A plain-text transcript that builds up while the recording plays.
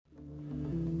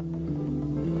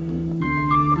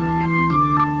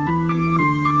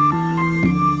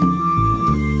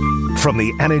From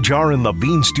the Anajar and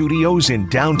Levine Studios in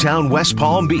downtown West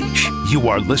Palm Beach, you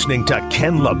are listening to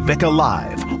Ken LaVicka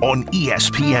Live on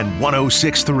ESPN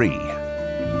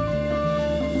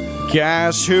 106.3.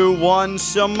 Guess who won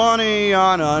some money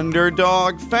on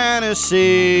Underdog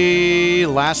Fantasy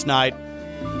last night?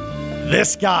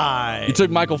 This guy. You took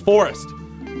Michael Forrest.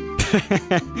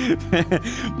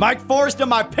 Mike Forrest and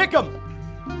my pick'em.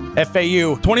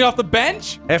 FAU. 20 off the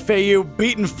bench? FAU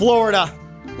beating Florida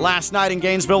last night in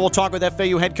Gainesville. We'll talk with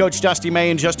FAU head coach Dusty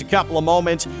May in just a couple of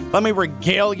moments. Let me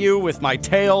regale you with my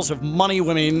tales of money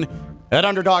winning at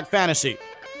Underdog Fantasy.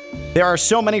 There are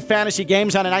so many fantasy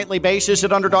games on a nightly basis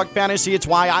at Underdog Fantasy. It's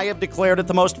why I have declared it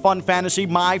the most fun fantasy,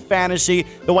 my fantasy,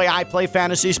 the way I play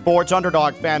fantasy sports,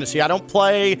 Underdog Fantasy. I don't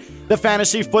play the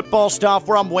fantasy football stuff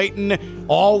where I'm waiting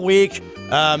all week,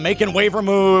 making waiver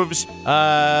moves,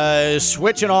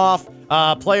 switching off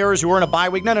players who are in a bye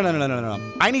week. No.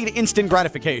 I need instant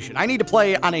gratification. I need to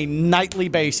play on a nightly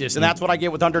basis, and that's what I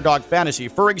get with Underdog Fantasy.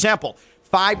 For example,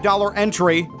 $5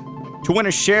 entry to win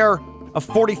a share of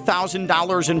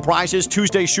 $40,000 in prizes.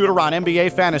 Tuesday shoot-around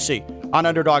NBA Fantasy on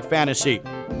Underdog Fantasy.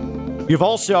 You've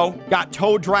also got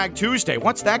Toe Drag Tuesday.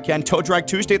 What's that, Ken? Toe Drag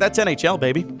Tuesday? That's NHL,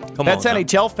 baby. That's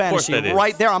NHL Fantasy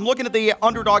right there. I'm looking at the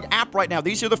Underdog app right now.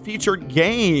 These are the featured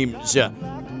games.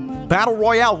 Battle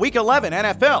Royale, Week 11,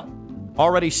 NFL.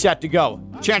 Already set to go.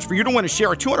 Chance for you to win a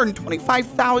share of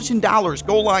 $225,000.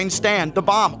 Goal line stand, the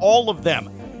bomb, all of them.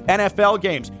 NFL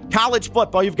games. College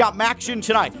football. You've got Maction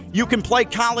tonight. You can play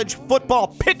college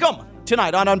football. Pick 'em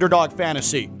tonight on Underdog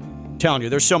Fantasy. I'm telling you,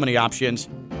 there's so many options.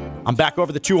 I'm back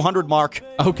over the 200 mark.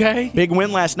 Okay. Big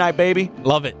win last night, baby.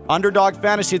 Love it. Underdog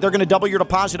Fantasy, they're going to double your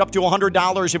deposit up to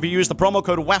 $100 if you use the promo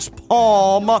code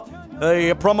WestPalm.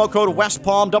 The promo code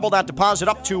WestPalm, double that deposit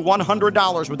up to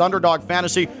 $100 with Underdog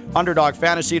Fantasy.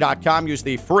 UnderdogFantasy.com. Use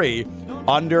the free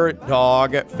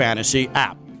Underdog Fantasy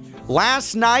app.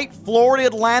 Last night, Florida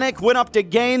Atlantic went up to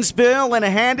Gainesville and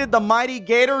handed the mighty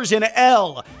Gators an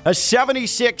L, a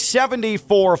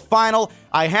 76-74 final.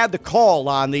 I had the call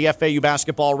on the FAU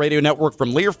Basketball Radio Network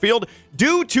from Learfield.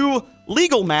 Due to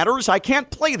legal matters, I can't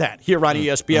play that here on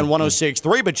ESPN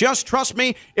 106.3, but just trust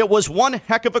me, it was one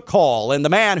heck of a call. And the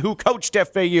man who coached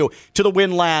FAU to the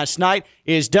win last night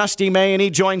is Dusty May, and he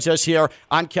joins us here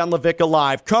on Ken LaVicka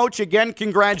Live. Coach, again,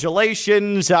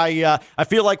 congratulations. I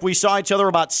feel like we saw each other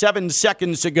about 7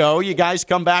 seconds ago. You guys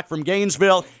come back from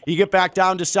Gainesville. You get back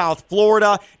down to South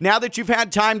Florida. Now that you've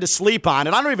had time to sleep on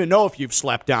it, I don't even know if you've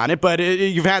slept on it, but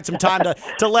you've had some time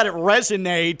to let it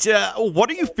resonate.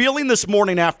 What are you feeling this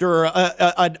morning after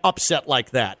an upset like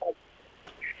that?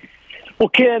 Well,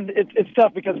 Ken, it's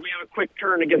tough because we have a quick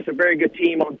turn against a very good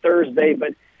team on Thursday,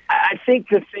 but I think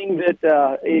the thing that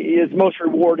is most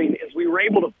rewarding is we were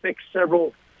able to fix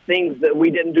several things that we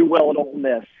didn't do well at Ole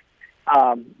Miss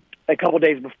a couple of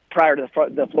days prior to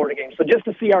the Florida game. So just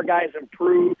to see our guys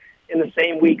improve in the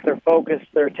same week, their focus,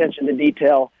 their attention to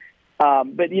detail.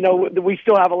 But, you know, we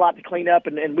still have a lot to clean up,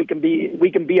 and we can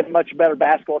be a much better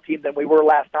basketball team than we were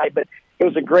last night. But it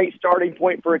was a great starting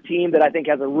point for a team that I think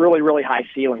has a really, really high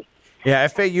ceiling. Yeah,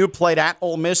 FAU played at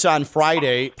Ole Miss on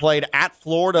Friday, played at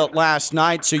Florida last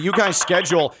night. So you guys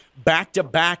schedule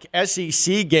back-to-back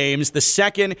SEC games, the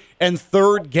second and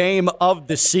third game of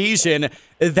the season.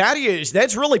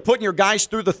 That's really putting your guys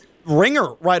through the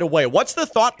ringer right away. What's the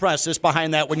thought process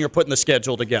behind that when you're putting the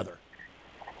schedule together?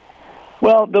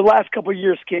 Well, the last couple of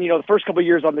years, Ken, the first couple of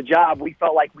years on the job, we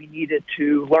felt like we needed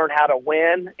to learn how to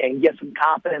win and get some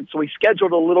confidence. So we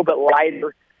scheduled a little bit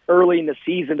lighter early in the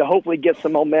season to hopefully get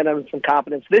some momentum and some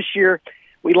confidence. This year,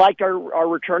 we liked our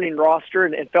returning roster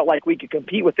and felt like we could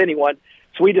compete with anyone.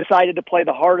 So we decided to play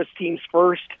the hardest teams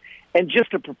first, and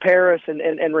just to prepare us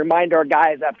and remind our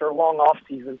guys after a long off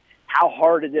season how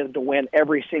hard it is to win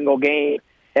every single game,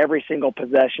 every single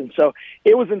possession. So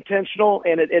it was intentional,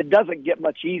 and it doesn't get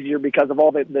much easier because of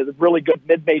all the really good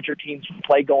mid-major teams we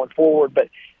play going forward. But,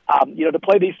 to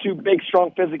play these two big,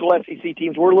 strong, physical SEC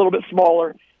teams, we're a little bit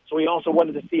smaller, so we also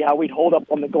wanted to see how we'd hold up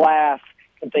on the glass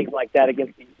and things like that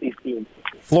against these teams.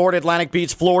 Florida Atlantic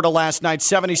beats Florida last night,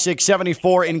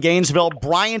 76-74 in Gainesville.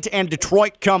 Bryant and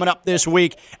Detroit coming up this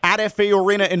week at FAU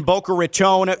Arena in Boca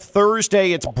Raton.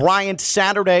 Thursday, it's Bryant.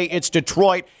 Saturday, it's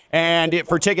Detroit. And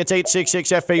for tickets,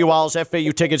 866-FAU-Owls,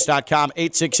 FAUtickets.com,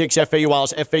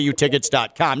 866-FAU-Owls,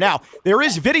 FAUtickets.com. Now, there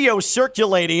is video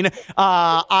circulating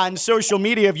on social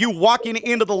media of you walking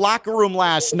into the locker room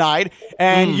last night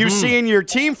and you seeing your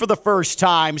team for the first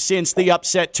time since the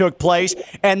upset took place,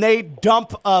 and they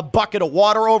dump a bucket of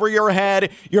water over your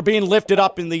head. You're being lifted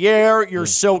up in the air. You're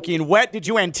soaking wet. Did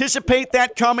you anticipate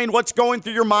that coming? What's going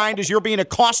through your mind as you're being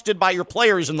accosted by your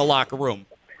players in the locker room?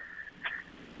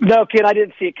 No, kid, I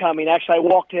didn't see it coming. Actually, I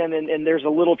walked in, and there's a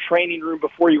little training room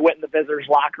before you went in the visitors'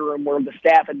 locker room where the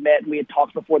staff had met, and we had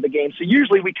talked before the game. So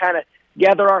usually we kind of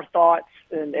gather our thoughts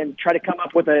and try to come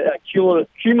up with a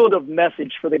cumulative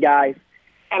message for the guys.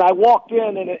 And I walked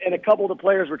in, and a couple of the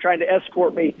players were trying to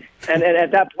escort me, and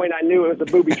at that point I knew it was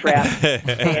a booby trap.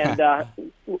 And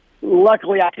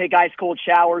luckily I take ice-cold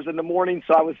showers in the morning,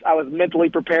 so I was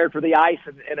mentally prepared for the ice,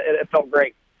 and it felt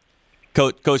great.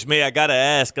 Coach May, I got to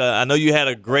ask, I know you had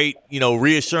a great,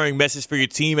 reassuring message for your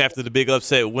team after the big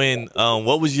upset win.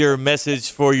 What was your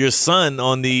message for your son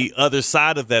on the other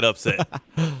side of that upset?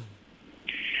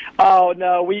 Oh,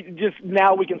 no,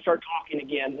 now we can start talking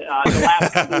again. The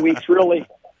last couple of weeks, really,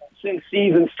 since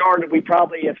season started, we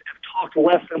probably have talked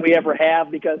less than we ever have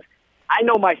because I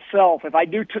know myself,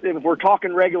 if we're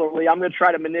talking regularly, I'm going to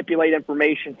try to manipulate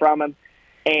information from him.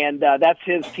 And that's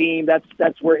his team.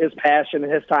 That's where his passion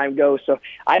and his time goes. So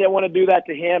I didn't want to do that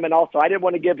to him, and also I didn't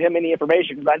want to give him any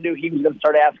information because I knew he was going to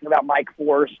start asking about Mike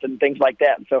Forrest and things like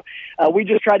that. So we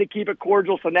just try to keep it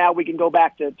cordial so now we can go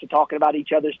back to talking about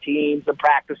each other's teams and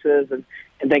practices and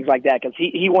things like that because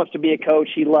he wants to be a coach.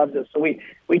 He loves it. So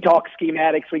we talk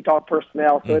schematics, we talk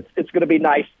personnel. So it's going to be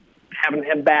nice having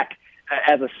him back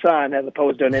as a son as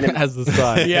opposed to an enemy. As the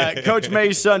son. Yeah, Coach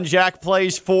May's son, Jack,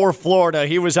 plays for Florida.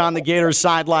 He was on the Gators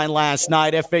sideline last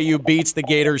night. FAU beats the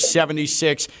Gators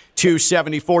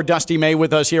 76-74. Dusty May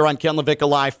with us here on Ken LaVicka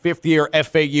Live, fifth-year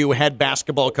FAU head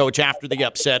basketball coach after the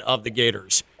upset of the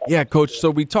Gators. Yeah, Coach, so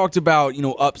we talked about,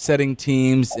 upsetting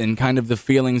teams and kind of the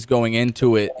feelings going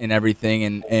into it and everything,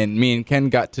 and me and Ken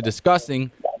got to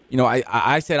discussing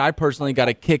I said I personally got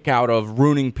a kick out of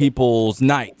ruining people's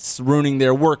nights, ruining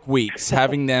their work weeks,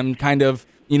 having them kind of,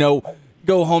 go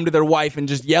home to their wife and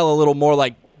just yell a little more.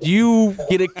 Like, do you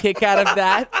get a kick out of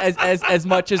that as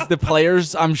much as the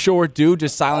players, I'm sure, do,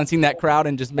 just silencing that crowd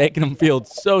and just making them feel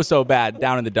so bad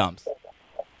down in the dumps?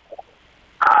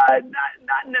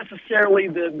 Not necessarily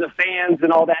the fans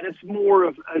and all that. It's more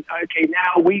of okay.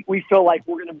 Now we feel like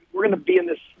we're gonna be in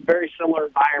this very similar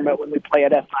environment when we play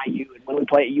at FIU and when we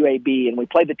play at UAB and we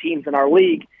play the teams in our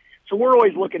league. So we're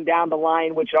always looking down the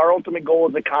line, which our ultimate goal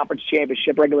is a conference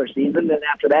championship regular season. Then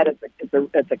after that,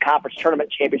 it's a conference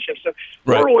tournament championship. So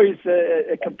We're always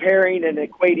comparing and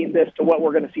equating this to what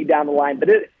we're going to see down the line. But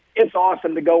it's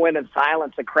awesome to go in and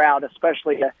silence a crowd,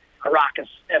 especially a raucous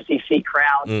SEC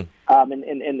crowd,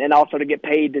 and also to get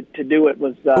paid to do it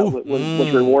was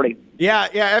rewarding.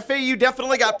 Yeah, FAU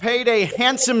definitely got paid a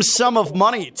handsome sum of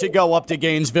money to go up to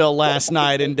Gainesville last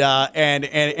night and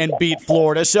beat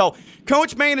Florida. So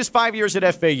Coach May in his 5 years at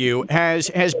FAU has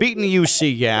beaten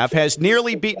UCF, has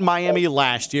nearly beaten Miami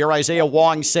last year. Isaiah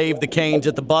Wong saved the Canes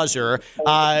at the buzzer.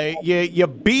 You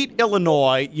beat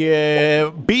Illinois.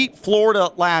 You beat Florida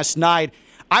last night.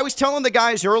 I was telling the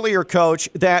guys earlier, Coach,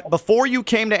 that before you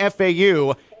came to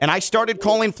FAU and I started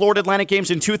calling Florida Atlantic games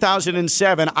in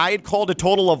 2007, I had called a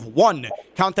total of one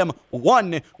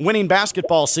winning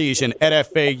basketball season at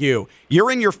FAU.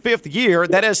 You're in your fifth year.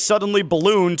 That has suddenly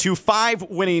ballooned to 5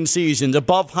 winning seasons,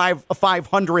 above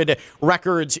 500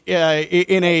 records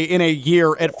in a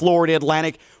year at Florida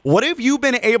Atlantic. What have you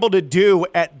been able to do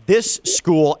at this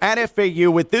school, at FAU,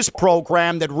 with this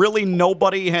program that really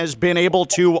nobody has been able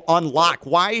to unlock?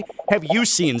 Why have you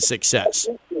seen success?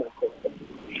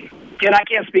 And I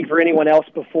can't speak for anyone else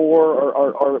before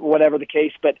or whatever the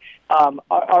case, but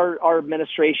our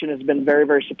administration has been very,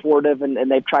 very supportive,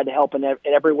 and they've tried to help in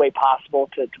every way possible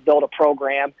to build a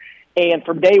program. And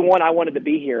from day one, I wanted to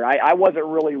be here. I wasn't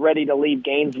really ready to leave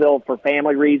Gainesville for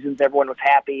family reasons. Everyone was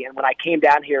happy. And when I came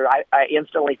down here, I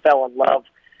instantly fell in love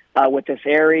with this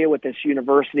area, with this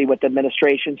university, with the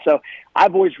administration. So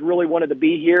I've always really wanted to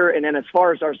be here. And then as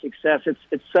far as our success,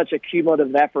 it's such a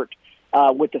cumulative effort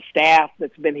with the staff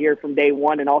that's been here from day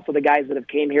one, and also the guys that have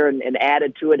came here and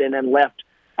added to it and then left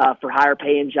for higher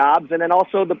paying jobs. And then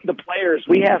also the players.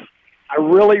 We have a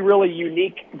really, really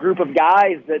unique group of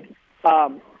guys that,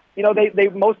 they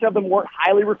most of them weren't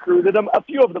highly recruited. A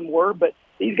few of them were, but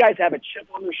these guys have a chip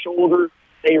on their shoulder.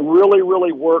 They really,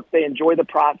 really work. They enjoy the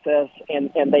process,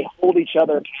 and they hold each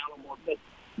other accountable. But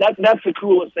that's the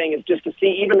coolest thing, is just to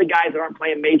see even the guys that aren't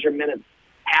playing major minutes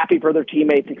happy for their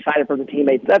teammates, excited for their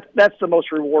teammates. That's the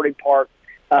most rewarding part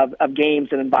of games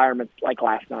and environments like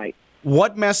last night.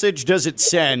 What message does it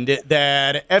send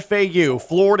that FAU,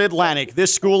 Florida Atlantic,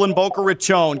 this school in Boca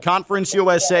Raton, Conference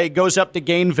USA, goes up to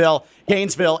Gainesville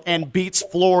and beats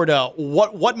Florida?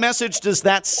 What message does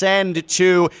that send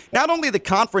to not only the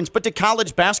conference, but to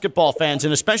college basketball fans,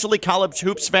 and especially college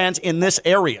hoops fans in this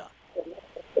area?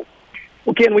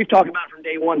 Well, Ken, we've talked about it from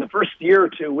day one. The first year or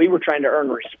two, we were trying to earn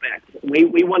respect.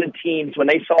 We wanted teams, when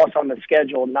they saw us on the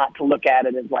schedule, not to look at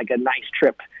it as like a nice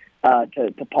trip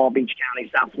to Palm Beach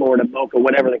County, South Florida, Boca,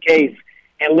 whatever the case,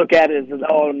 and look at it as,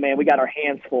 oh, man, we got our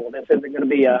hands full. This isn't going to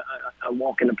be a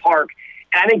walk in the park.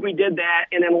 And I think we did that.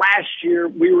 And then last year,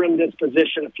 we were in this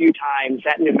position a few times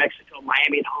at New Mexico,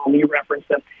 Miami at home. You referenced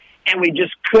them. And we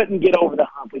just couldn't get over the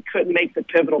hump. We couldn't make the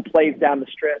pivotal plays down the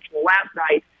stretch. Well, last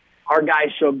night, our guys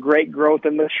showed great growth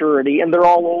and maturity, and they're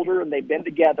all older, and they've been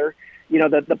together. You know,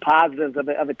 the positives of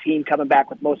a team coming back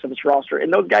with most of its roster.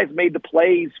 And those guys made the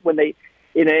plays when they,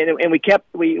 you know, and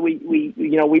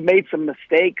we made some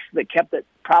mistakes that kept it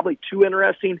probably too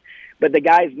interesting, but the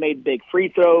guys made big free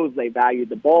throws. They valued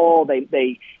the ball.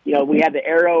 They you know, we had the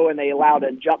arrow, and they allowed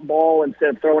a jump ball instead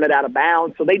of throwing it out of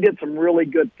bounds. So they did some really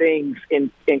good things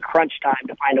in crunch time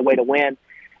to find a way to win.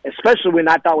 Especially when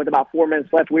I thought with about 4 minutes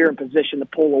left, we were in position to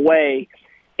pull away,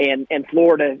 and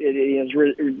Florida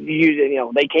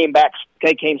they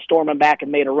came storming back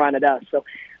and made a run at us. So,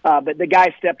 but the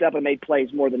guys stepped up and made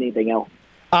plays more than anything else.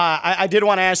 I did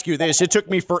want to ask you this. It took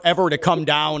me forever to come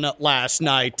down last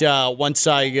night once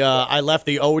I left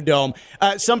the O-Dome.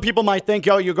 Some people might think,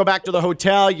 you go back to the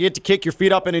hotel, you get to kick your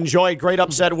feet up and enjoy a great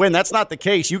upset win. That's not the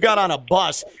case. You got on a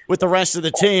bus with the rest of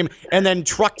the team and then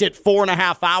trucked it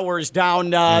 4.5 hours down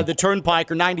the Turnpike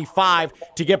or 95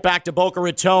 to get back to Boca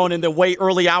Raton in the way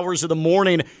early hours of the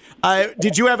morning.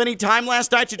 Did you have any time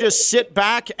last night to just sit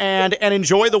back and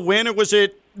enjoy the win, or was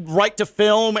it right to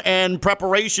film and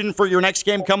preparation for your next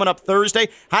game coming up Thursday?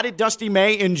 How did Dusty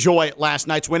May enjoy last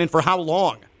night's win, and for how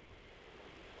long?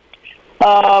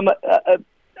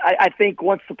 I think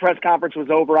once the press conference was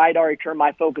over, I'd already turned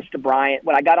my focus to Bryant.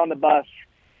 When I got on the bus,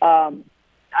 I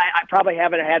probably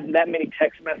haven't had that many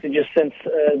text messages since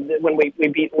when we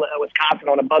beat Wisconsin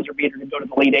on a buzzer beater to go to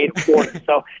the Elite Eight of Florida.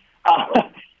 So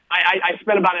I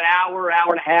spent about an hour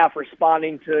and a half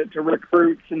responding to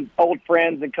recruits and old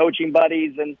friends and coaching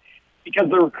buddies. And because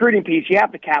the recruiting piece, you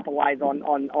have to capitalize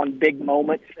on big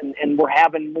moments, and we're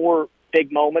having more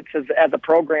big moments as a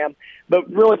program, but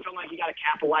really feel like you got to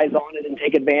capitalize on it and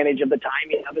take advantage of the time.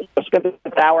 You know, I spent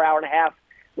this hour and a half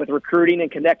with recruiting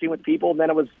and connecting with people. And then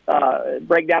it was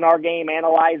break down our game,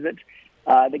 analyze it,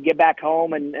 then get back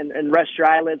home and rest your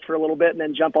eyelids for a little bit, and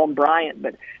then jump on Bryant.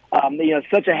 But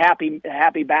such a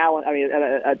happy balance. I mean,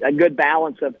 a good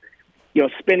balance of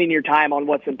spending your time on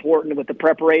what's important with the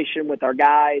preparation with our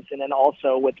guys, and then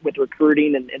also with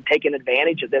recruiting and taking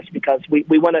advantage of this, because we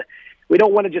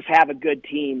don't want to just have a good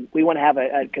team. We want to have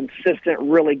a consistent,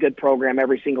 really good program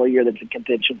every single year that's in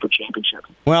contention for championships.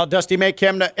 Well, Dusty May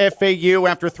came to FAU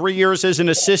after 3 years as an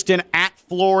assistant at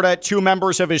Florida. 2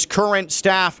 members of his current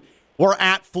staff were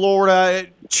at Florida.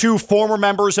 2 former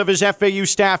members of his FAU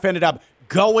staff ended up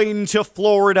going to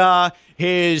Florida.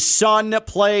 His son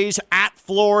plays at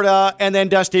Florida, and then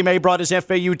Dusty May brought his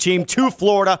FAU team to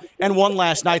Florida and won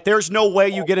last night. There's no way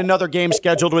you get another game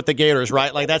scheduled with the Gators,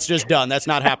 right? Like, that's just done. That's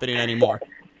not happening anymore.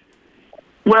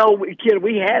 Well, kid,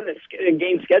 we had a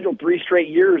game scheduled 3 straight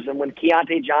years, and when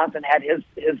Keontae Johnson had his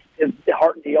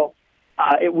heart deal,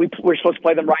 we were supposed to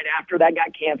play them right after. That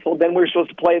got canceled. Then we were supposed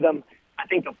to play them, I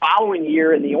think, the following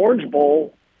year in the Orange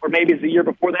Bowl, or maybe it's the year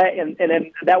before that, and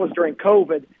then that was during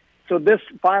COVID. So this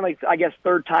finally, I guess,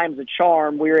 third time's a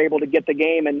charm. We were able to get the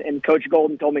game, and Coach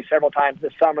Golden told me several times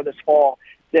this summer, this fall,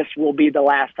 this will be the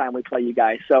last time we play you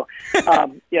guys. So,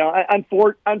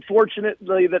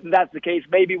 unfortunately, that's the case.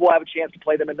 Maybe we'll have a chance to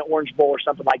play them in the Orange Bowl or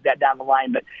something like that down the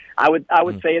line. But I would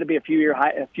say it'll be a few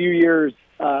years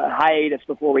hiatus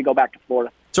before we go back to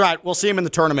Florida. That's right. We'll see him in the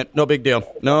tournament. No big deal.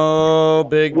 No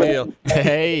big deal.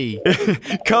 Hey.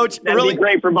 Coach, that'd really be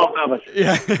great for both of us.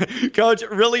 Yeah. Coach,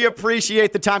 really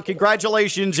appreciate the time.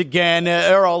 Congratulations again.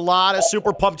 There are a lot of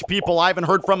super pumped people I haven't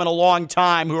heard from in a long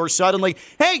time who are suddenly,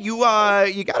 hey, you got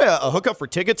a hookup for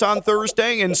tickets on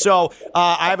Thursday? And so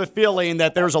I have a feeling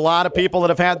that there's a lot of people that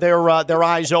have had their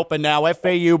eyes open now.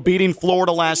 FAU beating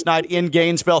Florida last night in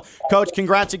Gainesville. Coach,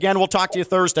 congrats again. We'll talk to you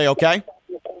Thursday, okay?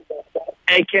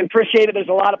 Hey, Ken, appreciate it. There's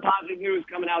a lot of positive news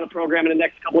coming out of the program in the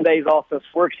next couple of days also, so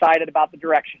we're excited about the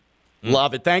direction.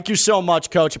 Love it. Thank you so much,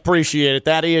 Coach. Appreciate it.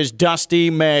 That is Dusty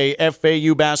May,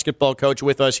 FAU basketball coach,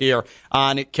 with us here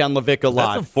on Ken LaVicka Live.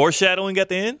 That's some foreshadowing at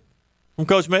the end from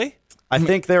Coach May? I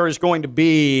think there is going to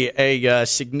be a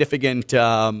significant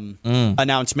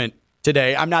announcement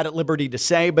today. I'm not at liberty to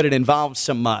say, but it involves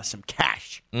some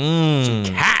cash. Some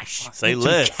cash. Say some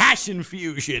less. Cash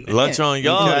infusion. Lunch on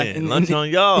y'all. Lunch on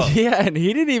y'all. Yeah, and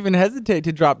he didn't even hesitate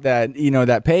to drop that,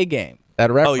 that pay game,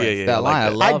 that reference, that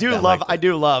line. Like that. I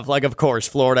do love, of course,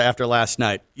 Florida after last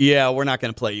night. Yeah, we're not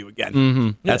going to play you again. Mm-hmm.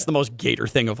 That's the most Gator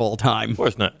thing of all time. Of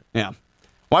course not. Yeah.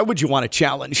 Why would you want a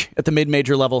challenge at the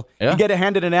mid-major level? Yeah. You get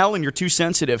handed an L and you're too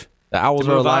sensitive. The Owls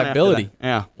to are a move on after liability. that.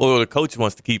 Yeah. Well, the coach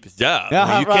wants to keep his job. Yeah,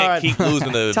 I mean, you can't keep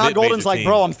losing the Todd mid-major Golden's like, teams.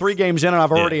 bro, I'm 3 games in and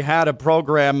I've already had a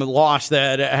program loss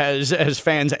that has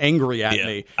fans angry at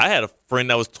me. I had a friend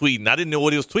that was tweeting. I didn't know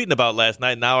what he was tweeting about last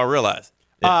night. Now I realize.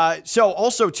 So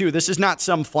also, too, this is not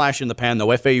some flash in the pan,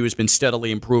 though. FAU has been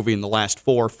steadily improving the last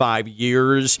 4 or 5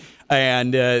 years,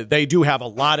 and they do have a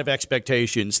lot of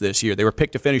expectations this year. They were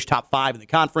picked to finish top 5 in the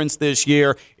conference this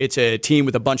year. It's a team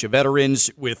with a bunch of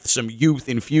veterans with some youth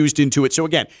infused into it. So,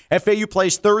 again, FAU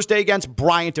plays Thursday against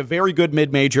Bryant, a very good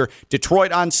mid-major.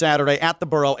 Detroit on Saturday at the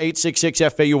Borough,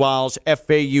 866-FAU Owls,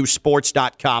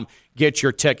 FAUsports.com. Get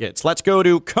your tickets. Let's go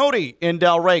to Cody in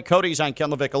Delray. Cody's on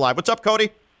Ken LaVicka Live. What's up, Cody?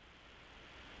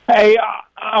 Hey,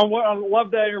 I love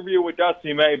that interview with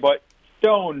Dusty May, but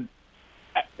Stone,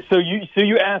 so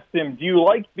you asked him, do you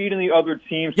like beating the other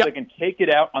teams so they can take it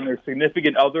out on their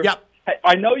significant other? Yep.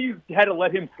 I know you had to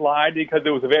let him slide because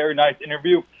it was a very nice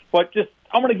interview, but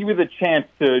I'm going to give you the chance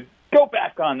to go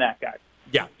back on that guy.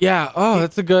 Yeah. Oh,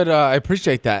 that's a good. I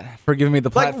appreciate that for giving me the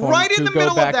platform right in to the go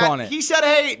middle back of that, on it. he said,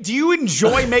 hey, do you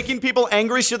enjoy making people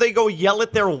angry so they go yell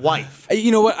at their wife?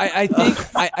 You know what? I think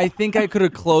I think I could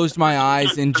have closed my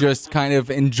eyes and just kind of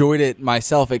enjoyed it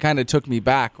myself. It kind of took me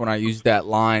back when I used that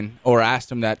line or asked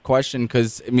him that question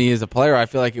because me as a player, I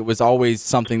feel like it was always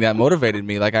something that motivated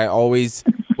me. Like I always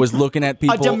was looking at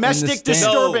people. A domestic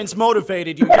disturbance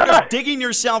motivated you. You're just digging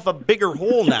yourself a bigger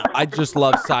hole now. I just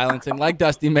love silencing. Like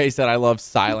Dusty May said, I love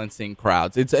silencing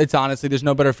crowds. It's honestly, there's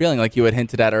no better feeling, like you had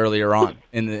hinted at earlier on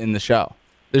in the show.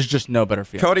 There's just no better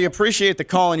feeling. Cody, appreciate the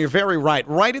call, and you're very right.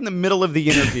 Right in the middle of the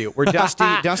interview where Dusty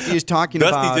is talking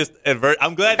about.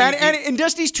 I'm glad. And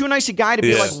Dusty's too nice a guy to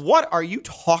be like, what are you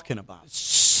talking about?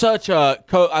 Such a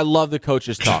I love the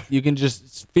coach's talk. You can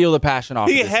just feel the passion off.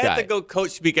 He of this had guy. to go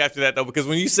coach speak after that though, because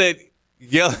when you said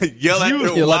yell at their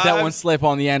You let that one wives, slip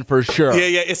on the end for sure.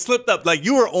 Yeah, it slipped up. Like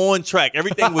you were on track.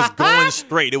 Everything was going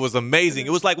straight. It was amazing.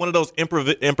 It was like one of those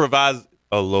improvisational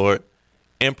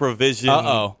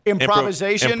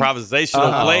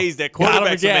plays that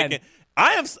quarterbacks are making.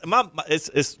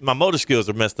 My motor skills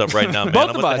are messed up right now, man.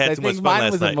 Both of us. Had I too much think fun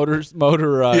mine was last a night.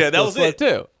 motor. Yeah, that was it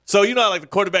too. So you know, how, like the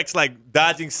quarterback's like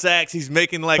dodging sacks. He's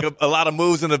making like a lot of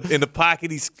moves in the pocket.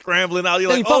 He's scrambling out.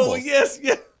 You're Then like, he oh fumbles. yes.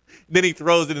 Then he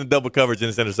throws it in double coverage and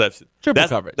it's interception. Triple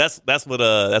coverage. That's what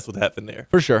happened there.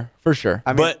 For sure.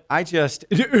 I mean,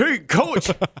 hey, coach,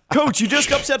 you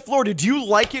just upset Florida. Do you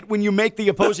like it when you make the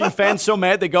opposing fans so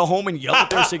mad they go home and yell at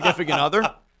their significant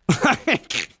other?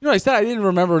 I said I didn't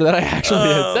remember that I actually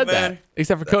had said man. that,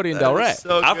 except for Cody and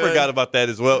Delray. I forgot about that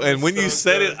as well. And when you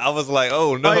said it, I was like,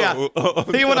 oh no. Oh, yeah.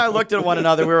 See, when I looked at one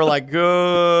another, we were like,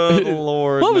 good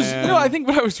Lord, man. I think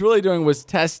what I was really doing was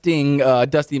testing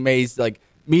Dusty May's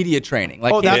media training.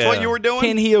 Like, that's what you were doing?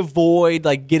 Can he avoid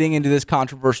getting into this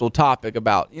controversial topic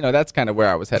about, that's kind of where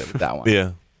I was headed with that one.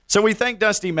 Yeah. So we thank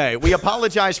Dusty May. We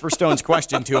apologize for Stone's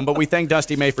question to him, but we thank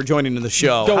Dusty May for joining in the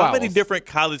show. How many different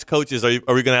college coaches are we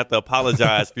going to have to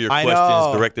apologize for your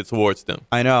questions directed towards them?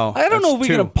 I know. I don't know if we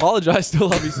can apologize to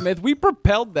Lovie Smith. We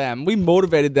propelled them. We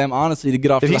motivated them, honestly, to get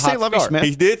off to the hot start. Did he say Lovie Smith?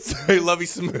 He did say Lovie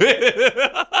Smith.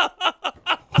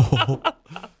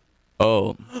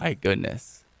 Oh, my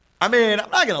goodness. I mean, I'm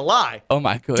not gonna lie. Oh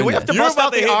my goodness! Do we have to bust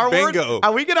out the R word?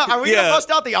 Are we gonna bust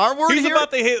out the R word He's here?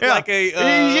 about to hit like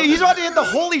a. He's about to hit the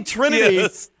holy trinity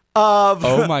of.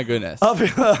 Oh my goodness! Of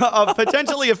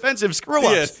potentially offensive screw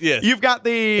ups. Yes. You've got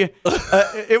the.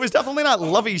 It was definitely not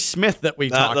Lovie Smith that we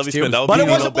talked Lovie to, Smith. but it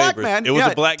was a black man. It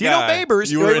was a black guy. Dino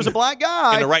Babers. It was a black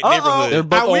guy. In the right neighborhood. They're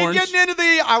both orange.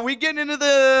 Are we getting into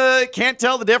the can't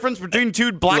tell the difference between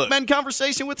two black men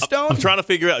conversation with Stone? I'm trying to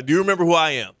figure out. Do you remember who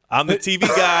I am? I'm the TV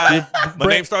guy. My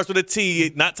name starts with a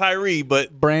T, not Tyree,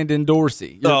 but Brandon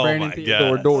Dorsey. You're Brandon my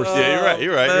Theodore God. Dorsey. Yeah,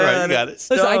 you're right. You got it.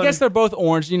 Listen, I guess they're both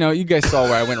orange. You guys saw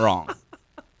where I went wrong.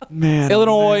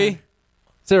 Illinois,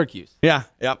 Syracuse. Yeah.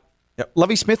 Yep.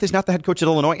 Lovie Smith is not the head coach at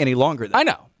Illinois any longer. I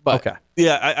know, but okay.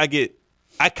 Yeah,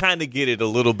 I kind of get it a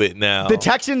little bit now. The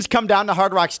Texans come down to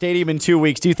Hard Rock Stadium in 2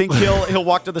 weeks. Do you think he'll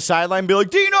walk to the sideline and be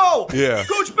like, Dino, yeah,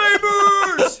 Coach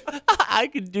Babers? I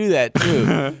could do that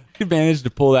too. Could manage to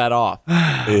pull that off.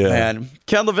 Yeah. Man,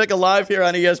 Ken LaVicka live here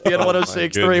on ESPN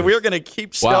 106.3. We are going to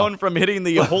keep Stone from hitting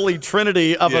the holy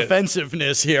trinity of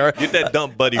offensiveness here. Get that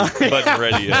dump buddy button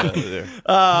ready there.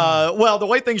 Well, the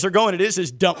way things are going, it is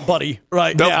his dump buddy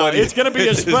right Dump now. buddy. It's going to be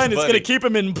his friend. It's going to keep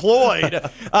him employed.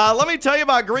 Let me tell you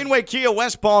about Greenway Kia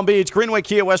West Palm Beach. Greenway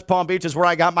Kia West Palm Beach is where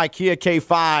I got my Kia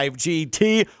K5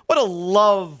 GT. What a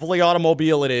lovely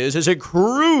automobile it is as it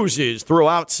cruises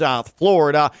throughout South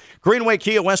Florida. Greenway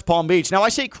Kia West Palm Beach. Now, I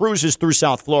say cruises through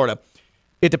South Florida.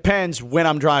 It depends when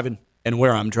I'm driving. and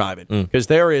where I'm driving, because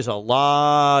there is a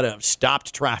lot of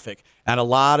stopped traffic and a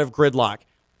lot of gridlock.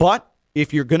 But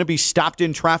if you're going to be stopped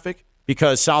in traffic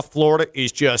because South Florida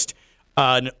is just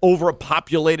an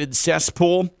overpopulated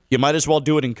cesspool, you might as well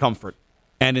do it in comfort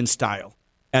and in style.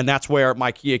 And that's where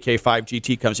my Kia K5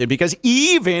 GT comes in, because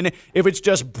even if it's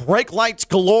just brake lights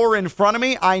galore in front of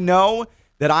me, I know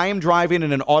that I am driving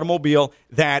in an automobile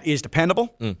that is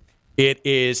dependable, it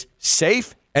is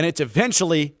safe, and it's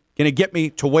eventually going to get me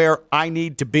to where I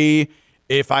need to be.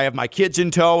 If I have my kids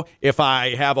in tow, if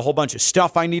I have a whole bunch of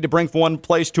stuff I need to bring from one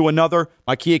place to another,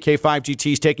 my Kia K5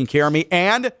 GT is taking care of me.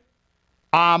 And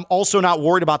I'm also not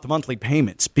worried about the monthly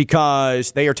payments,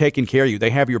 because they are taking care of you. They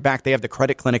have your back. They have the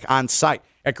credit clinic on site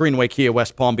at Greenway Kia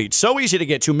West Palm Beach. So easy to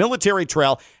get to. Military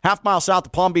Trail, half-mile south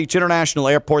of Palm Beach International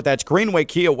Airport. That's Greenway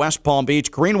Kia West Palm Beach,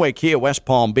 Greenway Kia West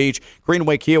Palm Beach,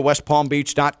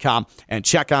 GreenwayKiaWestPalmBeach.com, and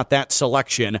check out that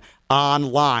selection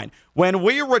online. When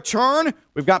we return,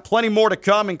 we've got plenty more to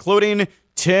come, including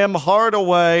Tim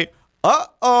Hardaway.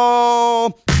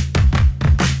 Uh-oh.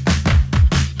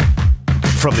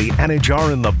 From the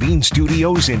Anajar and Levine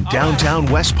Studios in downtown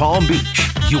West Palm Beach,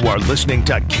 you are listening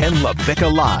to Ken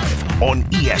LaVicka Live on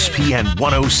ESPN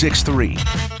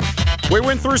 106.3. We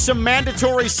went through some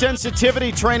mandatory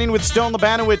sensitivity training with Stone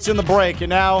Labanowitz in the break,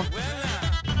 and now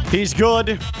he's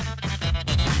good,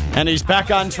 and he's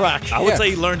back on track. I would say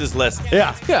he learned his lesson.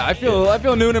 Yeah. Yeah, I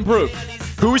feel new and improved.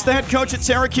 Who's the head coach at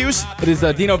Syracuse? It is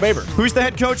Dino Baber. Who's the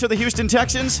head coach of the Houston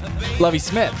Texans? Lovie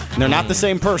Smith. They're not the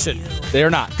same person. They are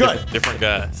not. Good. Different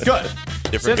guys. Good.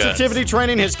 Different Sensitivity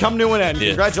training has come to an end. Yeah.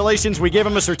 Congratulations. We gave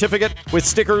him a certificate with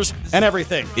stickers and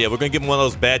everything. Yeah, we're going to give him one of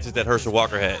those badges that Herschel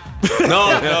Walker had.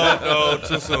 No,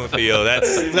 too soon, Theo. Oh,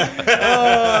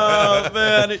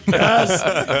 man.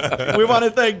 Yes. We want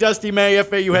to thank Dusty May,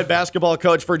 FAU head basketball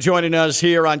coach, for joining us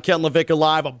here on Ken LaVicka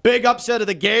Live. A big upset of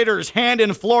the Gators, hand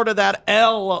in Florida that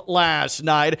L last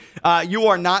night. You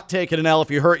are not taking an L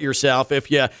if you hurt yourself, if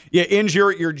you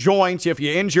injure your joints, if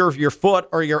you injure your foot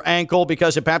or your ankle,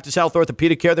 because at Baptist Health Orthopedic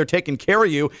Care, they're taking care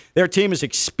of you. Their team is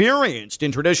experienced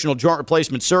in traditional joint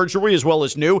replacement surgery as well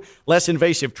as new, less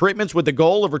invasive treatments, with the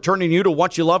goal of returning you to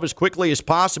what you love as quickly as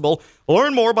possible.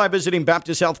 Learn more by visiting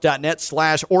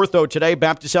BaptistHealth.net/ortho today.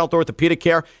 Baptist Health Orthopedic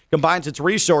Care combines its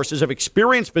resources of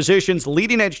experienced physicians,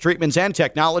 leading-edge treatments, and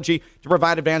technology to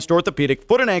provide advanced orthopedic,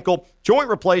 foot and ankle, joint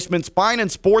replacement, spine,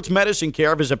 and sports medicine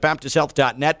care. Visit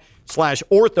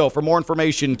BaptistHealth.net/ortho for more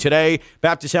information today.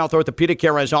 Baptist Health Orthopedic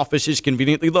Care has offices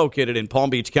conveniently located in Palm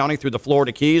Beach County through the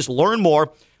Florida Keys. Learn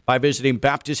more by visiting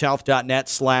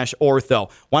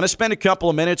BaptistHealth.net/ortho. Want to spend a couple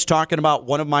of minutes talking about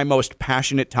one of my most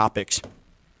passionate topics, and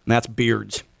that's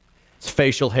beards. It's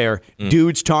facial hair.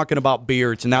 Dudes talking about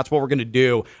beards, and that's what we're going to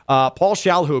do. Paul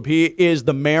Shalhoub, he is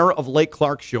the mayor of Lake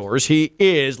Clark Shores. He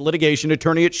is litigation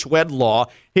attorney at Shwed Law.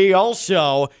 He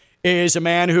also is a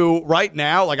man who right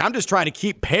now, I'm just trying to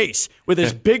keep pace with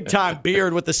his big-time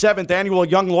beard with the 7th Annual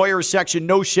Young Lawyers Section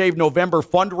No Shave November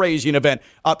fundraising event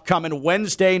upcoming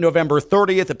Wednesday, November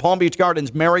 30th at Palm Beach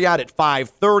Gardens Marriott at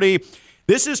 5:30.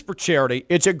 This is for charity.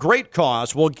 It's a great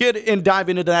cause. We'll get and dive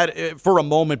into that for a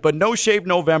moment, but No Shave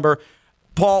November.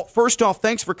 Paul, first off,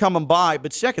 thanks for coming by.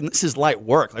 But second, this is light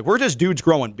work. We're just dudes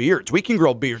growing beards. We can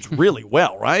grow beards really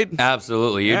well, right?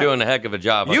 Absolutely. You're doing a heck of a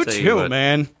job. You too,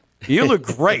 man. You look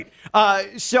great.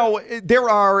 So there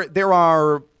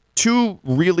are two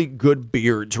really good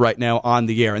beards right now on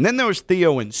the air. And then there's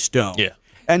Theo and Stone. Yeah.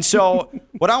 And so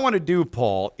what I want to do,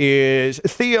 Paul, is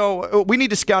Theo, we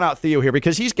need to scout out Theo here,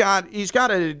 because he's got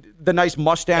the nice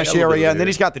mustache area, and then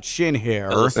he's got the chin hair. A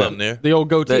little something there. The old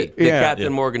goatee. The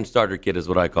Captain Morgan starter kit is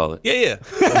what I call it. Yeah.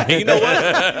 And you know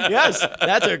what? Yes,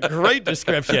 that's a great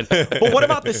description. But what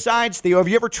about the sides, Theo? Have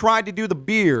you ever tried to do the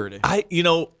beard?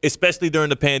 Especially during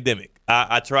the pandemic,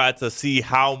 I tried to see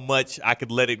how much I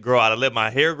could let it grow out. I let my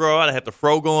hair grow out. I had the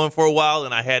fro going for a while,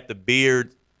 and I had the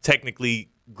beard technically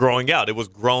growing out. It was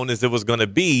grown as it was going to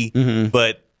be,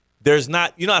 but there's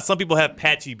not, how some people have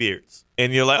patchy beards,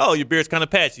 and you're like, oh, your beard's kind of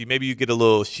patchy. Maybe you get a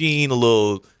little sheen, a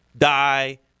little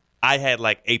dye. I had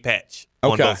a patch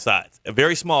on both sides, a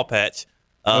very small patch.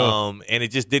 And it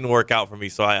just didn't work out for me,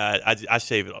 so I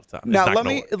shave it all the time. Now,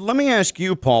 let me ask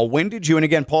you, Paul, when did you, and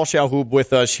again, Paul Shalhoub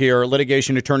with us here,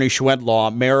 litigation attorney, Shwed Law,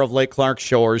 mayor of Lake Clark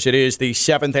Shores. It is the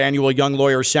 7th Annual Young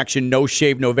Lawyers Section No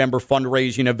Shave November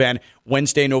fundraising event,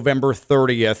 Wednesday, November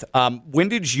 30th. When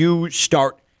did you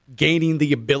start gaining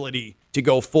the ability to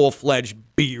go full-fledged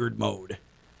beard mode?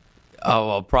 Oh,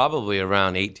 well, probably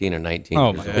around 18 or 19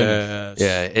 Oh, years my old. goodness.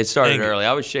 Yeah, it started early.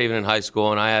 I was shaving in high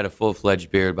school, and I had a full-fledged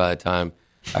beard by the time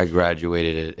I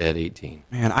graduated at 18.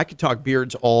 Man, I could talk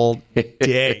beards all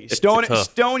day. Stone,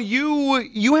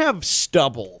 you have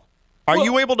stubble Are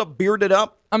you able to beard it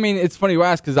up? I mean, it's funny you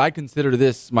ask because I consider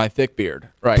this my thick beard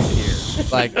right here.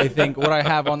 Like, I think what I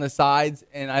have on the sides,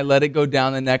 and I let it go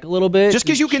down the neck a little bit. Just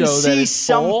because you can show that see it's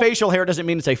some full. facial hair doesn't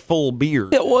mean it's a full beard.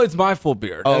 Yeah, well, it's my full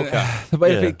beard. Okay.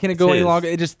 But if Yeah, it can go it any is. longer,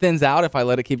 it just thins out if I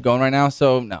let it keep going right now.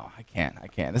 So, no, I can't.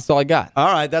 This is all I got.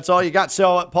 All right, that's all you got.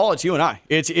 So, Paul, it's you and I.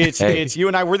 It's you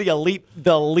and I. We're the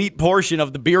elite portion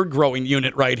of the beard growing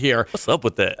unit right here. What's up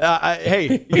with that?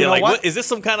 Hey, you know like, what? is this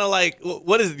some kind of like,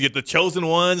 what is it, the chosen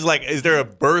ones? Like, is there a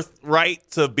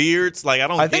birthright to beards? Like, I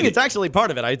don't I think get it's actually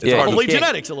part of it. It's Yeah, you probably can't-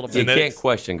 genetics a little You bit. can't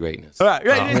question greatness. Right,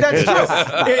 that's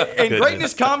true. And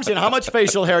greatness comes in how much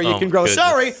facial hair you Oh, can grow. goodness.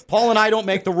 Sorry, Paul and I don't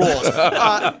make the rules.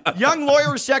 Young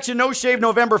Lawyers Section No Shave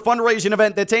November fundraising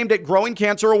event that's aimed at growing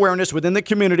cancer awareness within the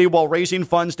community while raising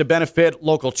funds to benefit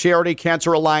local charity,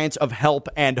 Cancer Alliance of Help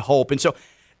and Hope. And so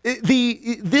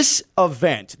this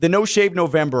event, the No Shave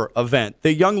November event,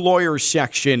 the Young Lawyers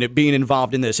Section being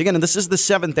involved in this, again, and this is the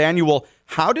 7th annual.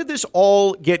 How did this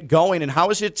all get going, and how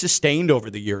has it sustained over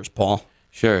the years, Paul?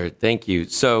 Sure, thank you.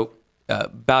 So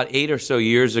about 8 or so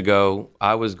years ago,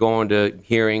 I was going to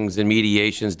hearings and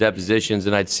mediations, depositions,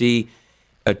 and I'd see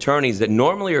attorneys that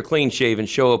normally are clean-shaven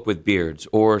show up with beards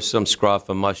or some scruff,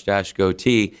 a mustache,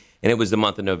 goatee, and it was the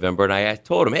month of November, and I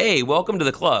told them, hey, welcome to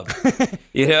the club,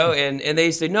 and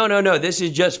they said, no, this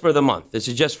is just for the month. This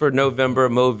is just for November,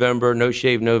 Movember, No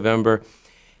Shave November.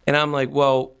 And I'm like,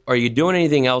 well, are you doing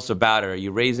anything else about it? Are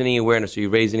you raising any awareness? Are you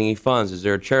raising any funds? Is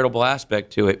there a charitable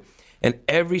aspect to it? And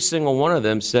every single one of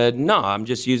them said, no, I'm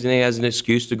just using it as an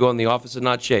excuse to go in the office and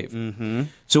not shave. Mm-hmm.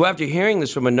 So after hearing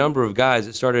this from a number of guys,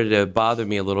 it started to bother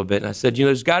me a little bit. And I said,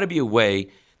 there's got to be a way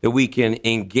that we can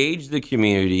engage the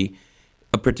community,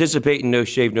 participate in No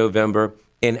Shave November,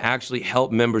 and actually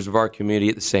help members of our community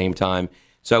at the same time.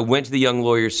 So I went to the Young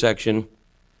Lawyers section.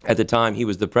 At the time, he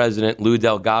was the president, Lou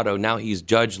Delgado. Now he's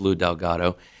Judge Lou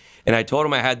Delgado. And I told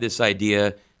him I had this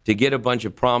idea to get a bunch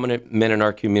of prominent men in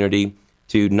our community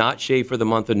to not shave for the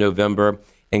month of November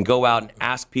and go out and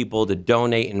ask people to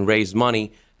donate and raise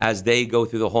money as they go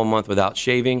through the whole month without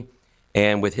shaving.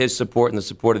 And with his support and the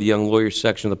support of the Young Lawyers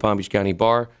section of the Palm Beach County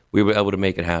Bar, we were able to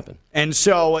make it happen. And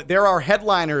so there are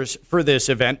headliners for this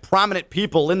event, prominent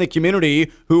people in the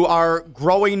community who are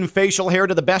growing facial hair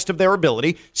to the best of their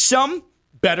ability. Some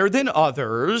better than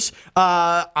others.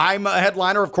 I'm a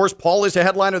headliner. Of course, Paul is a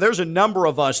headliner. There's a number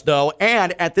of us, though.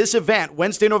 And at this event,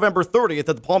 Wednesday, November 30th at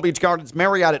the Palm Beach Gardens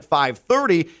Marriott at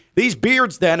 5:30, these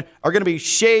beards then are going to be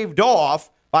shaved off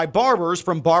by barbers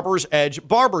from Barber's Edge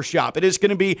Barbershop. It is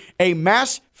going to be a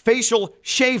mass facial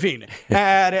shaving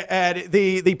at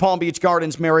the Palm Beach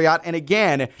Gardens Marriott. And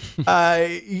again,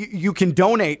 you can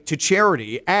donate to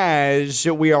charity as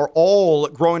we are all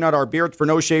growing out our beards for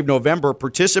No Shave November.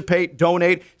 Participate,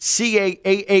 donate,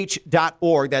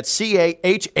 CAAH.org. That's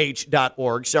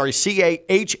CAHH.org. Sorry,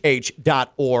 CAHH.org.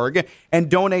 And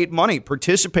donate money.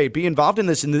 Participate. Be involved in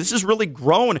this. And this has really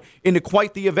grown into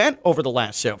quite the event over the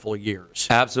last several years.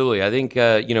 Absolutely. I think,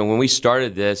 when we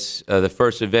started this, the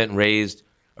first event raised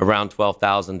around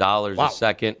 $12,000. Wow. The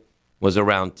second was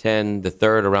around 10. The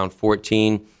third around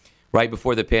 14. Right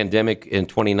before the pandemic in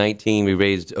 2019, we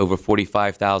raised over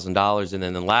 $45,000. And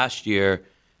then the last year,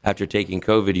 after taking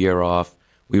COVID year off,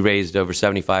 we raised over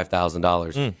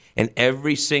 $75,000. And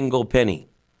every single penny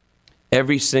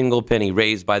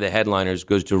raised by the headliners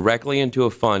goes directly into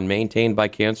a fund maintained by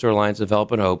Cancer Alliance of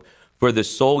Help and Hope for the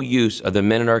sole use of the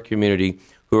men in our community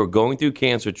who are going through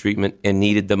cancer treatment and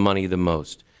needed the money the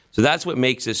most. So that's what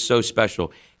makes this so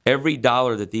special. Every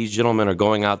dollar that these gentlemen are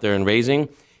going out there and raising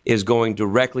is going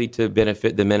directly to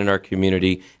benefit the men in our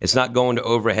community. It's not going to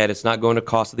overhead. It's not going to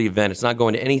cost of the event. It's not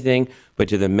going to anything but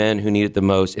to the men who need it the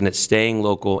most, and it's staying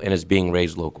local and it's being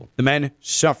raised local. The men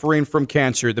suffering from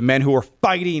cancer, the men who are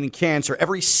fighting cancer,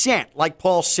 every cent, like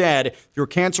Paul said, through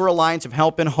Cancer Alliance of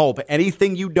Help and Hope,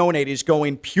 anything you donate is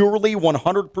going purely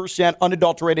 100%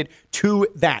 unadulterated to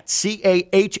that.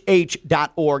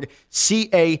 CAHH.org,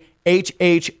 CAHH.org.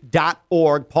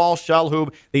 Paul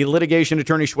Shalhoub, the litigation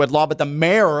attorney, Schwed Law, but the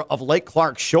mayor of Lake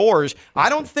Clark Shores. I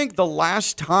don't think the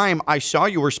last time I saw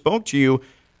you or spoke to you,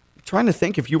 I'm trying to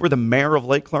think if you were the mayor of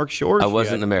Lake Clark Shores. I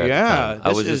wasn't the mayor at the time. I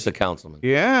was this just a councilman.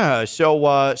 Yeah.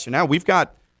 So now we've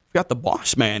got the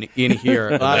boss man in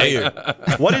here.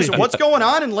 What's going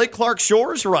on in Lake Clark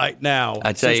Shores right now?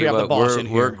 I tell you what,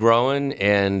 we're growing,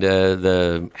 and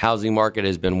the housing market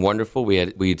has been wonderful.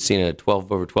 We'd seen a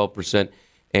over 12%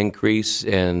 increase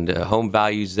in home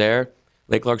values there.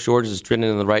 Lake Clark Shores is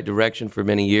trending in the right direction for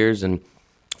many years and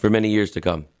for many years to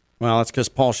come. Well, that's because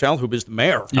Paul Shalhoub is the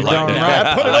mayor. You're like darn that.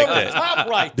 right. Put it I like over the that. top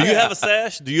right Do you there. have a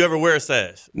sash? Do you ever wear a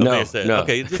sash? No, mayor sash. no.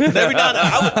 Okay, just every now and then,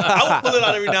 I would pull it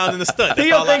out every now and then to stunt. That's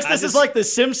Theo all thinks I this just- is like The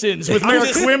Simpsons with I'm Mayor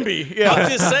just- Quimby. Yeah. I'm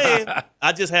just saying.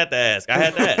 I just had to ask. I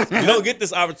had to ask. You don't get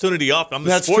this opportunity often. I'm a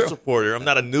That's sports true. reporter. I'm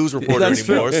not a news reporter That's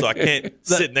true. anymore, so I can't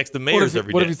sit next to mayors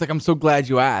every day. What if he's like, I'm so glad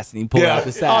you asked, and he pulled out the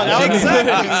Oh, sash. that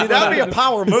exactly. See, that would be a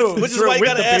power move. Which is why you With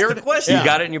got to the ask beard. the question. You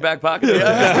got it in your back pocket?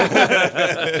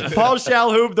 Paul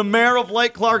Shalhoub, the mayor of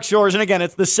Lake Clark Shores. And again,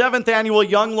 it's the 7th annual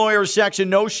Young Lawyers Section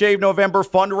No Shave November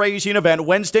fundraising event,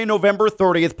 Wednesday, November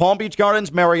 30th, Palm Beach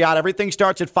Gardens, Marriott. Everything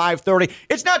starts at 5:30.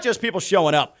 It's not just people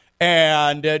showing up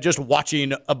and just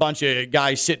watching a bunch of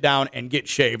guys sit down and get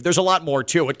shaved. There's a lot more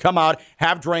to it. Come out,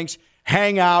 have drinks,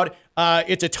 hang out.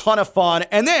 It's a ton of fun.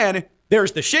 And then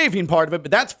there's the shaving part of it, but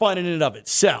that's fun in and of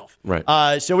itself. Right.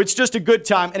 So it's just a good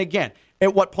time. And again,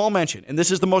 at what Paul mentioned, and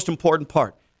this is the most important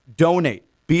part, donate.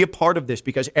 Be a part of this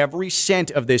because every cent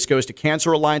of this goes to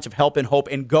Cancer Alliance of Help and Hope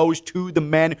and goes to the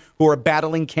men who are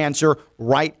battling cancer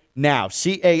right now.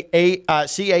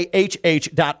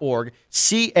 CAHH.org.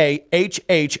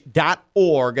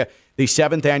 CAHH.org. The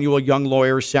 7th annual Young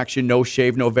Lawyers Section No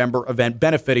Shave November event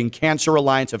benefiting Cancer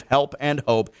Alliance of Help and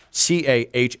Hope.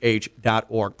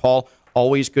 CAHH.org. Paul,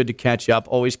 always good to catch up.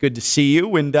 Always good to see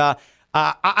you. And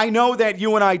I know that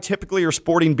you and I typically are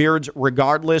sporting beards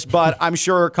regardless, but I'm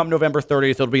sure come November 30th,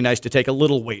 it'll be nice to take a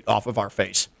little weight off of our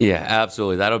face. Yeah,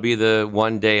 absolutely. That'll be the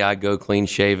one day I go clean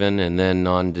shaven, and then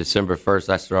on December 1st,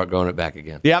 I start growing it back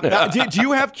again. Yeah. Do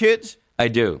you have kids? I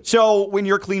do. So when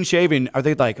you're clean shaven, are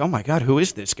they like, oh my God, who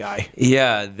is this guy?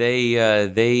 Yeah,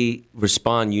 they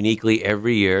respond uniquely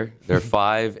every year. They're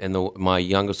 5, and my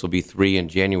youngest will be 3 in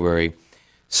January.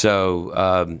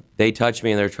 So they touch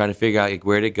me, and they're trying to figure out like,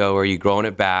 where to go. Are you growing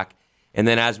it back? And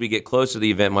then as we get closer to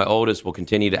the event, my oldest will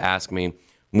continue to ask me,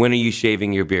 when are you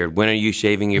shaving your beard? When are you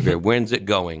shaving your beard? When's it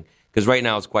going? Because right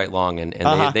now it's quite long, and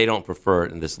they don't prefer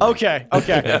it in this length. Okay.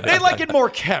 They like it more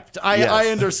kept. I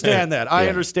understand that. I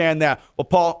understand that. Well,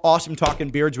 Paul, awesome talking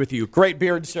beards with you. Great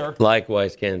beard, sir.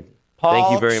 Likewise, Ken. Paul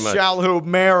Thank you very much. Shalhoub,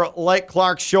 Mayor, Lake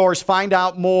Clark Shores. Find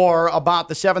out more about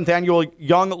the 7th annual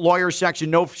Young Lawyers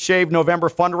Section No Shave November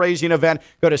fundraising event.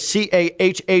 Go to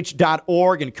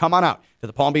CAHH.org and come on out to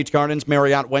the Palm Beach Gardens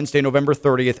Marriott Wednesday, November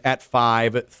 30th at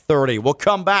 5:30. We'll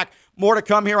come back. More to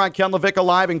come here on Ken LaVicka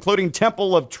Live, including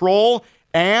Temple of Troll,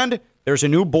 and there's a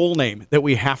new bull name that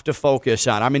we have to focus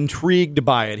on. I'm intrigued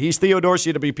by it. He's Theo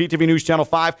Dorsey, WPTV News Channel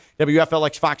 5,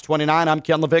 WFLX Fox 29. I'm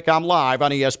Ken LaVicka. I'm live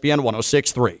on ESPN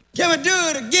 106.3. Can we do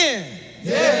it again?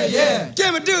 Yeah, yeah.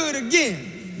 Can we do it again?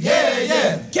 Yeah,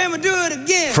 yeah. Can we do it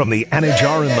again? From the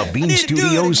Anajar and Levine need to do it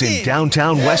Studios in again.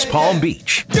 downtown West Palm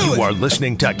Beach, Do you it. are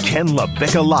listening to Ken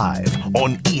LaVicka Live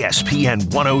on ESPN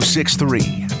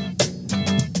 106.3.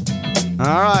 All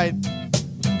right.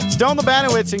 Stone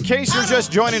Labanowitz, in case you're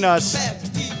just joining us,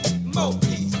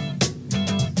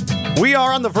 we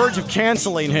are on the verge of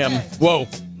canceling him. Whoa.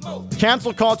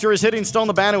 Cancel culture is hitting Stone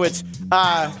Labanowitz.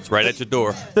 It's right at your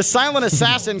door. The silent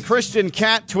assassin Christian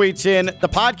Cat tweets in, the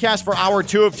podcast for hour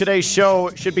 2 of today's show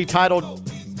should be titled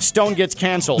Stone Gets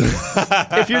Canceled.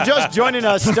 If you're just joining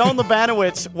us, Stone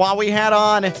Labanowitz, while we had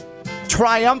on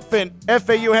triumphant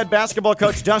FAU head basketball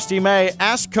coach Dusty May,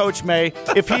 asked Coach May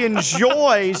if he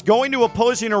enjoys going to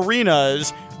opposing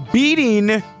arenas,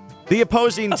 beating the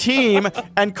opposing team,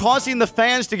 and causing the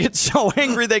fans to get so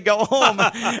angry they go home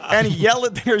and yell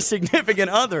at their significant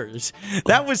others.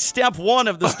 That was step 1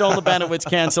 of the Stone Labanowitz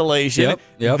cancellation.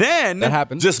 Yep. Then That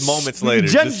happened. Just moments later.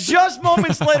 just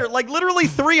moments later, like literally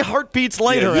 3 heartbeats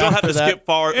later. Yeah, you don't have after to that. skip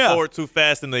forward Yeah. too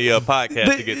fast in the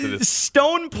podcast to get to this.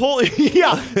 Stone pull.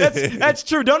 Yeah, that's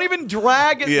true. Don't even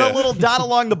drag Yeah. the little dot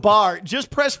along the bar. Just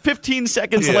press 15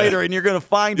 seconds Yeah. later, and you're going to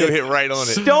find You'll it. hit right on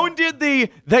it. Stone did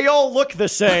they all look the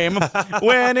same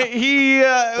when he.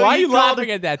 Why are you laughing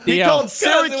at that, He Theo? called Because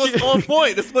Syracuse. it was on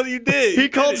point. That's what you did. He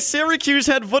called Syracuse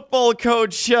head football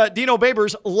coach Dino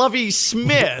Babers Lovey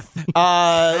Smith.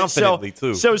 Confidently,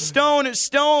 too. So Stone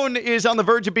is on the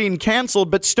verge of being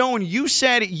canceled. But Stone, you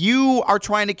said you are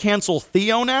trying to cancel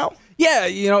Theo now? Yeah,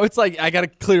 it's like I gotta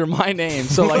clear my name.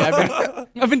 So like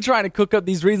I've been trying to cook up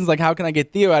these reasons, like how can I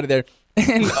get Theo out of there?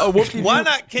 And Why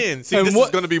not Ken? See, And this what-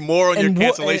 is going to be more on your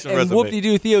cancellation and resume.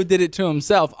 whoop-de-doo, Theo did it to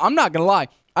himself. I'm not gonna lie.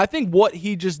 I think what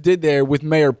he just did there with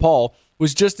Mayor Paul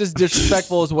was just as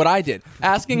disrespectful as what I did.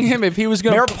 Asking him if he was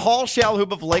going Mayor to Paul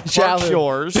Shalhoub of Lake Clark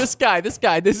Shores. This guy,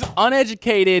 this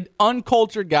uneducated,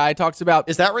 uncultured guy talks about,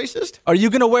 Is that racist? are you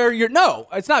going to wear your... No,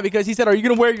 it's not, because he said, are you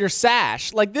going to wear your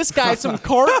sash? Like, this guy's some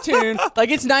cartoon,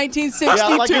 like it's 1962. Yeah,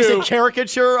 like he's a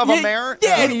caricature of a mayor?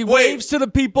 Yeah, and he Wait, waves to the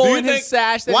people do you in his think-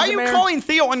 sash. that Why he's are a you mayor. calling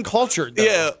Theo uncultured, though?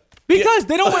 Yeah. Because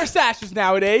they don't wear sashes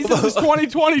nowadays. This is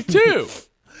 2022.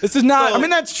 This is not. I mean,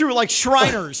 that's true. Like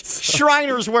Shriners.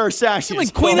 Shriners wear sashes.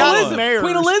 Like Queen Not Elizabeth. mayors.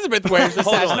 Queen Elizabeth wears a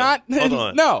sash. on. Not Hold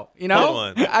on. No, you know. Hold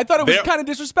on. I thought it was There- kind of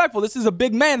disrespectful. This is a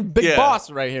big man, big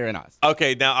boss right here in us.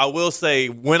 Okay, now I will say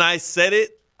when I said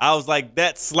it, I was like,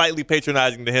 that's slightly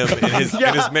patronizing to him in his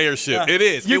mayorship. It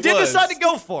is. You It did was. decide to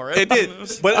go for it. It did,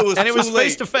 but it was And it was too late.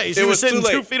 face to face. It He was was sitting too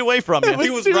late. 2 feet away from you.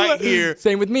 He was right here.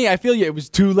 Same with me. I feel you. It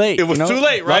was too late. It was you know? too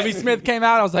late, right? Lovie Smith came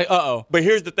out. I was like, uh-oh. But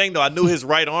here's the thing, though. I knew his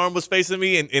right arm was facing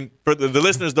me, and for the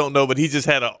listeners don't know, but he just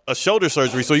had a shoulder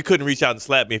surgery, so he couldn't reach out and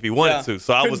slap me if he wanted to.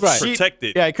 So I was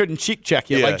protected. Yeah, I couldn't cheek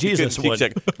check you like he Jesus couldn't would.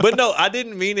 cheek check. But no, I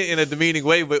didn't mean it in a demeaning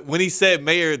way. But when he said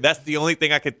mayor, that's the only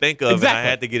thing I could think of, and I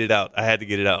had to get it out.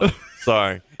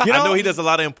 Sorry. I know he does a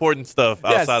lot of important stuff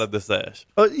outside of the sash.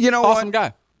 You know Awesome what?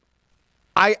 guy.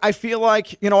 I feel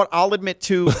like, you know what, I'll admit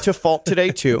to fault today,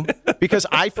 too, because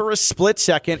I, for a split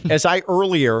second, as I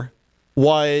earlier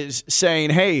was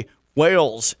saying, hey,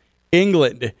 Wales,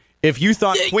 England, if you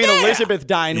thought Queen Elizabeth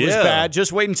dying was bad,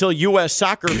 just wait until U.S.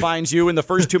 soccer finds you in the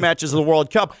first 2 matches of the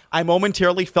World Cup. I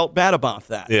momentarily felt bad about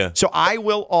that. Yeah. So I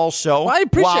will also, I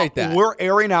appreciate while that. we're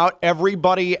airing out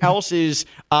everybody else's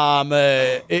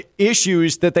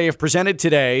issues that they have presented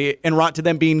today en route to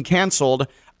them being canceled,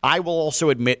 I will also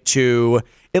admit to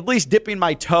at least dipping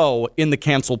my toe in the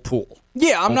canceled pool.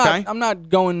 Yeah, I'm Okay? not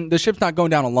going. The ship's not going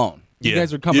down alone. You Yeah.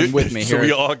 guys are coming with me So here.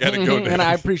 we all got to go down. And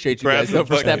I appreciate you Grab guys the though, for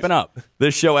bucket. stepping up.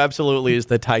 This show absolutely is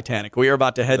the Titanic. We are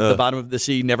about to head to the bottom of the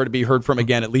sea, never to be heard from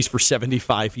again, at least for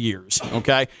 75 years.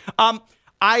 Okay.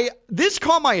 This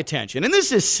caught my attention, and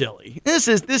this is silly. This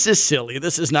is silly.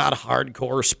 This is not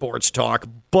hardcore sports talk,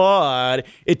 but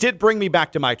it did bring me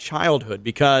back to my childhood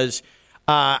because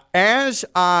as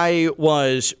I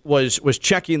was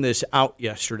checking this out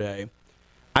yesterday,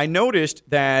 I noticed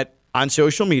that on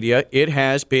social media it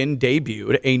has been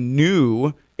debuted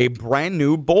a brand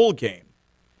new bowl game.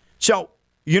 So,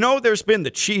 you know, there's been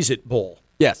the Cheez-It Bowl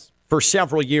Yes. for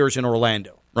several years in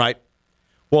Orlando, right?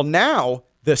 Well, now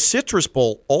the Citrus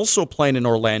Bowl, also playing in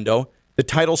Orlando, the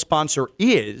title sponsor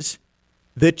is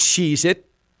the Cheez-It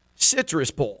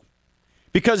Citrus Bowl.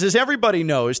 Because as everybody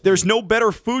knows, there's no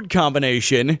better food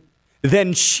combination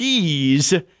than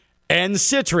cheese and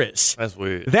citrus. That's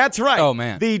weird. That's right. Oh,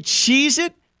 man. The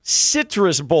Cheez-It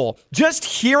Citrus Bowl. Just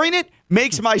hearing it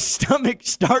makes my stomach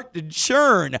start to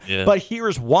churn. Yeah. But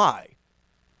here's why.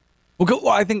 Well,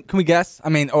 I think, can we guess? I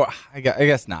mean, I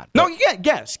guess not. No, yeah,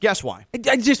 guess why.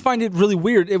 I just find it really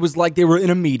weird. It was like they were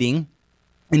in a meeting,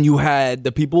 and you had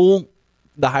the people,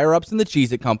 the higher-ups in the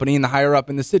Cheez-It Company and the higher-up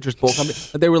in the Citrus Bowl Company.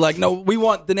 They were like, no, we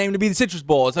want the name to be the Citrus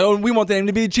Bowl. So we want the name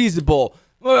to be the Cheez-It Bowl.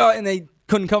 Well, and they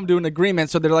couldn't come to an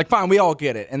agreement, so they're like, fine, we all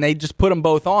get it. And they just put them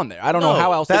both on there. I don't know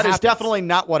how else That it is happens. definitely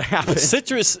not what happened.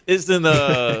 Citrus isn't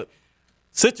a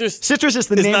Citrus. Citrus is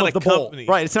the It's name not of a the bowl. company.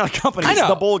 Right, it's not a company. I It's know.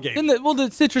 the bowl game. The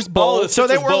Citrus Bowl. So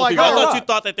they Citrus were Bowl like, people. I oh, thought yeah. you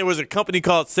thought that there was a company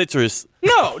called Citrus.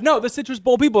 No, the Citrus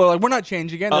Bowl people are like, we're not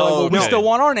changing it. They're like, well, we okay. still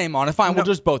want our name on it. Fine, we'll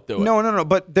just both do it. No.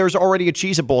 But there's already a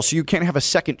Cheez-It Bowl, so you can't have a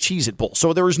second Cheez-It Bowl.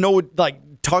 So there was no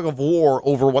tug of war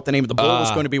over what the name of the bowl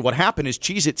was going to be. What happened is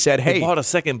Cheez-It said, They hey, bought a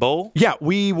second bowl. yeah,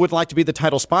 we would like to be the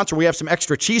title sponsor. We have some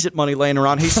extra Cheez-It money laying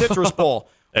around. Hey, Citrus Bowl.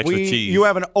 Extra cheese. You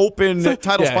have an open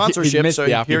title Yeah, he sponsorship, missed so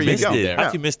the here you opportunity go. there.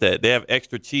 How'd you miss that? They have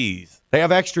extra cheese. They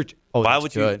have extra. Oh, Why that's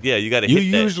would good. you? Yeah, you got to You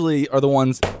hit that. usually are the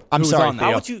ones I'm who's sorry, on there.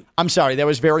 How Theo. would you- I'm sorry. That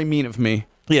was very mean of me.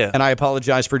 Yeah. And I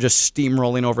apologize for just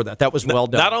steamrolling over that. That was well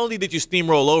done. Not only did you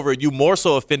steamroll over it, you more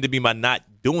so offended me by not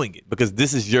doing it because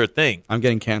this is your thing. I'm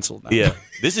getting canceled now. Yeah,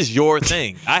 this is your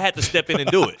thing. I had to step in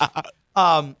and do it.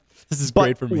 This is But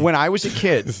great for me. when I was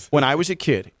a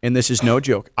kid, and this is no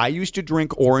joke, I used to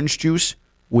drink orange juice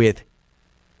with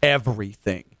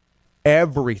everything.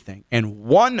 And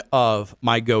one of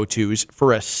my go-tos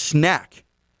for a snack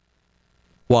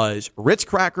was Ritz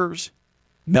crackers,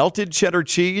 melted cheddar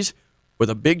cheese with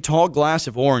a big tall glass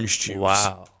of orange juice.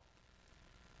 Wow.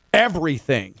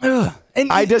 Everything.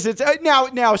 And I does it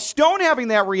now. Stone having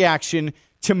that reaction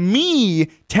to me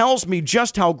tells me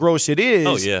just how gross it is.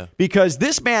 Oh, yeah. Because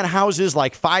this man houses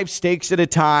like 5 steaks at a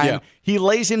time. Yeah. He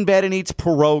lays in bed and eats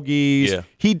pierogies. Yeah.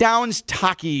 He downs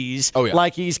Takis Oh, yeah.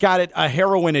 like he's got a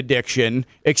heroin addiction,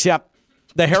 except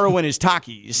the heroin is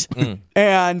Takis.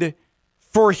 And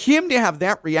for him to have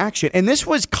that reaction, and this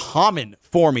was common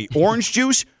for me, orange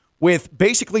juice with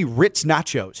basically Ritz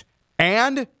nachos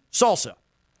and salsa.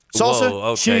 Salsa, Whoa,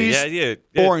 okay. cheese,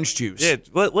 Yeah. orange juice. Yeah,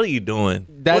 what are you doing?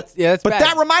 that's But bad.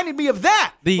 that reminded me of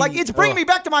that. The- It's bringing me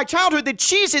back to my childhood. The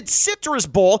Cheez-It Citrus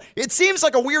Bowl. It seems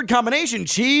like a weird combination,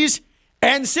 cheese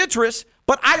and citrus,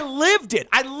 But I lived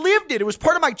it. It was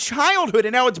part of my childhood,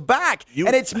 and now it's back.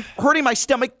 And it's hurting my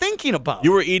stomach thinking about it.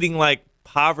 You were eating like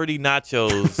poverty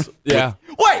nachos. Yeah.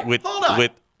 Wait, hold on.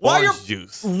 With orange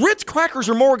juice. Ritz crackers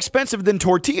are more expensive than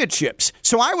tortilla chips.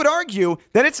 So I would argue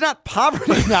that it's not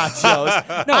poverty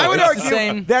nachos. No, I would it's the argue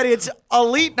same- that it's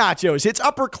elite nachos. It's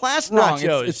upper class Wrong.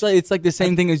 nachos. It's like the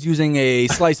same thing as using a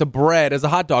slice of bread as a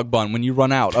hot dog bun when you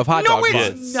run out of hot dog it's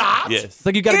buns. not. Yes. It's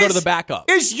like you got to go to Is- the backup.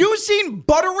 Is using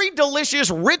buttery, delicious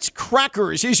Ritz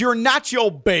crackers is your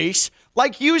nacho base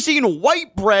like using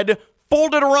white bread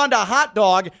folded around a hot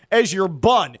dog as your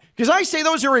bun? Because I say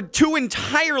those are two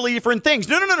entirely different things.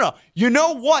 No. You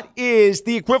know what is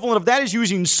the equivalent of that is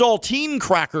using saltine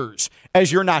crackers as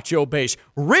your nacho base.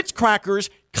 Ritz crackers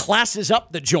classes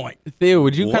up the joint. Theo,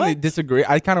 would you kind What? of disagree?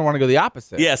 I kind of want to go the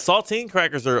opposite. Yeah, saltine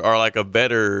crackers are like a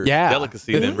better Yeah.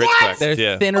 delicacy than Ritz What? crackers. They're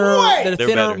yeah. thinner. Wait. They're They're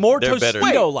thinner, better. more They're better.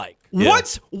 Tostito-like. Yeah.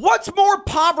 What's more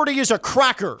poverty is a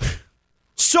cracker?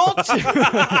 Salt.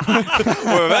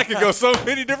 Well, that could go so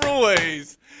many different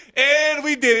ways. And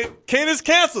we did it. Ken is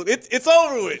canceled. It's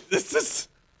over with. The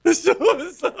show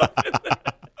is over.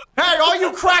 Hey, all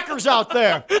you crackers out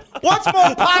there, what's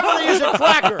more poverty is a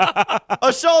cracker? A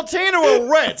saltine or a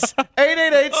Ritz?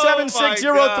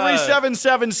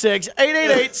 888-760-3776.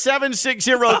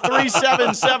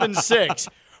 888-760-3776.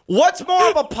 What's more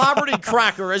of a poverty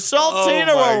cracker, a saltine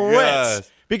Oh, or a my Ritz? gosh.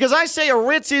 Because I say a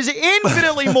Ritz is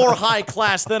infinitely more high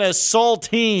class than a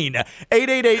saltine.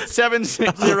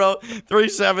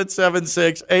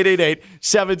 888-760-3776.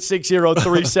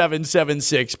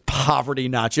 888-760-3776. Poverty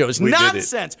nachos. We did it.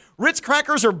 Nonsense. Ritz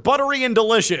crackers are buttery and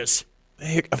delicious.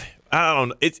 I don't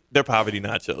know. They're poverty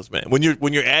nachos, man. When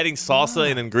you're adding salsa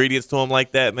and ingredients to them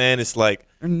like that, man, it's like,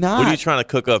 They're not. what are you trying to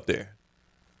cook up there?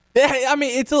 Yeah, I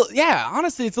mean,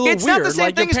 honestly, it's a little It's weird. not the same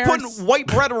Like, your thing as parents- putting white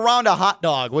bread around a hot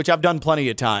dog, which I've done plenty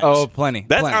of times. Oh, plenty.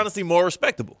 That's plenty. honestly more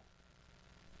respectable.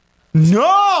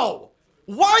 No!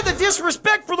 Why the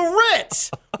disrespect for the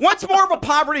Ritz? What's more of a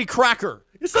poverty cracker?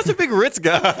 You're such a big Ritz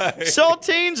guy.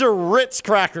 Saltines or Ritz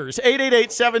crackers?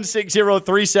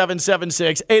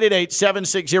 888-760-3776.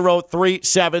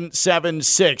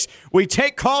 888-760-3776. We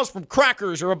take calls from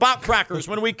crackers or about crackers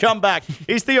when we come back.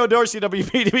 He's Theo Dorsey,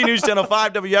 WPTV News Channel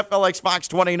 5, WFLX Fox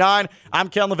 29. I'm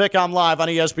Ken LaVick. I'm live on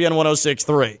ESPN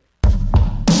 106.3.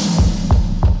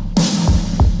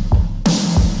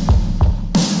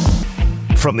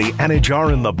 From the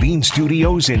Anajar and Levine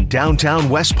Studios in downtown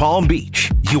West Palm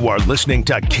Beach, you are listening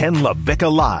to Ken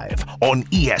LaVicka Live on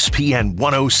ESPN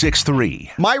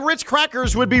 106.3. My Ritz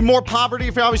crackers would be more poverty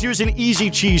if I was using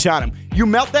easy cheese on them. You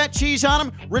melt that cheese on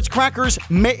them, Ritz crackers,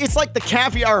 it's like the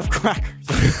caviar of crackers.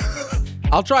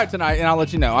 I'll try it tonight, and I'll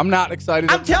let you know. I'm not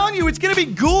excited. I'm telling you, it's going to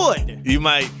be good. You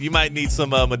might need some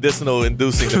medicinal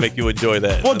inducing to make you enjoy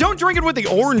that. Well, don't drink it with the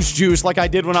orange juice like I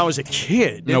did when I was a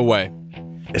kid. No way.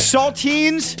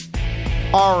 Saltines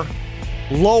are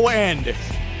low end,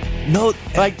 no,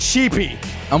 like cheapy.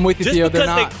 I'm with you, just Theo. They're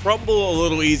because not. they crumble a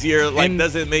little easier, And-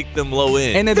 doesn't make them low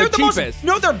end. And they're the most, cheapest.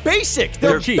 no, they're basic.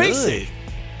 They're cheap. basic.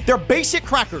 They're basic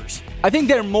crackers. I think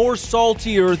they're more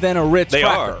saltier than a Ritz they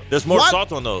cracker. are. There's more What?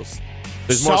 salt on those.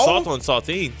 There's more So? salt on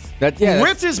saltines.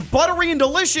 Ritz is buttery and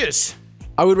delicious.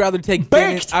 I would rather take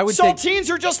Baked. Thin, I would take. Saltines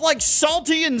are just like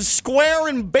salty and square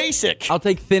and basic. I'll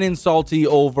take thin and salty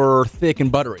over thick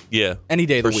and buttery. Yeah, Any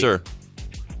day of the for week. sure.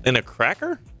 And a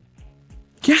cracker?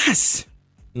 Yes.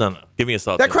 No. Give me a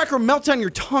saltine. That cracker melts on your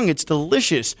tongue. It's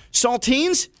delicious.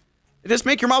 Saltines, they just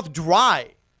make your mouth dry.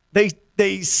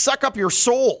 They suck up your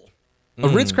soul. A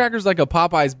Ritz cracker's like a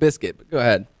Popeye's biscuit. But go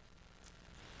ahead.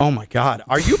 Oh my God.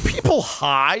 Are you people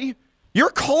high? Your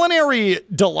culinary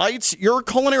delights, your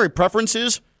culinary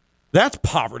preferences, that's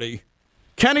poverty.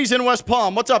 Kenny's in West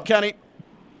Palm. What's up, Kenny?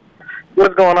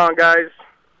 What's going on, guys?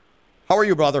 How are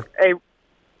you, brother? Hey,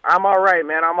 I'm all right,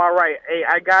 man. I'm all right. Hey,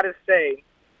 I got to say,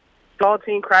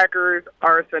 saltine crackers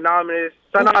are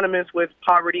synonymous with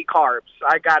poverty carbs.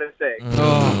 I got to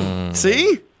say.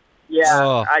 See?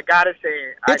 Yeah, I got to say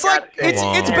it. It's like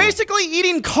it's basically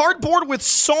eating cardboard with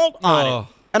salt on it.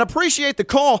 And appreciate the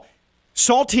call.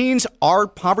 Saltines are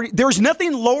poverty. There's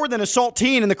nothing lower than a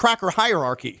saltine in the cracker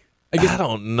hierarchy. I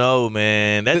don't know,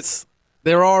 man.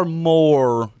 There are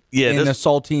more in a there's-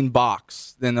 saltine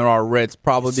box than there are Ritz,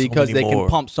 probably So because many they more. can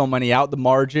pump so many out the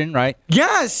margin, right?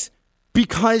 Yes,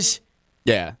 because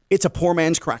Yeah, it's a poor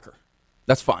man's cracker.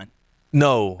 that's fine.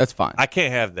 No. That's fine. I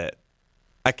can't have that.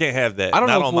 I can't have that. I don't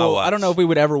Not know. on my watch. I don't know if we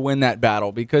would ever win that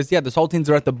battle because the saltines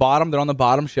are at the bottom. They're on the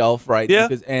bottom shelf, right? Yeah.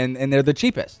 Because, and they're the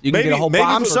cheapest. You can get a whole maybe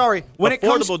box. I'm for- sorry. When it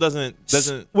comes affordable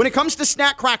doesn't. when it comes to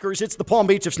snack crackers, it's the Palm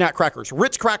Beach of snack crackers.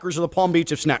 Ritz crackers are the Palm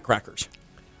Beach of snack crackers.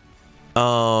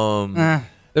 They're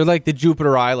like the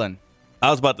Jupiter Island. I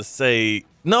was about to say,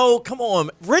 no, come on.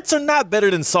 Ritz are not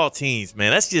better than saltines,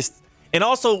 man. That's just – and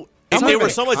also, if they were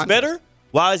so much better,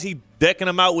 why is he decking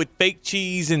them out with fake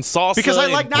cheese and salsa? Because I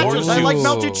like nachos. I like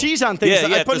melted cheese on things.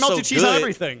 Yeah, I put melted cheese on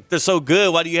everything. They're so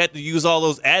good. Why do you have to use all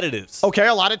those additives? Okay,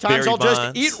 a lot of times I'll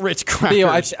just eat Ritz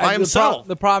crackers by himself.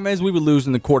 The problem is we would lose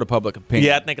in the court of public opinion.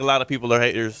 Yeah, I think a lot of people are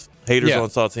haters on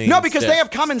saltines. No, because they have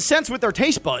common sense with their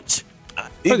taste buds.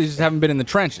 They just haven't been in the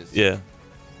trenches. Yeah.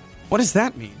 What does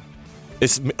that mean?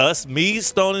 It's us, me,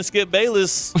 Stone, and Skip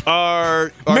Bayless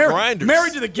are grinders.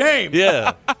 Married to the game.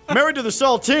 Yeah. Married to the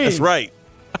saltine. That's right.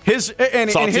 And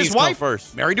his wife,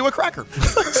 first. married to a cracker.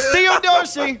 Theo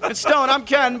Dorsey, it's Stone. I'm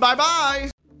Ken.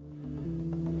 Bye-bye.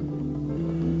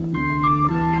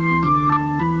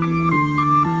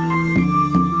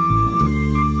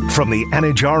 From the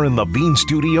Anajar and Levine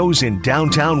Studios in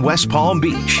downtown West Palm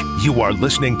Beach, you are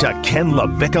listening to Ken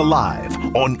LaVicka Live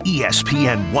on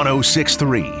ESPN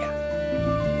 106.3.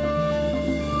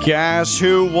 Guess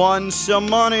who won some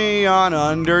money on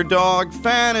Underdog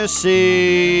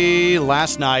Fantasy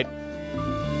last night?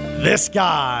 This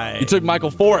guy. You took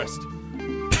Michael Forrest.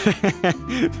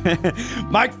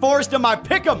 Mike Forrest in my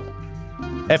pick'em.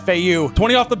 FAU.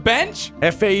 20 off the bench?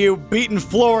 FAU beating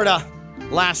Florida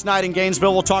last night in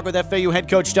Gainesville. We'll talk with FAU head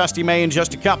coach Dusty May in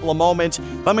just a couple of moments.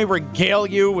 Let me regale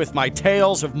you with my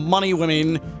tales of money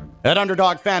winning at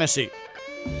Underdog Fantasy.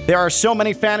 There are so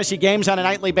many fantasy games on a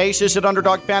nightly basis at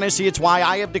Underdog Fantasy. It's why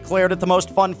I have declared it the most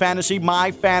fun fantasy,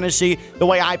 my fantasy, the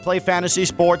way I play fantasy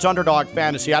sports, Underdog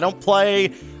Fantasy. I don't play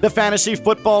the fantasy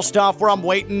football stuff where I'm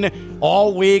waiting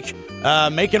all week,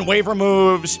 making waiver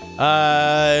moves,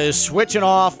 switching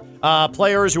off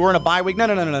players who are in a bye week.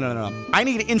 No. I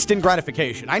need instant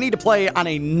gratification. I need to play on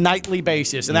a nightly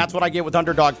basis, and that's what I get with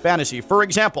Underdog Fantasy. For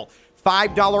example,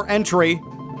 $5 entry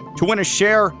to win a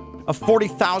share of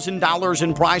 $40,000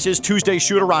 in prizes. Tuesday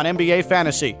shooter on NBA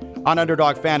Fantasy on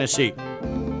Underdog Fantasy.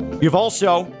 You've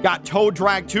also got Toe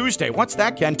Drag Tuesday. What's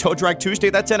that, Ken? Toe Drag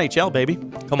Tuesday? That's NHL, baby.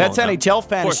 That's NHL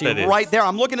Fantasy right there.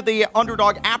 I'm looking at the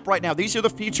Underdog app right now. These are the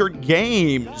featured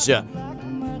games.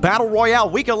 Battle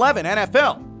Royale Week 11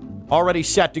 NFL already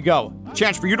set to go.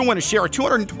 Chance for you to win a share of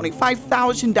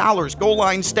 $225,000. Goal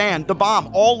line stand, the bomb,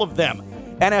 all of them.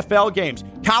 NFL games.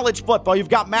 College football. You've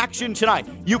got Maction tonight.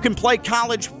 You can play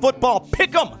college football.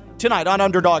 Pick 'em tonight on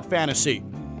Underdog Fantasy.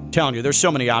 I'm telling you, there's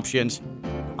so many options.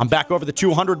 I'm back over the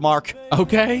 200 mark.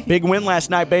 Okay. Big win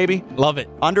last night, baby. Love it.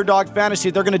 Underdog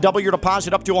Fantasy, they're going to double your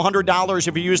deposit up to $100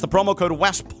 if you use the promo code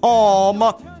West Palm.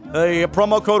 The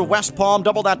promo code West Palm,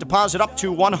 double that deposit up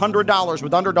to $100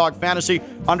 with Underdog Fantasy.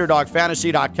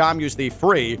 UnderdogFantasy.com. Use the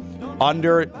free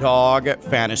Underdog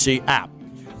Fantasy app.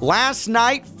 Last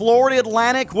night, Florida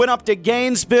Atlantic went up to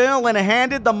Gainesville and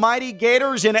handed the mighty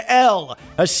Gators an L,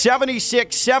 a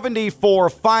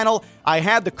 76-74 final. I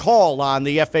had the call on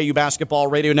the FAU Basketball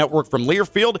Radio Network from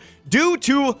Learfield. Due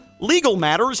to legal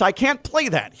matters, I can't play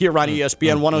that here on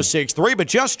ESPN 106.3, but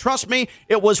just trust me,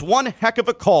 it was one heck of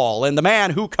a call. And the man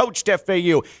who coached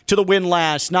FAU to the win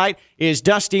last night is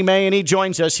Dusty May, and he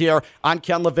joins us here on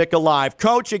Ken LaVicka Live.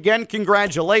 Coach, again,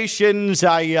 congratulations.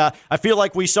 I feel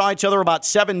like we saw each other about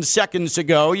 7 seconds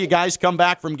ago. You guys come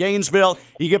back from Gainesville.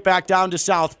 You get back down to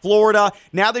South Florida.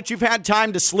 Now that you've had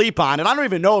time to sleep on it, I don't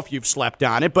even know if you've slept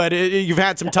on it, but you've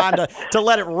had some time to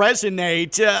let it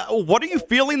resonate. What are you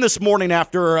feeling this morning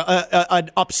after an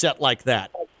upset like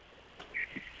that?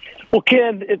 Well,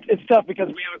 Ken, it's tough because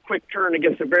we have a quick turn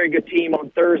against a very good team on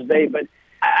Thursday, but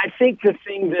I think the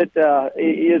thing that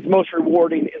is most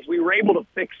rewarding is we were able to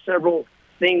fix several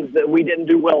things that we didn't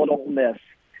do well at Ole Miss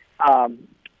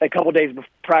a couple days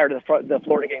prior to the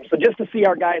Florida game. So just to see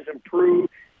our guys improve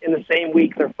in the same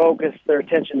week, their focus, their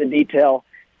attention to detail.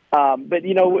 But,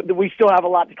 you know, we still have a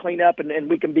lot to clean up, and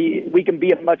we can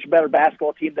be a much better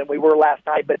basketball team than we were last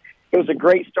night. But it was a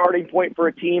great starting point for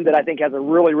a team that I think has a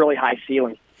really, really high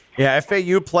ceiling. Yeah,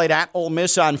 FAU played at Ole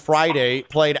Miss on Friday,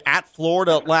 played at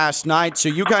Florida last night. So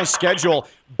you guys schedule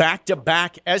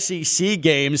back-to-back SEC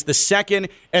games, the second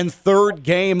and third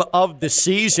game of the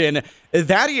season.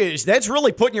 That's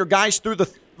really putting your guys through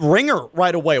the ringer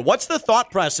right away. What's the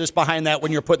thought process behind that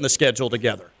when you're putting the schedule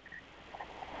together?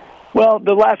 Well,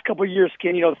 the last couple of years,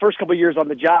 Ken, the first couple of years on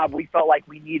the job, we felt like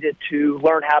we needed to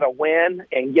learn how to win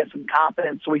and get some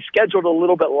confidence. So we scheduled a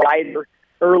little bit lighter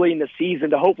early in the season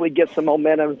to hopefully get some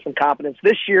momentum and some confidence.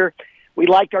 This year, we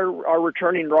liked our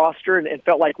returning roster and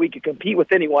felt like we could compete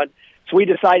with anyone. So we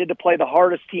decided to play the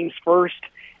hardest teams first,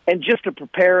 and just to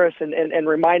prepare us and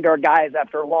remind our guys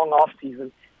after a long off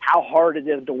season how hard it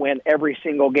is to win every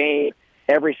single game,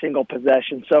 every single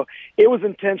possession. So it was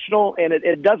intentional, and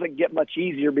it doesn't get much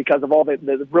easier because of all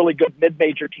the really good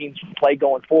mid-major teams we play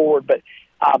going forward. But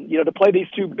To play these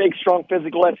two big, strong,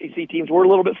 physical SEC teams, we're a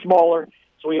little bit smaller,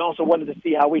 so we also wanted to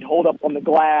see how we'd hold up on the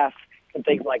glass and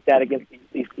things like that against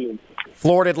these teams.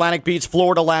 Florida Atlantic beats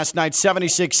Florida last night,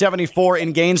 76-74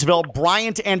 in Gainesville.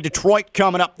 Bryant and Detroit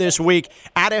coming up this week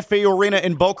at FAU Arena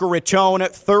in Boca Raton.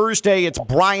 Thursday, it's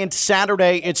Bryant.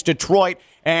 Saturday, it's Detroit.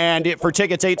 And for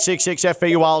tickets,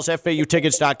 866-FAU-Owls,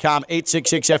 FAUtickets.com,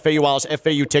 866-FAU-Owls,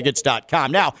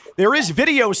 FAUtickets.com. Now, there is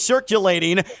video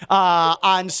circulating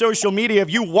on social media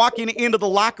of you walking into the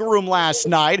locker room last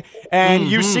night and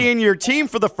you seeing your team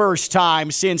for the first time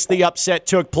since the upset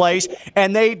took place,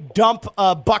 and they dump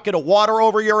a bucket of water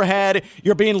over your head.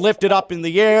 You're being lifted up in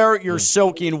the air. You're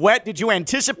soaking wet. Did you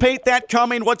anticipate that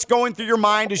coming? What's going through your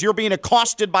mind as you're being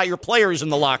accosted by your players in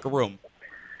the locker room?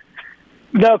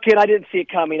 No, Ken, I didn't see it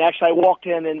coming. Actually, I walked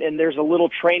in, and there's a little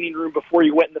training room before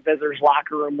you went in the visitors'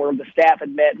 locker room where the staff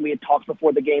had met and we had talked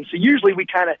before the game. So usually we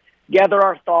kind of gather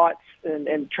our thoughts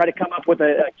and try to come up with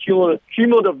a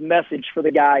cumulative message for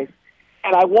the guys.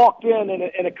 And I walked in,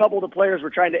 and a couple of the players were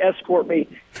trying to escort me,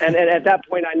 and at that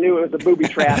point I knew it was a booby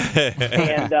trap.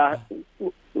 And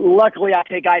luckily I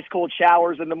take ice-cold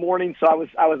showers in the morning, so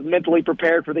I was mentally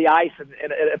prepared for the ice, and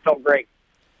it felt great.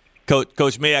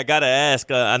 Coach May, I got to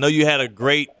ask, I know you had a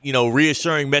great,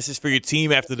 reassuring message for your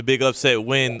team after the big upset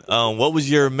win. What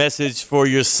was your message for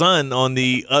your son on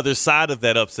the other side of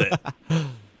that upset?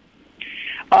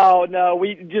 Oh, no,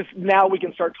 now we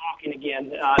can start talking again.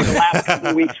 The last couple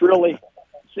of weeks, really,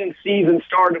 since season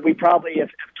started, we probably have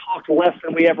talked less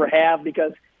than we ever have,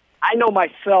 because I know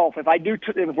myself,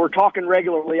 if we're talking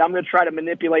regularly, I'm going to try to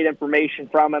manipulate information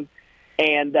from him.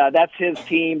 And that's his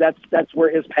team. That's where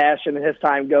his passion and his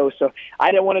time goes. So I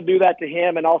didn't want to do that to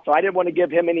him, and also I didn't want to give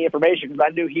him any information because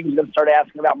I knew he was going to start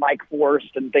asking about Mike Forrest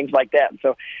and things like that.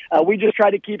 So we just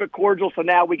tried to keep it cordial, so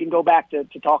now we can go back to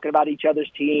talking about each other's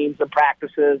teams and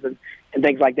practices and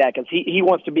things like that, because he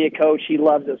wants to be a coach. He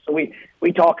loves it. So we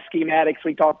talk schematics,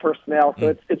 we talk personnel.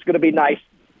 So it's going to be nice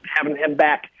having him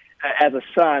back as a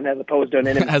son as opposed to an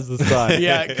enemy. As a son.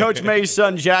 Yeah, Coach May's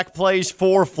son, Jack, plays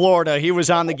for Florida. He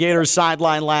was on the Gators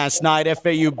sideline last night.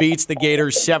 FAU beats the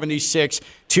Gators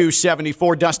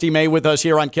 76-74. Dusty May with us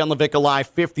here on Ken LaVicka Live,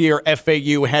 fifth-year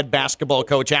FAU head basketball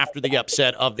coach after the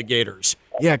upset of the Gators.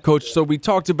 Yeah, Coach, so we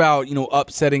talked about,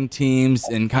 upsetting teams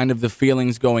and kind of the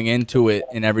feelings going into it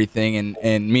and everything,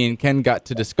 and me and Ken got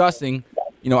to discussing.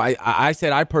 I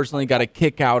said I personally got a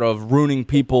kick out of ruining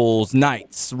people's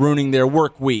nights, ruining their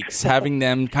work weeks, having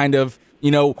them kind of,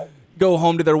 go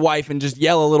home to their wife and just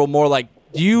yell a little more. Like,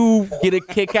 do you get a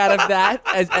kick out of that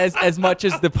as much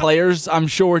as the players, I'm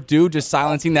sure, do, just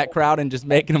silencing that crowd and just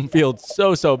making them feel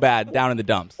so bad down in the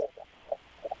dumps?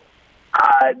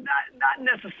 Not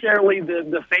necessarily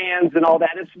the fans and all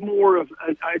that. It's more of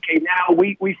okay. Now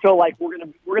we feel like we're gonna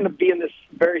be in this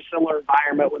very similar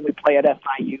environment when we play at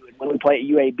FIU and when we play at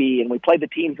UAB and we play the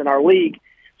teams in our league.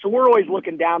 So we're always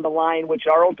looking down the line, which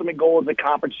our ultimate goal is a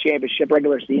conference championship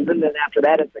regular season. And after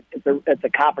that, it's a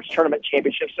conference tournament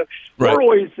championship. So right. We're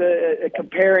always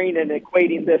comparing and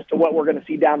equating this to what we're going to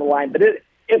see down the line. But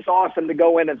it's awesome to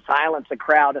go in and silence a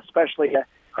crowd, especially a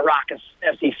raucous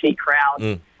SEC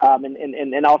crowd,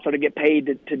 and also to get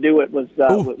paid to do it was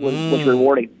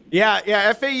rewarding.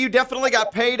 Yeah, FAU definitely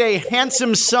got paid a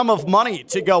handsome sum of money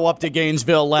to go up to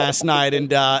Gainesville last night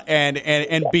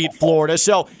and beat Florida.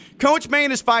 So Coach May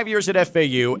in his 5 years at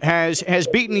FAU has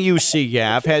beaten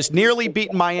UCF, has nearly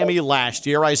beaten Miami last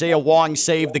year. Isaiah Wong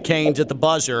saved the Canes at the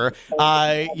buzzer.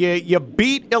 You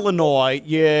beat Illinois.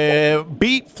 You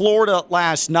beat Florida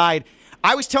last night.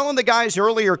 I was telling the guys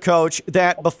earlier, Coach,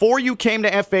 that before you came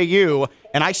to FAU,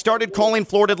 and I started calling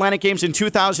Florida Atlantic games in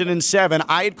 2007,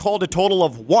 I had called a total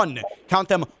of one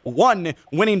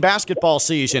winning basketball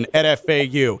season at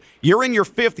FAU. You're in your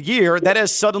fifth year. That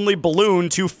has suddenly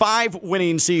ballooned to 5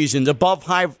 winning seasons, above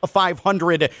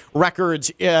 500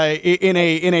 records in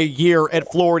a year at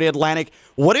Florida Atlantic.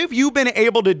 What have you been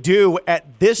able to do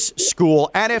at this school,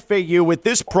 at FAU, with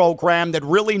this program that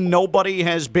really nobody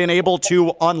has been able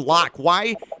to unlock?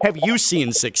 Why have you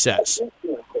seen success?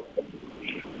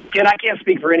 And I can't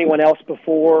speak for anyone else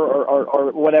before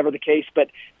or whatever the case, but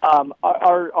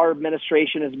our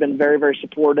administration has been very, very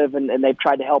supportive, and they've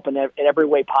tried to help in every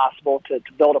way possible to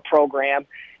build a program.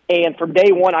 And from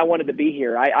day one, I wanted to be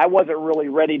here. I wasn't really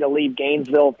ready to leave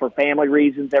Gainesville for family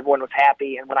reasons. Everyone was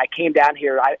happy. And when I came down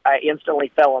here, I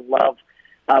instantly fell in love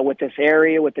with this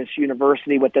area, with this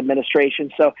university, with the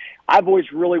administration. So I've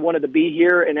always really wanted to be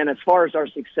here. And then as far as our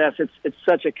success, it's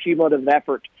such a cumulative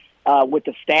effort with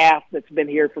the staff that's been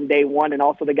here from day one, and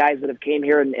also the guys that have came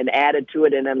here and added to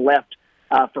it and then left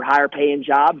for higher paying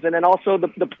jobs. And then also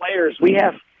the players. We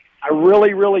have a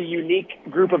really, really unique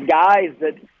group of guys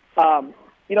that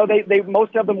they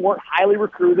most of them weren't highly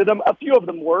recruited. A few of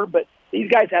them were, but these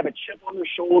guys have a chip on their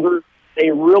shoulder. They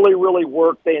really, really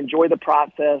work. They enjoy the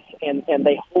process, and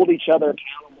they hold each other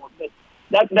accountable. But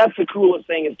that's the coolest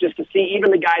thing, is just to see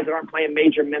even the guys that aren't playing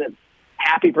major minutes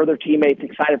happy for their teammates,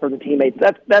 excited for their teammates.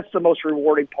 That's the most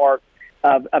rewarding part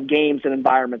of games and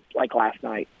environments like last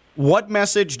night. What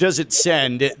message does it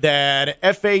send that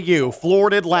FAU,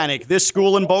 Florida Atlantic, this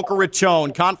school in Boca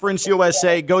Raton, Conference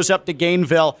USA, goes up to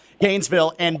Gainesville,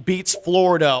 and beats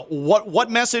Florida? What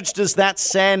message does that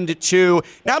send to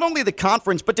not only the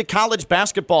conference, but to college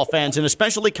basketball fans, and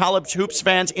especially college hoops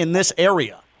fans in this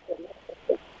area?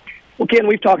 Well, Ken,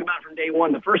 we've talked about from day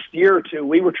one, the first year or two,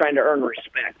 we were trying to earn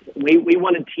respect. We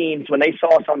wanted teams, when they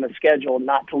saw us on the schedule,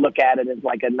 not to look at it as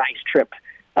like a nice trip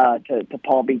to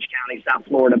Palm Beach County, South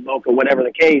Florida, Boca, whatever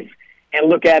the case, and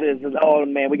look at it as, oh,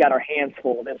 man, we got our hands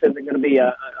full. This isn't going to be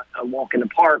a walk in the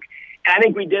park. And I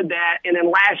think we did that. And then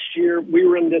last year, we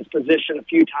were in this position a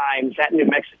few times at New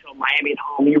Mexico, Miami at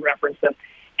home. You referenced them.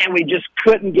 And we just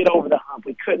couldn't get over the hump.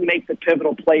 We couldn't make the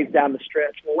pivotal plays down the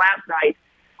stretch. Well, last night,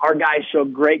 our guys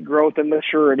showed great growth and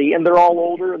maturity, and they're all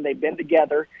older, and they've been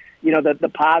together. You know, the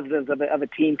positives of a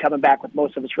team coming back with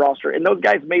most of its roster. And those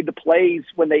guys made the plays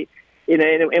when they – and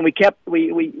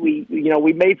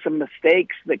we made some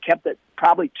mistakes that kept it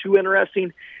probably too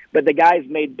interesting, but the guys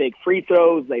made big free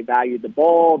throws. They valued the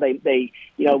ball. We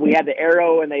had the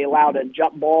arrow, and they allowed a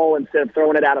jump ball instead of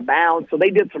throwing it out of bounds. So they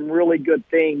did some really good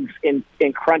things in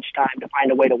crunch time to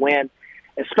find a way to win,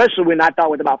 especially when I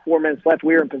thought with about 4 minutes left,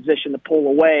 we were in position to pull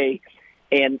away.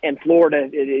 And Florida,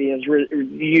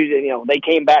 they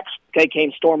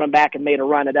came storming back and made a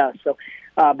run at us. So,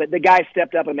 but the guys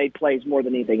stepped up and made plays more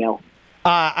than anything else.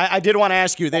 I did want to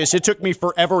ask you this. It took me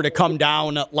forever to come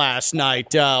down last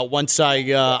night once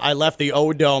I left the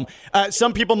O-Dome.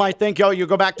 Some people might think, you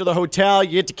go back to the hotel,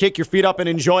 you get to kick your feet up and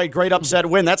enjoy a great upset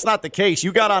win. That's not the case.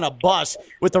 You got on a bus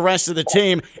with the rest of the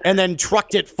team and then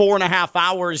trucked it 4.5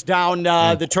 hours down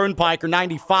the Turnpike or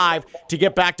 95 to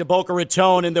get back to Boca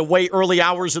Raton in the way early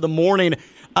hours of the morning.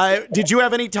 Did you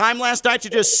have any time last night to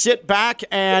just sit back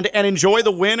and enjoy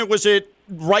the win, or was it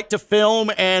right to film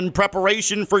and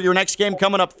preparation for your next game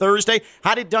coming up Thursday?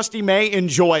 How did Dusty May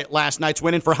enjoy last night's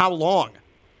win, and for how long?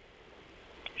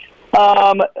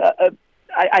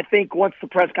 I think once the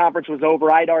press conference was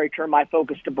over, I'd already turned my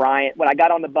focus to Bryant. When I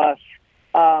got on the bus,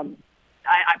 I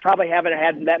probably haven't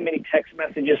had that many text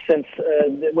messages since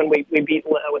when we beat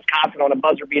Wisconsin on a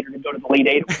buzzer beater to go to the Elite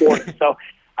Eight of Florida. So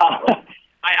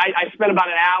I spent about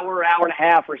an hour and a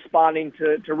half responding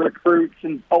to recruits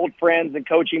and old friends and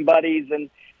coaching buddies.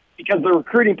 And because the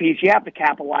recruiting piece, you have to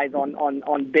capitalize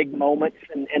on big moments,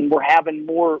 and we're having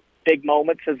more big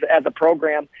moments as a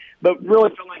program, but really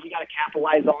feel like you got to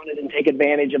capitalize on it and take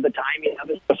advantage of the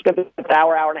time. I spent this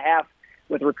hour and a half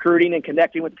with recruiting and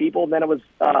connecting with people, and then it was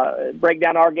break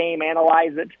down our game,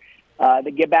 analyze it,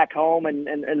 to get back home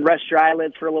and rest your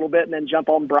eyelids for a little bit, and then jump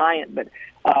on Bryant. But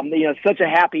such a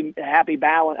happy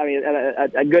balance. I mean,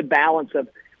 a good balance of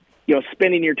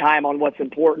spending your time on what's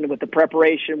important with the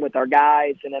preparation with our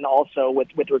guys, and then also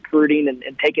with recruiting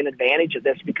and taking advantage of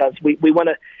this, because we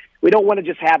don't want to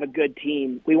just have a good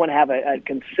team. We want to have a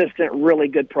consistent, really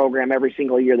good program every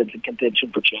single year that's in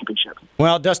contention for championship.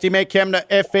 Well, Dusty May came to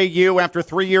FAU after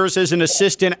 3 years as an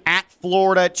assistant at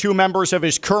Florida. 2 members of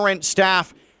his current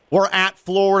staff were at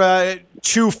Florida.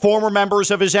 2 former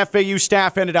members of his FAU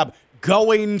staff ended up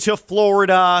going to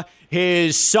Florida.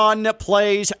 His son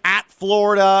plays at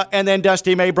Florida, and then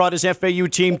Dusty May brought his FAU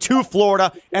team to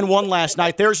Florida and won last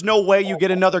night. There's no way you get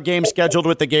another game scheduled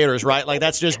with the Gators, right? Like,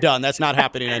 that's just done. That's not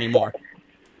happening anymore.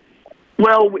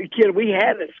 Well, kid, we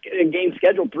had a game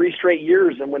scheduled 3 straight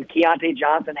years, and when Keontae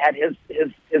Johnson had his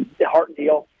heart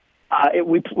deal,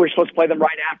 we were supposed to play them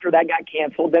right after that got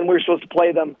canceled. Then we were supposed to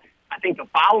play them, I think, the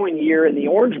following year in the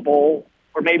Orange Bowl,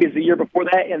 or maybe it's the year before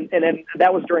that, and then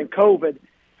that was during COVID.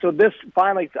 So this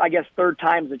finally, I guess, 3rd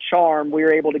time's a charm. We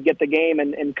were able to get the game,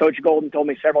 and Coach Golden told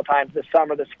me several times this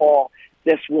summer, this fall,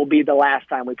 this will be the last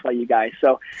time we play you guys.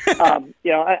 So,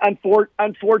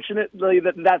 unfortunately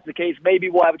that's the case. Maybe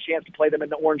we'll have a chance to play them in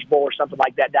the Orange Bowl or something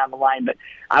like that down the line. But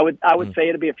I would say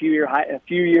it'll be a few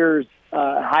years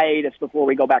hiatus before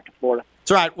we go back to Florida.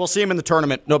 That's right. We'll see him in the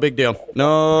tournament. No big deal.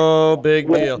 No big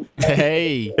deal.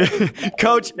 Hey,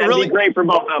 Coach, that'd be great for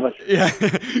both of us. Yeah,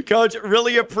 Coach,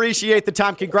 really appreciate the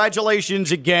time.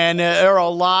 Congratulations again. There are a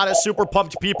lot of super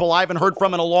pumped people I haven't heard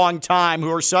from in a long time who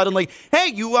are suddenly,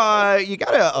 hey, you got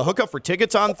a hookup for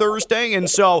tickets on Thursday, and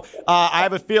so I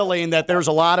have a feeling that there's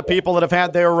a lot of people that have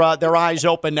had their eyes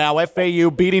open now.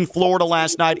 FAU beating Florida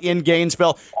last night in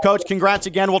Gainesville. Coach, congrats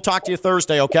again. We'll talk to you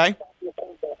Thursday. Okay.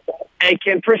 Hey,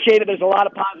 Ken, appreciate it. There's a lot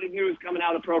of positive news coming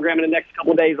out of the program in the next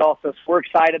couple of days also, so we're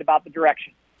excited about the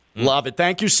direction. Love it.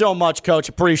 Thank you so much, Coach.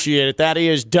 Appreciate it. That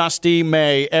is Dusty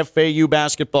May, FAU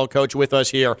basketball coach, with us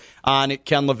here on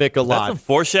Ken LaVicka Live. That's some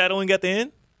foreshadowing at the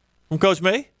end from Coach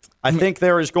May? I think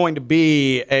there is going to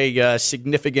be a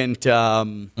significant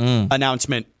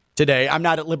announcement today. I'm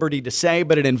not at liberty to say,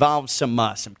 but it involves some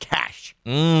cash.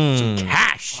 Some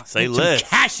cash. Say some less.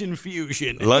 Cash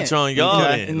infusion. Lunch on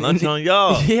y'all. Lunch on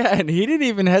y'all. Yeah, and he didn't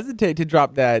even hesitate to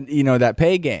drop that, that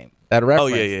pay game, that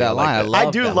reference, that line. I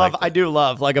do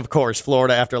love, of course,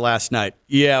 Florida after last night.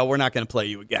 Yeah, we're not going to play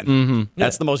you again. Mm-hmm.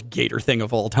 That's the most Gator thing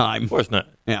of all time. Of course not.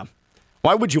 Yeah.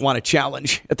 Why would you want a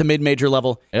challenge at the mid-major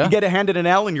level? Yeah. You get handed an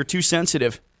L and you're too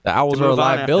sensitive. The Owls to are a move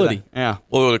on after liability. that. Yeah.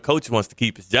 Well, the coach wants to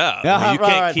keep his job. Yeah, I mean, you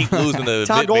can't right. keep losing the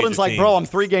Todd mid-major Golden's like, teams. bro, I'm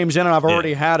 3 games in and I've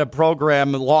already had a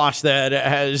program loss that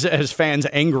has fans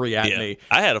angry at me.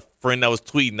 I had a friend that was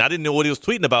tweeting. I didn't know what he was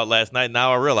tweeting about last night.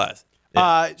 Now I realize.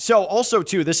 So also,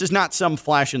 too, this is not some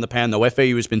flash in the pan, though.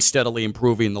 FAU has been steadily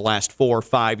improving the last 4 or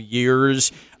 5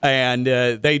 years, and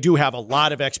they do have a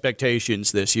lot of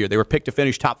expectations this year. They were picked to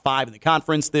finish top 5 in the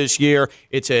conference this year.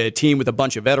 It's a team with a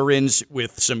bunch of veterans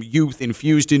with some youth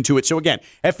infused into it. So, again,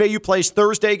 FAU plays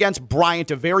Thursday against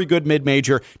Bryant, a very good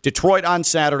mid-major. Detroit on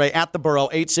Saturday at the Borough,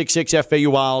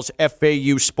 866-FAU Owls,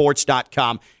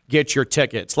 FAUsports.com. Get your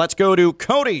tickets. Let's go to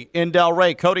Cody in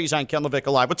Delray. Cody's on Ken LaVicka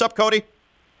Live. What's up, Cody?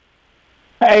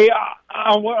 Hey,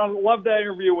 I love that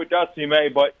interview with Dusty May,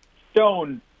 but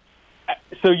Stone,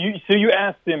 so you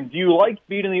asked him, do you like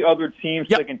beating the other team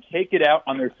so they can take it out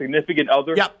on their significant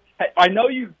other? Yep. I know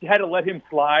you had to let him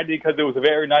slide because it was a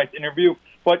very nice interview,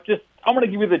 but I'm going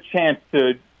to give you the chance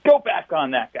to go back on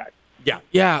that guy.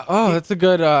 Yeah. Oh, that's a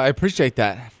good. I appreciate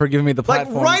that for giving me the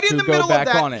platform. Right in the go middle back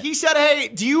of that, on it. he said, "Hey,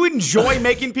 do you enjoy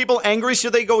making people angry so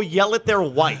they go yell at their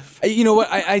wife?" You know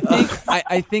what? I think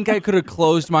I think I could have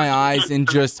closed my eyes and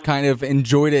just kind of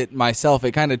enjoyed it myself.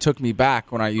 It kind of took me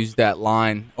back when I used that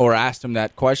line or asked him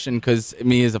that question because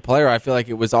me as a player, I feel like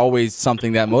it was always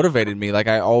something that motivated me. Like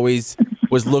I always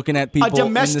was looking at people. A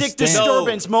domestic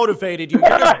disturbance motivated you.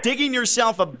 You're just digging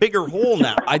yourself a bigger hole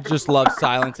now. I just love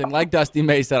silencing. Like Dusty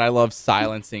May said, I love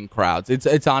silencing crowds.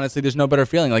 It's honestly, there's no better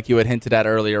feeling, like you had hinted at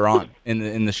earlier on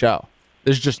in the show.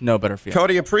 There's just no better feeling.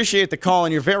 Cody, appreciate the call,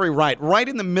 and you're very right. Right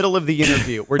in the middle of the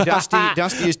interview where Dusty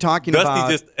is talking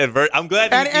about. I'm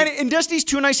glad. And Dusty's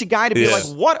too nice a guy to be like,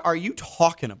 what are you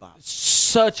talking about?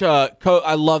 Such a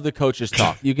I love the coach's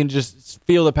talk. You can just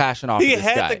feel the passion off of this guy.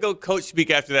 He had to go coach speak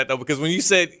after that, though, because when you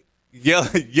said yell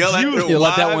at your you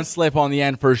let that one slip on the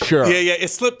end for sure. Yeah, it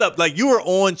slipped up. Like, you were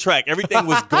on track. Everything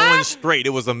was going straight.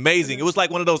 It was amazing. It was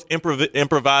like one of those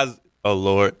improvisational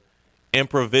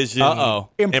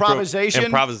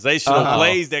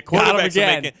plays that quarterbacks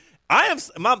are making.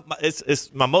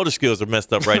 My motor skills are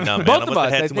messed up right now, man. Both of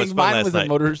us. I think mine was a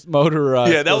motor.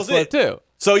 Yeah, that was it too.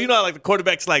 So like the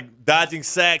quarterback's like dodging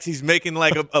sacks. He's making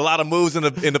like a lot of moves in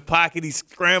the pocket. He's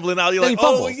scrambling out. You're like,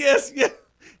 oh yes.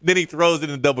 Then he throws it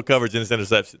in double coverage and it's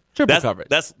interception. Triple coverage.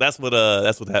 That's what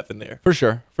happened there. For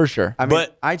sure. I mean,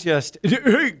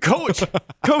 hey, coach,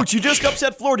 you just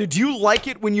upset Florida. Do you like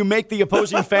it when you make the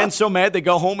opposing fans so mad they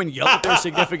go home and yell at their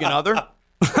significant other?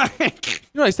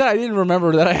 I said I didn't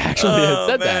remember that I actually had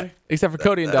said that, except for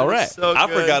Cody and Delray. So I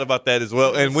forgot about that as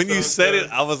well. And when you said it,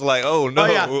 I was like, oh no.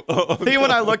 See,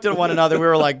 when I looked at one another, we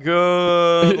were like,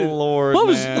 good Lord,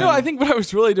 man. I think what I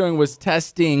was really doing was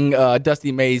testing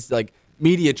Dusty May's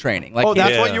media training. Like,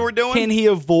 that's what you were doing? Can he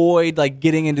avoid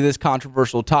getting into this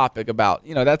controversial topic about,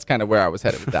 that's kind of where I was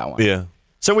headed with that one. Yeah.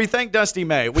 So we thank Dusty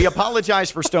May. We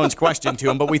apologize for Stone's question to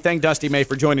him, but we thank Dusty May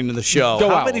for joining the show.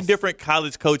 How many different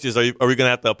college coaches are we going to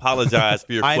have to apologize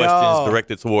for your questions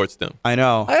directed towards them? I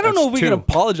know. I don't know if we can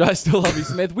apologize to Lovie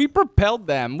Smith. We propelled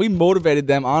them. We motivated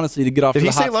them, honestly, to get off to the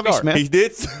hot start. Did he say Lovie Smith? He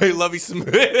did say Lovie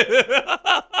Smith.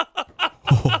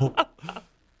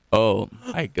 Oh,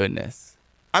 my goodness.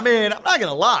 I mean, I'm not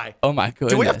going to lie. Oh, my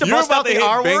goodness. Do we have to bust out the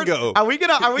R word? Are we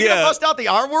gonna bust out the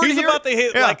R word here? He's about to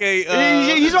hit like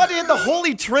He's about to hit the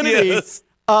holy trinity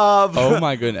of oh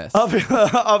my goodness of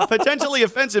potentially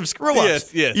offensive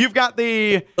screw-ups. Yes. You've got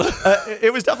the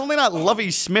it was definitely not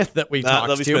Lovie Smith that we talked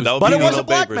Lovie to, Smith. but it was a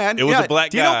black man. It was a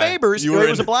black Dino guy. Babers. It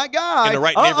was a black guy in the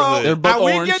right neighborhood. They're both Are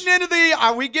orange.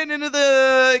 we getting into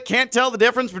the can't tell the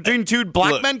difference between two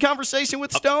black men conversation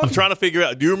with Stone? I'm trying to figure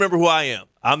out. Do you remember who I am?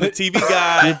 I'm the TV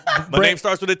guy. My name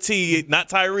starts with a T, not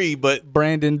Tyree, but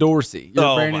Brandon Dorsey.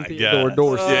 You're Brandon Theodore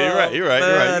Dorsey. Yeah, you're right.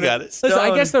 You got it. Listen,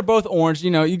 I guess they're both orange.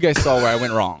 You guys saw where I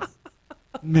went wrong.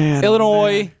 Man,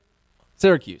 Illinois,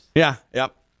 Syracuse. Yeah.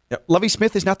 Lovie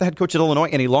Smith is not the head coach at Illinois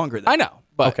any longer. I know,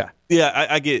 but okay. Yeah,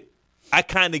 I get I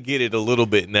kind of get it a little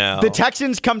bit now. The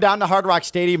Texans come down to Hard Rock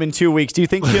Stadium in 2 weeks. Do you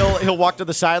think he'll walk to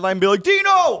the sideline and be like,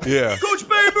 Dino, Yeah. Coach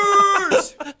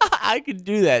Babers? I could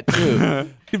do that too.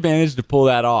 Could manage to pull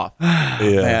that off.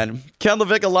 Yeah. Man, Ken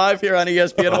LaVicka live here on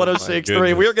ESPN 106.3.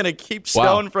 goodness. We're going to keep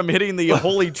Stone from hitting the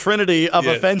holy trinity of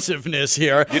Yeah. offensiveness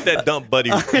here. Get that dump buddy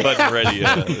button ready.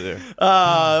 There.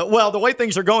 Well, the way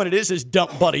things are going, it is his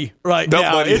dump buddy right Dump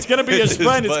now. buddy. It's going to be his His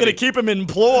friend. It's going to buddy. keep him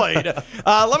employed.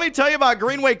 Let me tell you about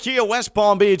Greenway Kia West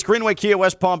Palm Beach. Greenway Kia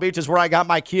West Palm Beach is where I got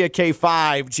my Kia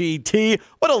K5 GT.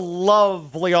 What a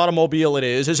lovely automobile it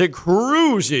is as it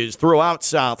cruises throughout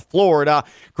South Florida.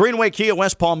 Greenway Kia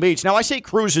West Palm Beach. Now, I say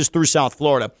cruises through South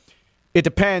Florida. It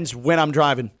depends when I'm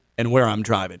driving and where I'm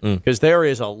driving because there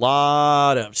is a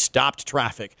lot of stopped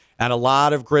traffic and a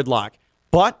lot of gridlock.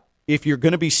 But if you're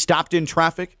going to be stopped in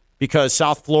traffic because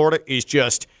South Florida is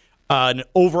just an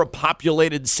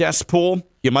overpopulated cesspool,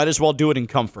 you might as well do it in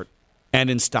comfort and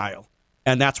in style.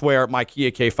 And that's where my Kia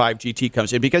K5 GT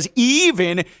comes in because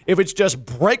even if it's just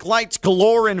brake lights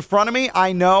galore in front of me,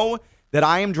 I know that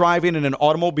I am driving in an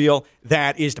automobile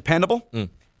that is dependable,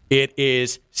 it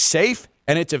is safe,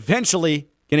 and it's eventually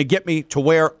going to get me to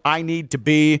where I need to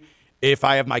be if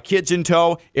I have my kids in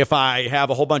tow, if I have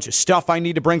a whole bunch of stuff I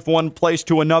need to bring from one place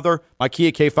to another. My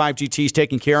Kia K5 GT is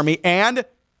taking care of me, and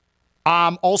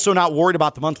I'm also not worried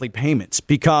about the monthly payments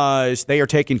because they are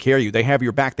taking care of you. They have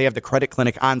your back. They have the credit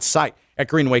clinic on site at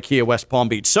Greenway Kia West Palm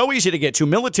Beach. So easy to get to.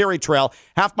 Military Trail,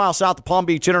 half mile south of Palm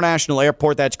Beach International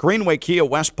Airport. That's Greenway Kia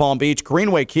West Palm Beach,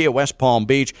 Greenway Kia West Palm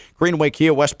Beach,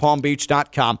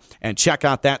 GreenwayKiaWestPalmBeach.com, and check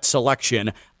out that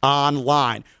selection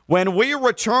online. When we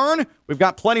return, we've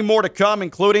got plenty more to come,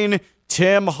 including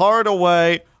Tim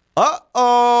Hardaway.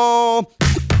 Uh-oh.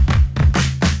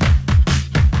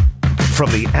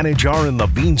 From the Anajar and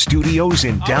Levine Studios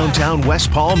in downtown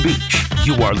West Palm Beach,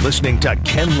 you are listening to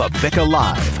Ken LaVicka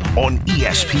Live on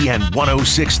ESPN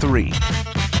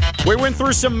 106.3. We went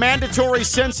through some mandatory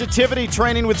sensitivity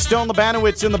training with Stone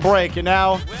Labanowitz in the break, and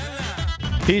now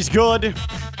he's good,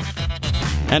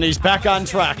 and he's back on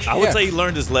track. I would say he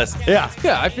learned his lesson. Yeah.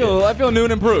 Yeah, I feel new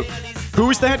and improved.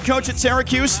 Who's the head coach at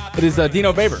Syracuse? It is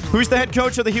Dino Babers. Who's the head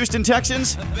coach of the Houston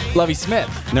Texans? Lovie Smith.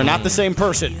 They're not the same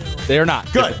person. They are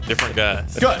not. Good. Different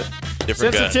guys. Good.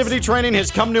 Different Sensitivity training has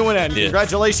come to an end. Yeah.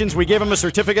 Congratulations. We gave him a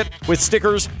certificate with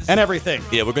stickers and everything.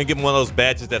 Yeah, we're going to give him one of those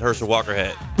badges that Herschel Walker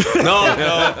had.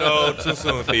 No, too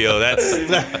soon, Theo. That's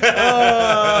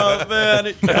Oh,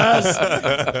 man.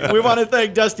 Yes. We want to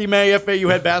thank Dusty May, FAU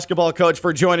head basketball coach,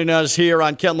 for joining us here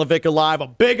on Ken LaVicka Live. A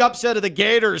big upset of the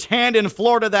Gators. Hand in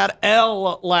Florida that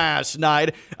L last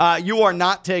night. You are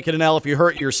not taking an L if you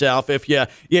hurt yourself, if you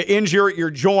injure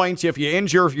your joints, if you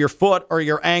injure your foot or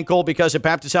your ankle, because at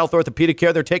Baptist Health Orthopedic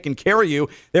Care, they're taking care of you.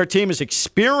 Their team is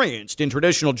experienced in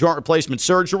traditional joint replacement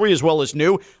surgery as well as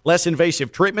new, less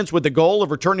invasive treatments with the goal of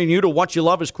returning you to what you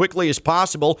love as quickly as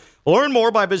possible. Learn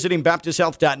more by visiting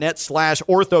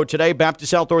BaptistHealth.net/ortho today.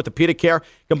 Baptist Health Orthopedic Care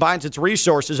combines its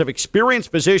resources of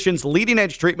experienced physicians,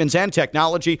 leading-edge treatments, and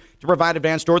technology to provide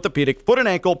advanced orthopedic, foot and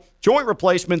ankle, joint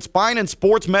replacement, spine, and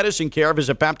sports medicine care.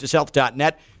 Visit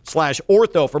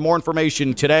BaptistHealth.net/ortho for more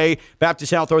information today.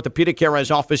 Baptist Health Orthopedic Care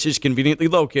has offices conveniently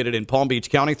located in Palm Beach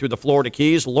County through the Florida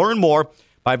Keys. Learn more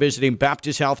by visiting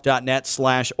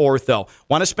BaptistHealth.net/ortho.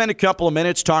 Want to spend a couple of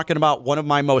minutes talking about one of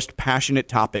my most passionate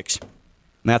topics, and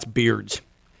that's beards.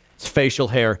 It's facial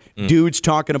hair. Dudes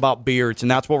talking about beards, and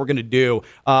that's what we're going to do.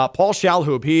 Paul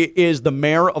Shalhoub, he is the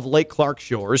mayor of Lake Clark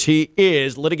Shores. He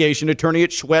is litigation attorney at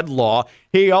Schwed Law.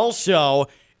 He also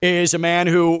is a man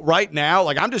who right now,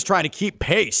 I'm just trying to keep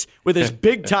pace with his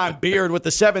big-time beard with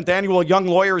the 7th Annual Young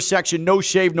Lawyers Section No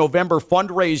Shave November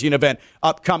fundraising event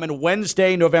upcoming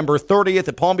Wednesday, November 30th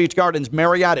at Palm Beach Gardens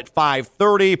Marriott at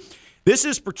 5:30. This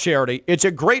is for charity. It's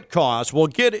a great cause. We'll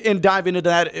get and dive into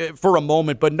that for a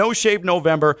moment, but No Shave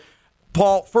November.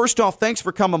 Paul, first off, thanks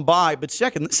for coming by. But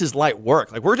second, this is light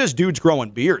work. We're just dudes growing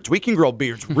beards. We can grow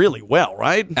beards really well,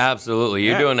 right? Absolutely.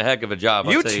 You're doing a heck of a job.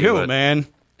 You too, man.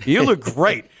 You look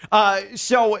great.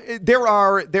 So there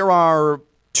are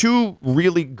two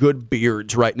really good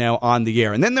beards right now on the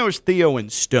air. And then there's Theo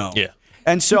and Stone. Yeah.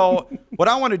 And so what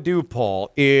I want to do,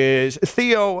 Paul, is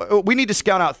Theo, we need to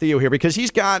scout out Theo here because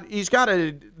he's got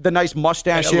the nice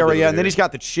mustache area, and then he's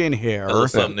got the chin hair. a little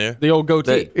something there. The old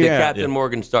goatee. The Captain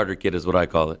Morgan starter kit is what I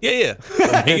call it. Yeah.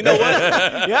 And you know what?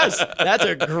 Yes, that's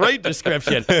a great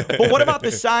description. But what about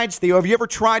the sides, Theo? Have you ever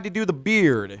tried to do the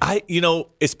beard?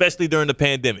 Especially during the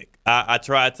pandemic, I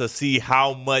tried to see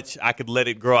how much I could let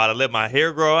it grow out. I let my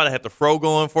hair grow out. I had the fro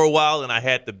going for a while, and I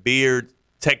had the beard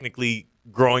technically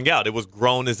growing out. It was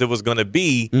grown as it was going to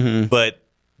be, but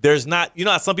there's not, you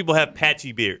know how some people have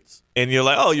patchy beards, and you're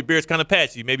like, oh, your beard's kind of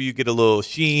patchy. Maybe you get a little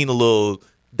sheen, a little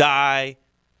dye.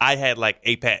 I had like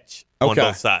a patch on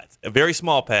both sides, a very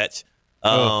small patch.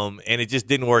 And it just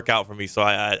didn't work out for me, so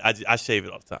I shave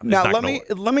it all the time. Now,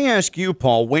 let me ask you,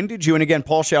 Paul, when did you, and again,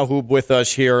 Paul Shalhoub with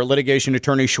us here, litigation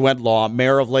attorney, Shwed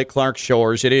Mayor of Lake Clark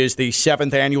Shores. It is the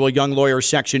 7th annual Young Lawyers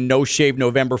Section No Shave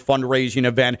November fundraising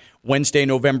event, Wednesday,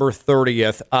 November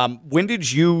 30th. When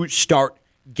did you start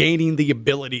gaining the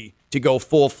ability to go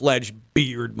full-fledged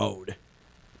beard mode?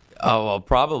 Oh, well,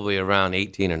 probably around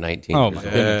 18 or 19. Oh, my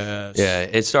goodness. Yeah,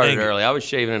 it started early. I was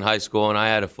shaving in high school, and I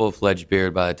had a full-fledged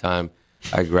beard by the time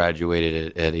I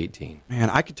graduated at 18.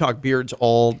 Man, I could talk beards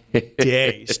all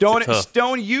day.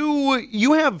 Stone,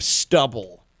 you have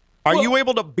stubble. Are you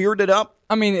able to beard it up?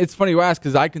 I mean, it's funny you ask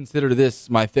because I consider this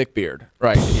my thick beard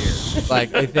right here.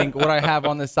 Like, I think what I have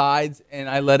on the sides, and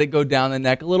I let it go down the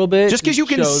neck a little bit. Just because you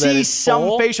can see some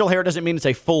full facial hair doesn't mean it's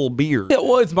a full beard. Yeah,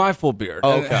 well, it's my full beard.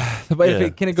 Okay.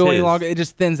 But can it go any longer? It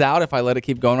just thins out if I let it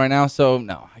keep going right now. So,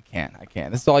 no, I can't.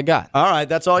 This is all I got. All right,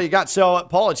 that's all you got. So,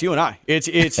 Paul, it's you and I.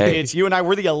 It's you and I.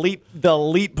 We're the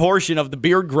elite portion of the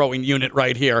beard growing unit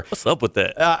right here. What's up with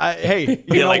that? Hey,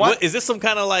 you know what? Is this some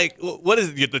kind of like, what is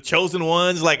it, the chosen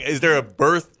ones? Like, is there a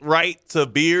birthright to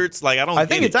beards? Like, I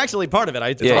think it's actually part of it.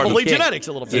 It's probably genetics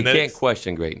a little bit. You can't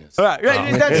question greatness. All right,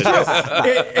 that's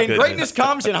true. And greatness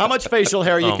comes in how much facial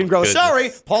hair you can grow. Goodness.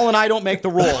 Sorry, Paul and I don't make the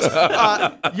rules.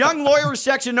 Young Lawyers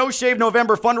Section No Shave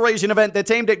November fundraising event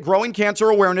that's aimed at growing cancer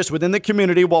awareness within the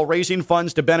community while raising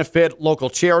funds to benefit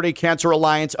local charity, Cancer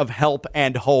Alliance of Help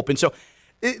and Hope. And so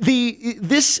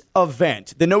this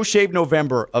event, the No Shave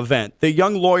November event, the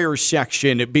Young Lawyers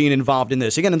Section being involved in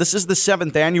this, again, and this is the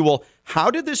 7th annual. How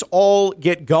did this all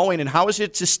get going, and how has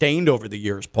it sustained over the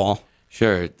years, Paul?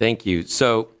 Sure, thank you.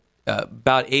 So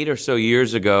about 8 or so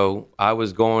years ago, I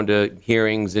was going to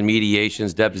hearings and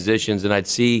mediations, depositions, and I'd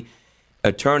see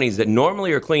attorneys that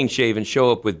normally are clean-shaven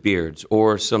show up with beards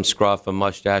or some scruff, a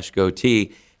mustache,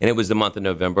 goatee, and it was the month of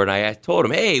November, and I told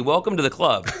them, hey, welcome to the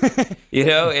club,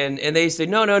 and they said,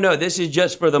 no, this is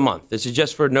just for the month. This is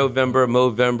just for November,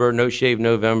 Movember, No Shave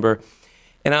November.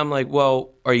 And I'm like,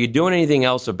 well, are you doing anything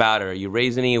else about it? Are you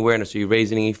raising any awareness? Are you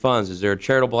raising any funds? Is there a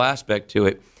charitable aspect to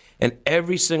it? And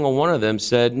every single one of them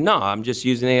said, no, I'm just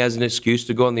using it as an excuse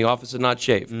to go in the office and not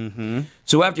shave. Mm-hmm.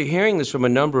 So after hearing this from a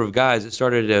number of guys, it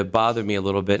started to bother me a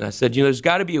little bit. And I said, there's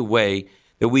got to be a way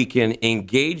that we can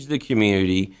engage the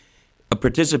community,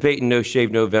 participate in No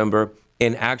Shave November,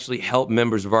 and actually help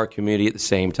members of our community at the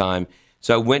same time.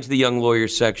 So I went to the Young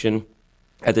Lawyers section.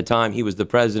 At the time, he was the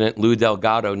president, Lou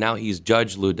Delgado. Now he's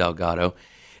Judge Lou Delgado.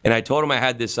 And I told him I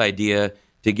had this idea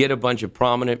to get a bunch of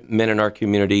prominent men in our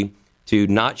community to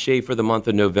not shave for the month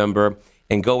of November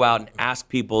and go out and ask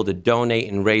people to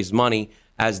donate and raise money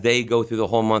as they go through the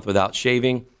whole month without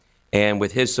shaving. And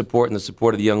with his support and the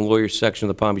support of the Young Lawyers section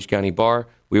of the Palm Beach County Bar,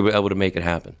 we were able to make it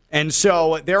happen. And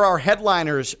so there are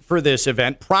headliners for this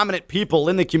event, prominent people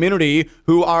in the community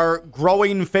who are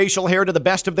growing facial hair to the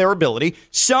best of their ability.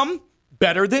 Some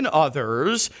better than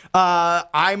others.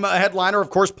 I'm a headliner.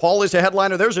 Of course, Paul is a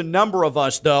headliner. There's a number of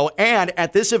us, though. And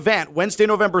at this event, Wednesday,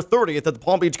 November 30th at the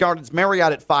Palm Beach Gardens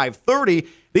Marriott at 5:30,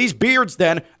 these beards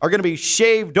then are going to be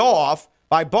shaved off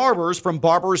by barbers from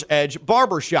Barber's Edge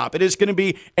Barbershop. It is going to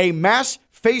be a mass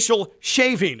facial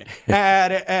shaving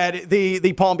at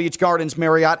the Palm Beach Gardens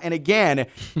Marriott. And again,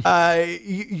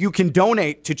 you can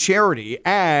donate to charity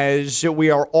as we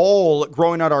are all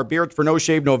growing out our beards for No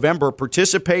Shave November.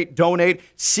 Participate, donate,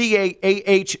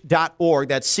 CAAH.org.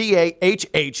 That's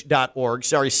CAHH.org.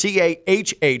 Sorry,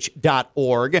 CAHH.org.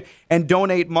 And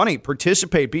donate money.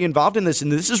 Participate. Be involved in this.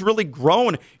 And this has really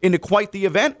grown into quite the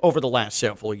event over the last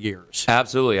several years.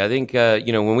 Absolutely. I think,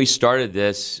 when we started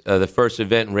this, the first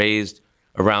event raised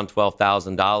around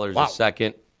 $12,000. Wow. The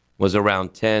second was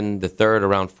around 10. The third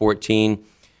around 14.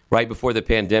 Right before the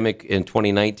pandemic in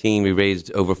 2019, we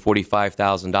raised over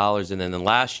 $45,000. And then the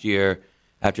last year,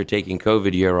 after taking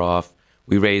COVID year off,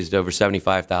 we raised over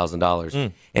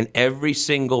 $75,000. And every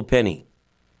single penny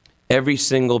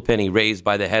raised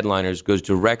by the headliners goes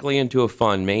directly into a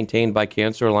fund maintained by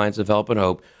Cancer Alliance of Help and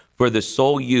Hope for the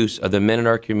sole use of the men in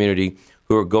our community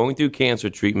who are going through cancer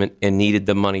treatment and needed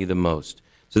the money the most.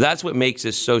 So that's what makes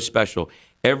this so special.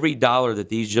 Every dollar that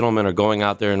these gentlemen are going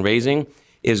out there and raising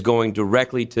is going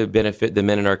directly to benefit the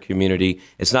men in our community.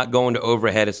 It's not going to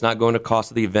overhead. It's not going to cost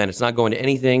of the event. It's not going to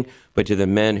anything but to the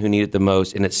men who need it the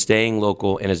most, and it's staying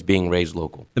local and it's being raised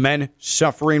local. The men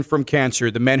suffering from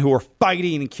cancer, the men who are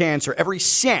fighting cancer, every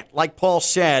cent, like Paul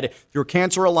said, through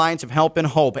Cancer Alliance of Help and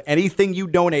Hope, anything you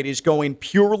donate is going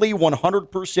purely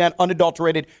 100%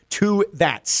 unadulterated to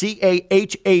that.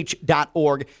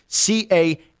 CAHH.org,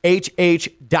 CAHH.org.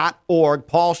 CAHH.org.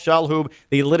 Paul Shalhoub,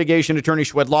 the litigation attorney,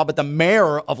 Schwed Law, but the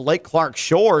mayor of Lake Clark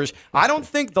Shores. I don't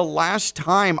think the last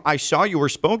time I saw you or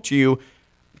spoke to you,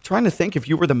 I'm trying to think if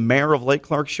you were the mayor of Lake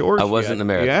Clark Shores. I wasn't the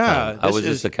mayor at the time. I was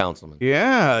just a councilman.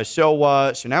 Yeah.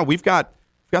 So now we've got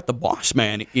the boss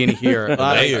man in here.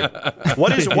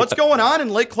 What's going on in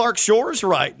Lake Clark Shores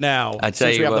right now? I tell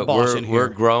you what, we're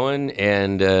growing,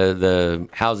 and the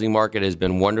housing market has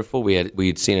been wonderful.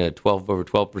 We'd seen a over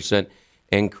 12%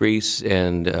 increase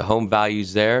in home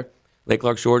values there. Lake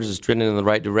Clark Shores is trending in the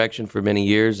right direction for many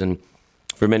years and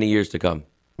for many years to come.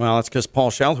 Well, it's because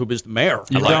Paul Shalhoub is the mayor.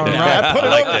 I like that. Put it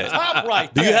like over the top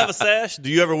right Do there. you have a sash?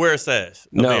 Do you ever wear a sash?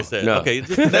 No. Okay,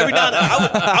 just every now and then,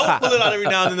 I would pull it out every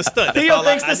now and then to stunt. Theo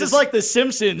thinks this is like The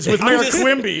Simpsons with Mayor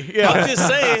Quimby. Yeah. I'm just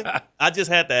saying, I just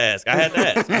had to ask.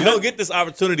 You don't get this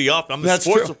opportunity often. I'm a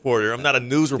sports reporter. I'm not a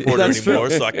news reporter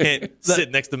anymore, so I can't sit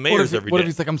next to mayors every day. What if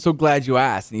he's like, I'm so glad you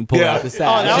asked, and he pulled out the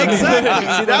sash? Oh, exactly.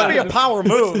 See, that would be a power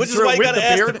move. Which is why you got to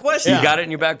ask the question. You got it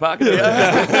in your back pocket?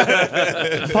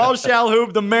 Paul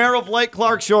Shalhoub, the mayor of Lake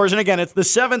Clark Shores. And again, it's the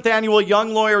 7th annual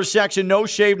Young Lawyers Section No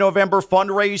Shave November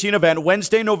fundraising event,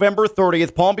 Wednesday, November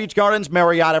 30th, Palm Beach Gardens,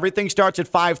 Marriott. Everything starts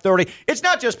at 5:30. It's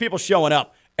not just people showing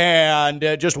up and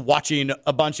just watching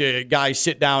a bunch of guys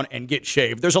sit down and get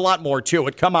shaved. There's a lot more to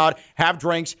it. Come out, have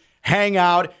drinks, hang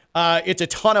out. It's a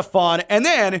ton of fun. And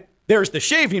then there's the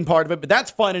shaving part of it, but that's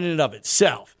fun in and of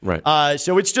itself. Right.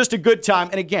 So it's just a good time.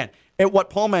 And again, at what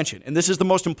Paul mentioned, and this is the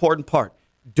most important part,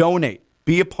 donate.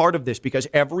 Be a part of this because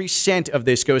every cent of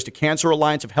this goes to Cancer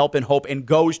Alliance of Help and Hope and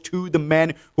goes to the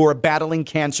men who are battling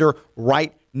cancer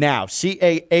right now. CAHH.org.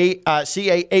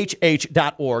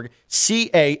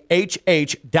 CAHH.org.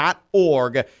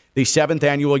 The 7th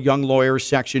annual Young Lawyers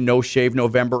Section No Shave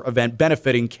November event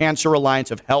benefiting Cancer Alliance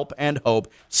of Help and Hope.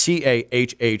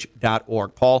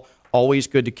 CAHH.org. Paul, always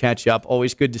good to catch up.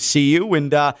 Always good to see you.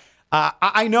 And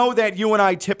I know that you and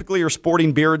I typically are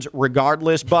sporting beards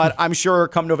regardless, but I'm sure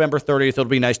come November 30th, it'll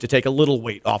be nice to take a little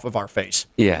weight off of our face.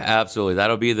 Yeah, absolutely.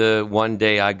 That'll be the one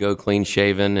day I go clean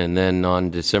shaven, and then on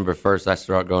December 1st, I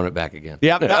start growing it back again.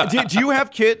 Yeah. Do you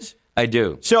have kids? I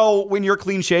do. So when you're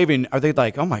clean shaven, are they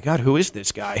like, oh my God, who is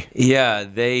this guy? Yeah,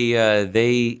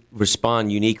 they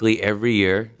respond uniquely every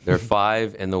year. They're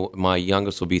 5, and my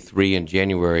youngest will be 3 in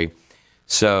January.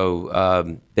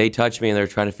 So they touch me, and they're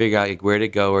trying to figure out where to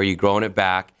go. Are you growing it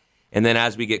back? And then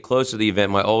as we get closer to the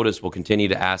event, my oldest will continue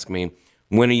to ask me,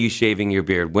 when are you shaving your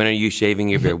beard? When are you shaving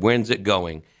your beard? When's it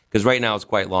going? Because right now it's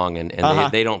quite long, and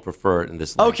they don't prefer it in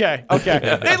this length. Okay.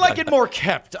 They like it more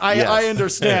kept. I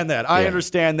understand that. I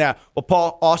understand that. Well,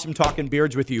 Paul, awesome talking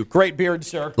beards with you. Great beard,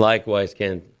 sir. Likewise,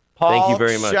 Ken. Thank you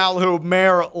very much. Paul Shalhoub,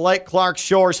 Mayor, Lake Clark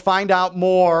Shores. Find out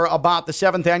more about the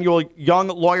 7th annual Young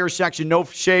Lawyers Section No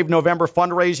Shave November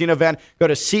fundraising event. Go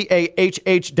to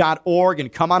CAHH.org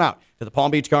and come on out to the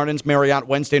Palm Beach Gardens Marriott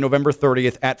Wednesday, November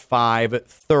 30th at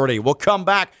 5:30. We'll come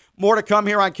back. More to come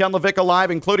here on Ken LaVicka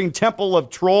Live, including Temple of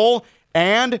Troll,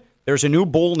 and there's a new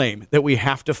bull name that we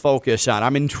have to focus on.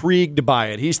 I'm intrigued by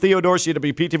it. He's Theo Dorsey,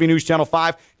 WPTV News Channel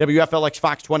 5, WFLX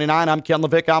Fox 29. I'm Ken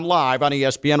LaVicka. I'm live on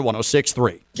ESPN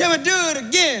 106.3. Can we do it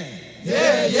again?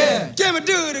 Yeah, yeah. Can we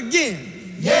do it again?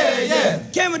 Yeah, yeah.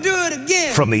 Can we do it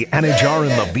again? From the Anajar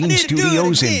and Levine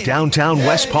Studios in downtown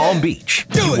West Palm Beach,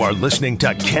 you are listening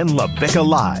to Ken LaVicka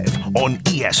Live on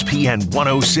ESPN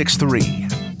 106.3.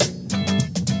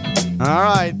 All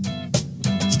right.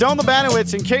 Stone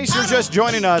Labanowitz, in case you're just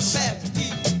joining us,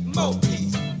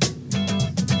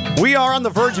 we are on the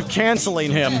verge of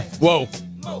canceling him. Whoa.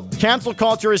 Cancel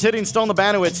culture is hitting Stone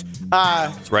Labanowitz.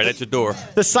 It's right at your door.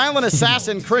 The silent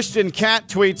assassin Christian Cat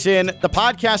tweets in, the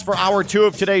podcast for hour 2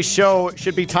 of today's show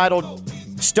should be titled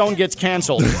Stone Gets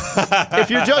Canceled. If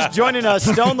you're just joining us,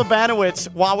 Stone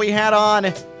Labanowitz, while we had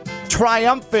on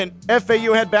triumphant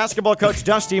FAU head basketball coach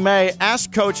Dusty May,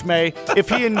 asked Coach May if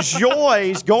he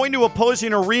enjoys going to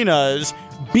opposing arenas,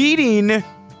 beating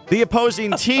the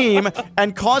opposing team,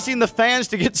 and causing the fans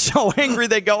to get so angry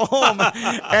they go home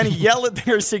and yell at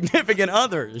their significant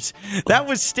others. That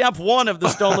was step 1 of the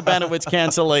Stone Labanowitz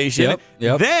cancellation.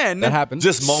 Yep. Then that happened.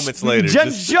 Just moments later.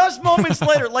 Just moments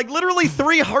later, like literally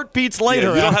 3 heartbeats later.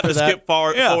 Yeah, you don't have to that. skip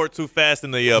forward too fast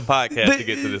in the podcast to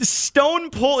get to this. Stone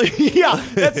pull. Yeah,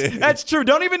 that's true.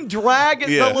 Don't even drag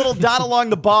the little dot along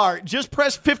the bar. Just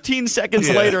press 15 seconds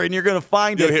later, and you're going to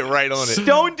find it. You'll hit right on it.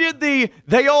 Stone did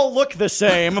they all look the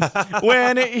same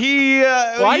when he.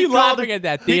 Why are you laughing at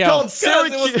that, Theo? He called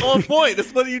Syracuse. It was on point.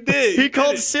 That's what you did. He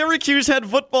called Syracuse head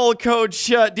football coach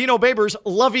Dino Babers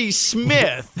Lovie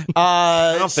Smith.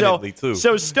 Confidently, too.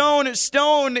 So Stone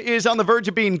is on the verge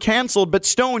of being canceled. But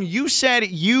Stone, you said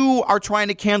you are trying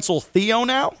to cancel Theo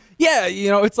now? Yeah,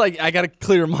 it's like I got to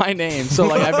clear my name. So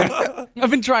like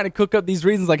I've been trying to cook up these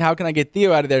reasons, like how can I get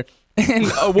Theo out of there? And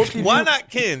why not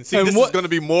Ken? See, this is going to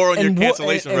be more on your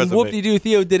cancellation resume. And whoop-de-doo,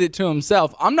 Theo did it to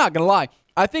himself. I'm not going to lie.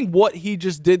 I think what he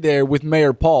just did there with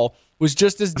Mayor Paul was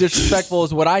just as disrespectful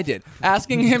as what I did.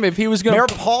 Asking him if he was going to... Mayor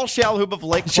Paul Shalhoub of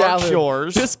Lake Park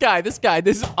Shores.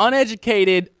 This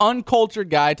uneducated,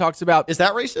 uncultured guy talks about... Is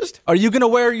that racist? Are you going to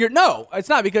wear your... No, it's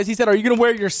not, because he said, are you going to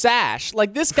wear your sash?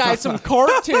 Like, this guy's some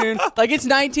cartoon, like it's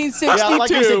 1962. Yeah,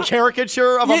 like it's a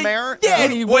caricature of a mayor? Yeah,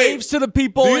 and he waves to the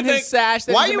people in his sash.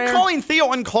 Why are you calling Theo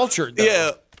uncultured, though?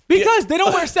 Yeah. Because they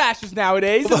don't wear sashes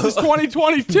nowadays. This is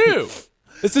 2022.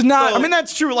 This is not. I mean,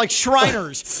 that's true. Like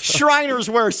Shriners. Shriners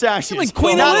wear sashes. Like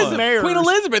Queen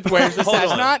Elizabeth wears a sash.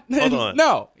 Hold on.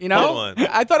 No, Hold on.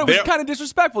 I thought it was kind of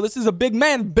disrespectful. This is a big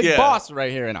man, big boss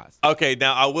right here in us. Okay,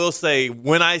 now I will say,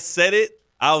 when I said it,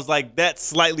 I was like, that's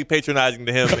slightly patronizing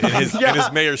to him in his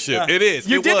mayorship. Yeah. It is.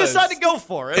 You did decide to go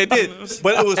for it. It did.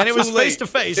 But it was and it was too late. face to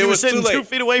face. It was was sitting too late. 2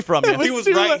 feet away from you. He was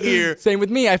right here. Same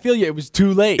with me. I feel you. It was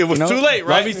too late. It was too late,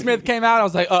 right? Lovie Smith came out. I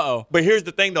was like, uh-oh. But here's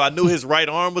the thing, though. I knew his right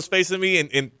arm was facing me,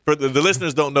 and for the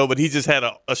listeners don't know, but he just had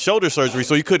a shoulder surgery,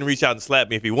 so he couldn't reach out and slap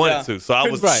me if he wanted to. So I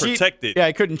was protected. Yeah,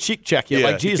 he couldn't cheek check you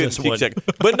like Jesus would.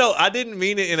 But no, I didn't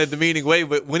mean it in a demeaning way.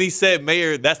 But when he said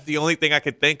mayor, that's the only thing I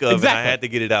could think of, and I had to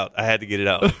get it out.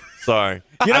 Sorry.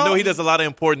 I know he does a lot of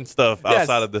important stuff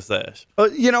outside of the sash.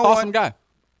 Awesome guy.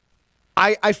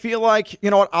 I feel like,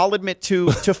 I'll admit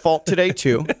to fault today,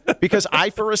 too, because I,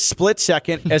 for a split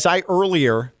second, as I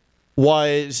earlier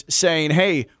was saying,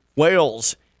 hey,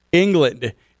 Wales,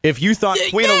 England, if you thought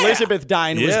Queen Elizabeth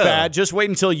dying was bad, just wait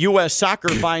until U.S. soccer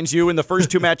finds you in the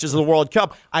first 2 matches of the World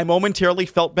Cup. I momentarily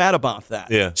felt bad about that.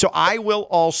 Yeah. So I will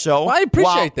also, I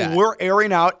appreciate that. We're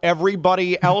airing out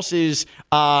everybody else's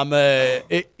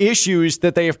issues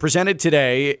that they have presented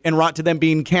today en route to them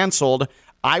being canceled.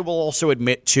 I will also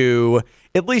admit to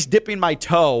at least dipping my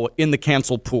toe in the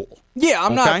canceled pool. Yeah,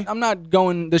 I'm not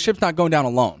going. The ship's not going down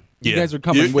alone. You guys are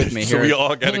coming with me here. So we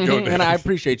all got to go down. And I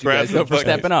appreciate you guys for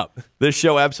stepping up. This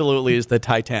show absolutely is the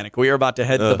Titanic. We are about to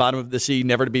head to the bottom of the sea,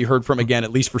 never to be heard from again,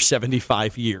 at least for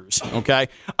 75 years. Okay?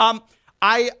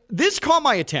 This caught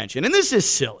my attention, and this is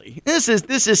silly. This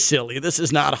is silly. This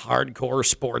is not hardcore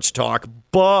sports talk,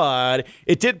 but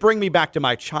it did bring me back to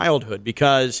my childhood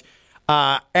because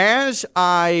as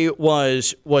I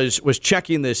was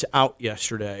checking this out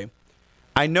yesterday,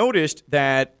 I noticed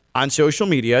that on social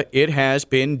media, it has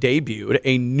been debuted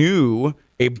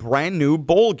a brand new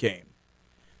bowl game.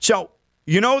 So,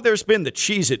 there's been the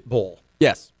Cheez-It Bowl.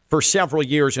 Yes. For several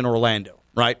years in Orlando,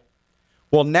 right?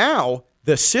 Well, now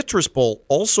the Citrus Bowl,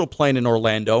 also playing in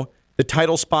Orlando, the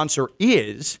title sponsor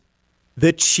is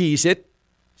the Cheez-It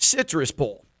Citrus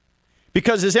Bowl.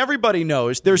 Because as everybody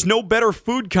knows, there's no better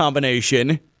food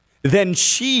combination than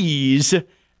cheese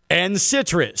and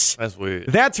citrus. That's weird.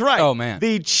 That's right. Oh, man.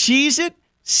 The Cheez-It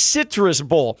Citrus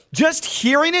Bowl. Just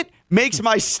hearing it makes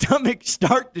my stomach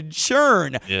start to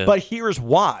churn. Yeah. But here's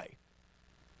why.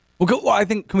 Well, I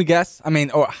think, can we guess? I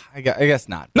mean, I guess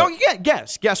not. No, yeah,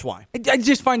 guess. Guess why. I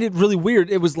just find it really weird.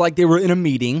 It was like they were in a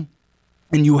meeting,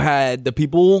 and you had the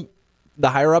people, the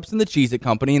higher-ups in the Cheez-It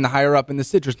Company and the higher-up in the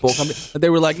Citrus Bowl Company.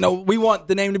 They were like, no, we want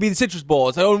the name to be the Citrus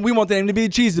Bowl. So we want the name to be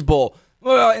the Cheez-It Bowl.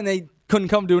 Well, and they couldn't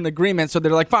come to an agreement, so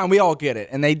they're like, fine, we all get it.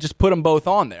 And they just put them both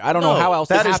on there. I don't know how else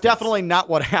that is definitely not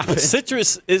what happened.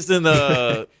 Citrus isn't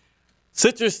a...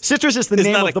 Citrus is the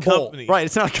name of the bowl. Company. Right,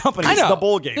 it's not a company. I know. It's the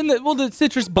bowl game. The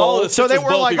Citrus Bowl. So they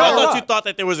were like, I thought you thought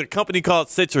that there was a company called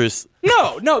Citrus.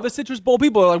 No, the Citrus Bowl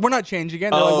people are like, we're not changing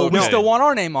it. They're like, well, we still want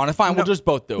our name on it. Fine, we'll just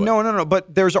both do it. No,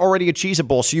 but there's already a Cheez-It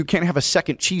Bowl, so you can't have a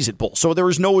second Cheez-It Bowl. So there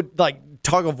was no,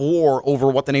 tug of war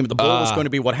over what the name of the bowl was going to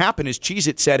be. What happened is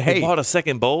Cheez-It said, hey. They bought a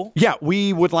second bowl? Yeah,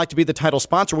 we would like to be the title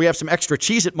sponsor. We have some extra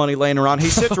Cheez-It money laying around. Hey,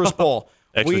 Citrus Bowl.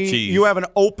 Extra cheese. You have an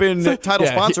open title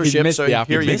sponsorship, so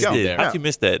here you go. How'd you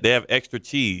miss that? They have extra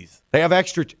cheese. They have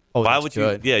extra. Why would you?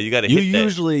 Good. Yeah, you got to hit that. You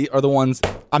usually are the ones.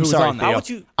 I'm sorry. How would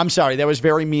you? I'm sorry. That was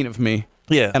very mean of me.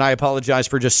 Yeah. And I apologize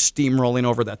for just steamrolling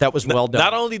over that. That was well done.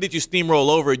 Not only did you steamroll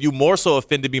over it, you more so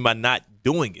offended me by not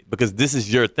doing it because this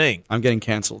is your thing. I'm getting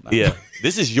canceled now. Yeah.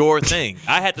 This is your thing.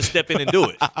 I had to step in and do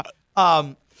it.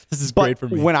 This is great for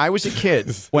me. When I was a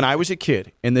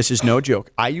kid, and this is no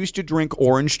joke, I used to drink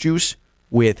orange juice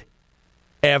with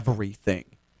everything.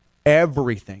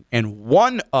 And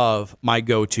one of my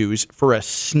go-tos for a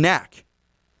snack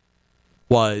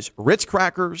was Ritz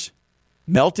crackers,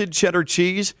 melted cheddar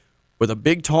cheese, with a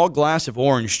big tall glass of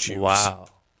orange juice. Wow.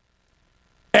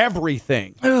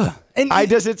 Everything. And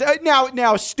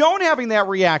now Stone having that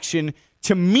reaction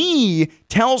to me,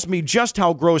 tells me just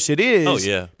how gross it is. Oh,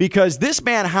 yeah. Because this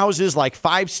man houses like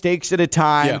 5 steaks at a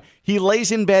time. Yeah. He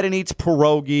lays in bed and eats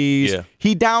pierogies. Yeah.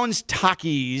 He downs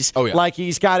Takis like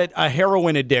he's got a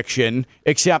heroin addiction,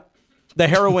 except the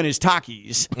heroin is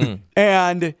Takis.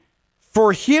 And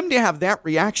for him to have that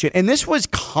reaction, and this was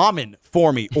common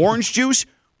for me, orange juice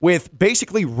with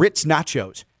basically Ritz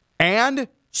nachos and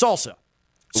salsa.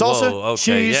 Salsa, Whoa,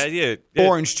 okay. cheese,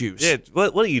 orange juice. Yeah,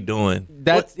 what are you doing?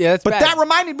 That's But bad. that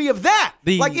reminded me of that.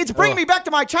 It's bringing ugh. me back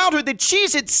to my childhood. The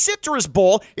Cheez-It Citrus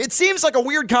Bowl. It seems like a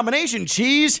weird combination,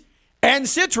 cheese and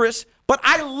citrus, but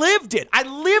I lived it.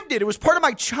 It was part of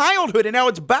my childhood, and now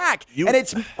it's back, and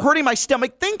it's hurting my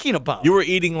stomach thinking about it. You were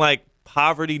eating like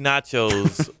poverty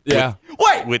nachos. Yeah.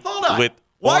 Wait, hold on. With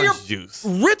orange juice.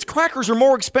 Ritz crackers are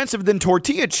more expensive than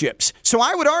tortilla chips. So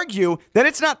I would argue that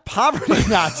it's not poverty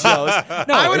nachos.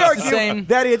 No, I would it's the argue same-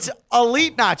 that it's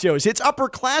elite nachos. It's upper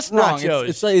class Wrong.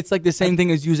 nachos. It's like the same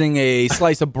thing as using a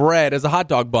slice of bread as a hot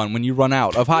dog bun when you run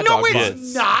out of hot No, dog it's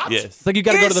buns. not. Yes. It's like you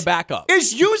got to go to Is- the backup.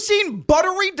 Is using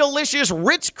buttery, delicious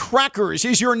Ritz crackers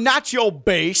is your nacho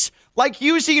base like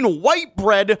using white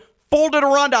bread folded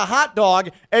around a hot dog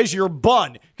as your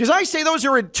bun? Because I say those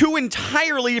are two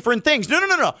entirely different things.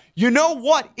 No. You know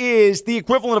what is the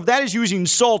equivalent of that is using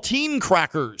saltine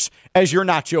crackers as your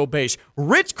nacho base.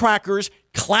 Ritz crackers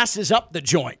classes up the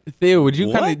joint. Theo, would you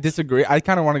kind What? of disagree? I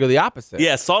kind of want to go the opposite.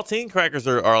 Yeah, saltine crackers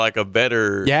are like a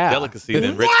better Yeah. delicacy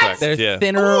than Ritz What? crackers. They're yeah.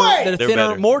 thinner. Wait. They're They're thinner,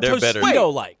 better. more They're better.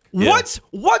 Tostito-like. Yeah.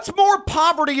 What's more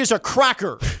poverty is a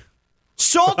cracker?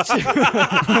 Salt.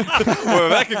 Well,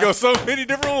 that could go so many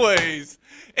different ways.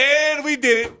 And we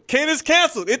did it. Ken is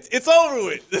canceled. It's over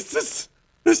with. The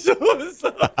show is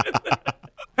over.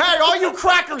 Hey, all you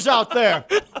crackers out there,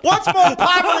 what's more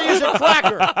poverty is a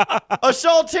cracker? A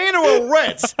saltine or a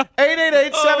Ritz?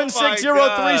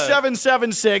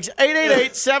 888-760-3776.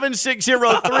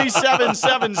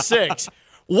 888-760-3776.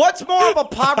 What's more of a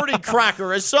poverty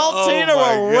cracker, a saltine Oh,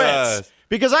 or a my Ritz? gosh.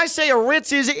 Because I say a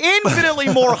Ritz is infinitely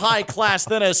more high class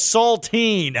than a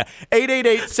saltine.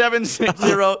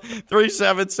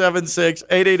 888-760-3776.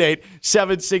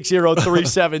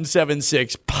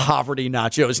 888-760-3776. Poverty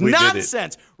nachos. We did it.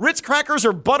 Nonsense. Ritz crackers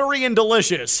are buttery and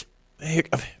delicious. I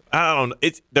don't know.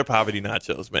 They're poverty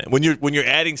nachos, man. When you're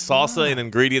adding salsa and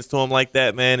ingredients to them like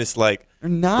that, man, it's like, They're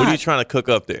not. what are you trying to cook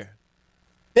up there?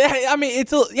 Yeah, I mean,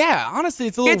 honestly,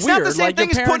 it's a little It's weird. not the same Like, your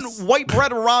thing as parents- putting white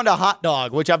bread around a hot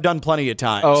dog, which I've done plenty of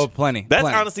times. Oh, plenty. That's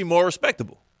plenty. honestly more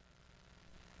respectable.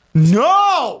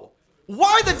 No!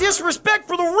 Why the disrespect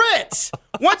for the Ritz?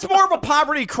 What's more of a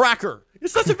poverty cracker? You're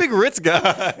such a big Ritz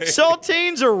guy.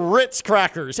 Saltines or Ritz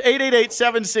crackers?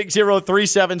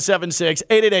 888-760-3776.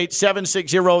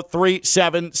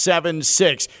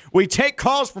 888-760-3776. We take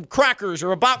calls from crackers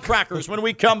or about crackers when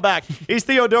we come back. He's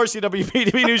Theo Dorsey,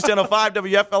 WPTV News Channel 5,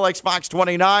 WFLX Fox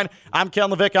 29. I'm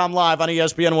Ken Levick. I'm live on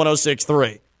ESPN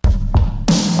 106.3.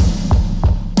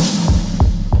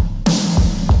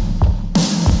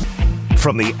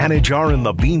 From the Anajar and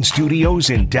Levine Studios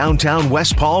in downtown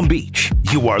West Palm Beach,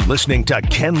 you are listening to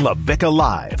Ken LaVicka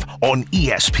Live on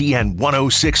ESPN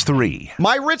 106.3.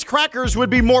 My Ritz crackers would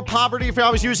be more poverty if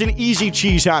I was using easy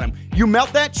cheese on them. You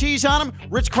melt that cheese on them,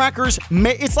 Ritz crackers,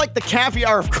 it's like the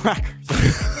caviar of crackers.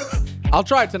 I'll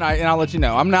try it tonight, and I'll let you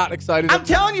know. I'm not excited. I'm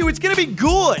telling you, it's going to be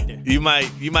good. You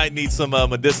might need some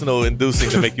medicinal inducing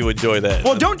to make you enjoy that.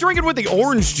 Well, don't drink it with the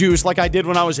orange juice like I did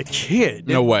when I was a kid.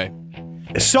 No way.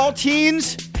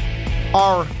 Saltines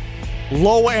are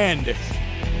low end,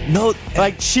 no,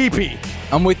 like cheapy.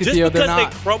 I'm with you, just Theo. because They're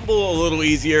not. they crumble a little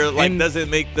easier, And- doesn't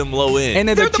make them low end.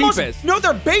 And they're the most- cheapest. no,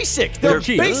 they're basic. They're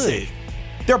cheap. basic.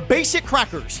 They're basic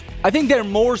crackers. I think they're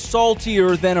more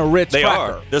saltier than a Ritz they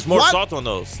cracker. are. There's more What? salt on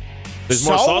those. There's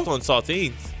more So? salt on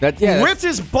saltines. Ritz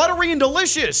is buttery and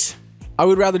delicious. I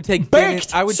would rather take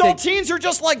Baked. Thin, I would take. Saltines are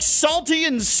just like salty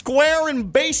and square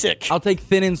and basic. I'll take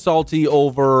thin and salty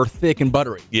over thick and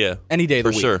buttery. Yeah, Any day of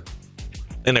the for week. sure.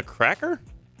 And a cracker?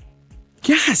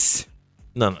 Yes.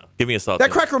 No. Give me a saltine.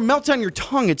 That cracker melts on your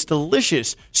tongue. It's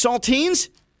delicious. Saltines,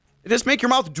 they just make your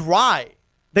mouth dry.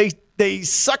 They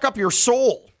suck up your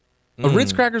soul. A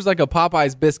Ritz cracker's like a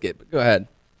Popeye's biscuit. But go ahead.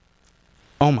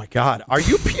 Oh my God. Are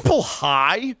you people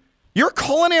high? Your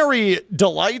culinary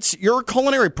delights, your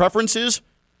culinary preferences,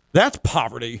 that's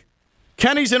poverty.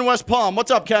 Kenny's in West Palm.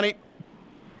 What's up, Kenny?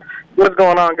 What's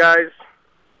going on, guys?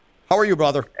 How are you,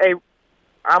 brother? Hey,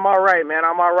 I'm all right, man.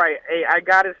 I'm all right. Hey, I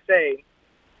gotta say,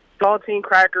 saltine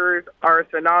crackers are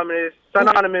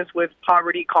synonymous with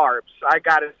poverty carbs. I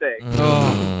gotta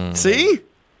say. See?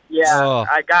 Yeah, Oh.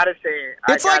 I gotta say it.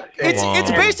 It's I like gotta say it's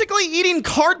it. basically eating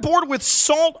cardboard with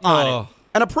salt on it.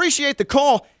 And appreciate the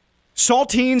call.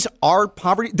 saltines are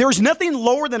poverty. There's nothing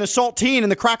lower than a saltine in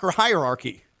the cracker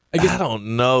hierarchy. I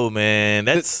don't know, man.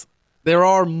 There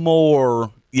are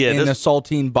more in a there's-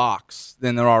 saltine box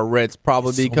than there are Ritz,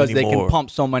 probably So because many they more. can pump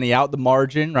so many out, the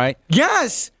margin, right?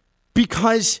 Yes,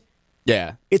 because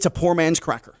Yeah, it's a poor man's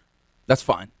cracker. that's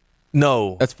fine.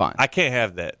 No, That's fine. I can't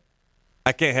have that.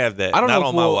 I can't have that. I don't Not know.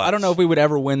 on my watch. I don't know if we would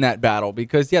ever win that battle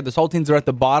because the saltines are at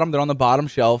the bottom. They're on the bottom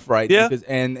shelf, right? Yeah. Because,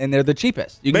 and they're the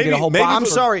cheapest. You can Maybe- get a whole maybe box. I'm for-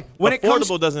 sorry. When it comes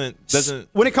Affordable doesn't.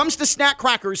 when it comes to snack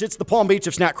crackers, it's the Palm Beach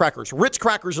of snack crackers. Ritz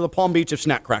crackers are the Palm Beach of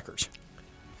snack crackers.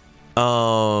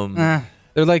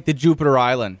 They're like the Jupiter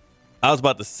Island. I was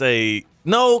about to say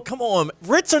no. Come on,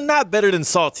 Ritz are not better than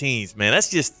saltines, man. That's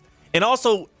just. And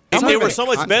also, if not they even were a so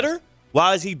much contest. better,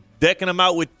 why is he decking them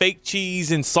out with fake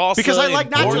cheese and salsa? Because I and like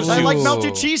nachos. orange I like juice?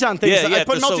 melted cheese on things. I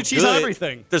put they're melted cheese on good.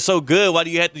 everything. They're so good. Why do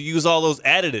you have to use all those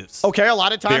additives? Okay, a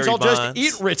lot of times Berry I'll just bonds.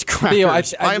 eat Ritz crackers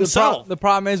Theo, by himself. The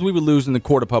problem is we would lose in the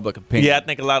court of public opinion. Yeah, I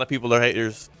think a lot of people are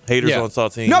haters Yeah. on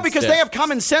saltines. No, because Yeah. they have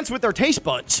common sense with their taste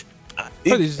buds. But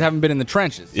they just haven't been in the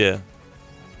trenches. yeah.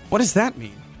 What does that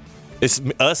mean? It's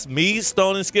us, me,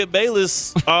 Stone, and Skip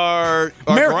Bayless are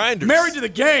grinders. Married to the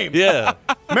game. Yeah,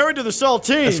 Married to the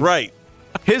saltine. that's right.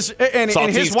 His and Saltines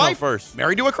his come wife first.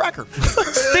 married to a cracker.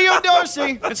 Theo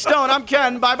Dorsey and Stone. I'm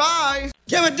Ken. Bye bye.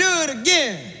 Can we do it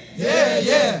again? Yeah,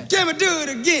 yeah. Can we do it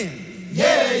again?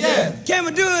 Yeah, yeah. Can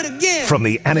we do it again? From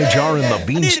the Anajar and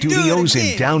Levine Need to do it Studios in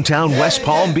again. downtown West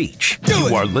Palm Beach, Do you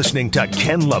it. are listening to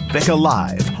Ken LaVicka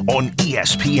Live on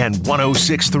ESPN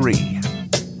 1063.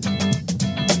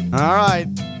 All right.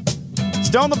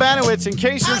 Stone Labanowitz, in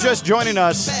case you're just joining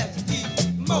us,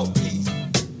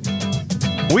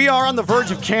 we are on the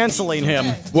verge of canceling him.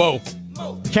 Whoa.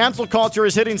 Cancel culture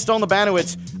is hitting Stone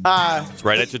Labanowitz. It's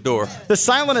right at your door. The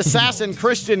silent assassin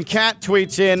Christian Cat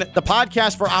tweets in, the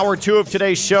podcast for hour 2 of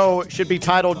today's show should be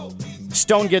titled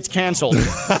Stone Gets Canceled.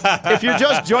 If you're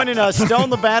just joining us,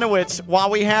 Stone Labanowitz, while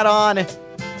we had on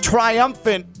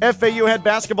triumphant FAU head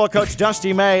basketball coach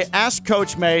Dusty May, asked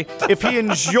Coach May if he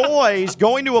enjoys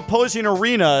going to opposing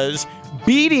arenas,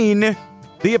 beating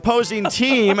the opposing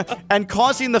team, and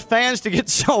causing the fans to get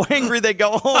so angry they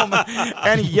go home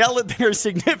and yell at their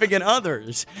significant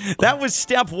others. That was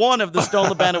step 1 of the Stone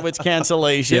Labanowitz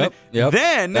cancellation. Yep.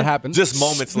 Then, that happened. Just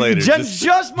moments later.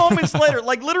 just moments later,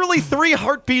 like literally 3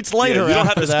 heartbeats later. Yeah, you don't have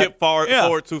after to that. skip forward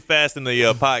Yeah. too fast in the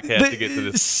podcast to get to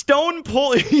this. Stone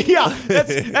pull. Yeah,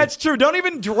 that's true. Don't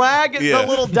even drag Yeah. the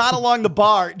little dot along the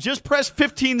bar. Just press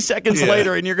 15 seconds Yeah.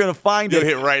 later, and you're going to find You'll it.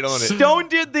 hit right on it. Stone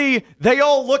did they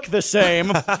all look the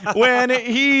same when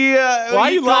he. Why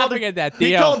are you laughing at that, He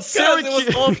Theo? called Because it was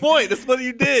Syracuse. on point. That's what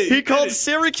you did. He You called did it.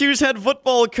 Syracuse head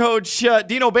football coach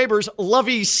Dino Babers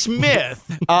Lovey Smith.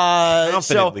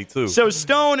 Confidently, too. So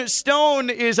Stone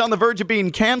is on the verge of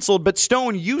being canceled. But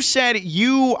Stone, you said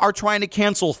you are trying to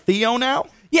cancel Theo now.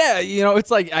 Yeah,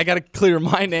 it's like I got to clear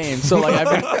my name. So like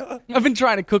I've been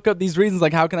trying to cook up these reasons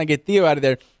like how can I get Theo out of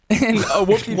there? And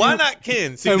Why not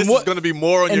Ken? See, And this what- is going to be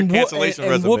more on your cancellation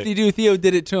and resume. whoop-de-doo, Theo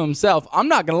did it to himself. I'm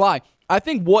not going to lie. I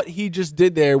think what he just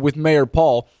did there with Mayor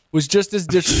Paul was just as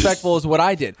disrespectful as what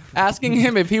I did. Asking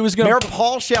him if he was going Mayor to...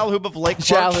 Paul Shalhoub of Lake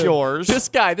Park Shores. This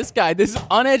guy, this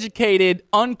uneducated,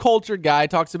 uncultured guy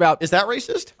talks about... Is that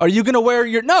racist? Are you going to wear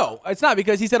your... No, it's not,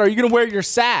 because he said, are you going to wear your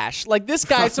sash? Like, this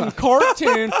guy's some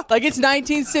cartoon, like it's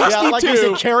 1962. Yeah, like he's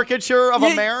a caricature of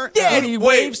a mayor. Yeah, and he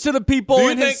Wait, waves to the people do you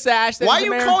in his think- sash. that Why he's are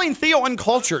the you mayor. calling Theo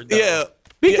uncultured? Though? Yeah.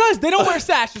 Because they don't wear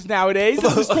sashes nowadays.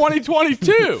 This is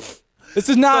 2022. This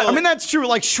is not... I mean, that's true.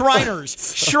 Like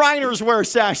Shriners. Shriners wear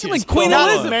sashes. Like Queen Not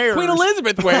Elizabeth. mayors. Queen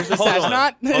Elizabeth wears a Hold sash. on.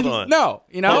 Not Hold on. No,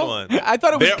 Hold on. I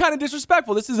thought it was There- kind of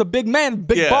disrespectful. This is a big man,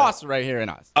 big Yeah. boss right here in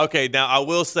us. Okay, now I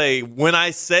will say when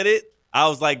I said it, I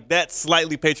was like, that's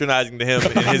slightly patronizing to him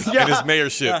in his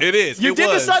mayorship. It is. You It did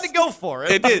was. decide to go for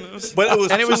it. It did, but it was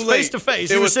And it was too late. face to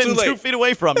face. It He was was sitting too late. 2 feet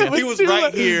away from you. He was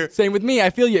right here. Same with me. I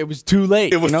feel you. It was too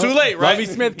late. It was too late, right? Lovie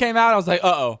Smith came out. I was like,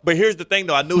 uh-oh. But here's the thing,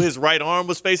 though. I knew his right arm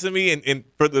was facing me, and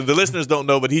for the listeners don't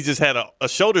know, but he just had a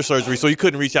shoulder surgery, so he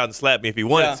couldn't reach out and slap me if he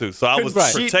wanted to. So I was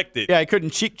protected. Yeah, he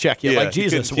couldn't cheek check you like he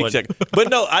Jesus couldn't would. cheek check. But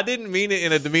no, I didn't mean it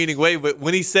in a demeaning way. But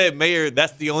when he said mayor,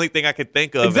 that's the only thing I could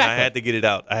think of, and I Exactly. had to get it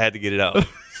out. I had to get it out.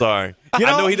 Sorry. You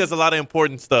know- I know he does a lot of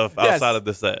important stuff outside of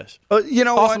the sash. You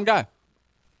know Awesome what? guy.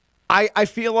 I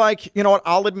feel like, you know what,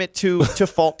 I'll admit to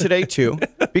fault today too,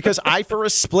 because I, for a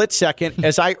split second,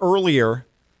 as I earlier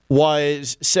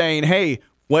was saying, hey,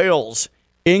 Wales,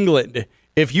 England,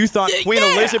 If you thought Queen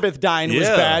Elizabeth dying was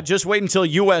Yeah. bad, just wait until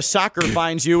U.S. soccer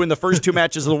finds you in the first 2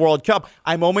 matches of the World Cup.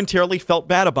 I momentarily felt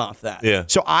bad about that. Yeah.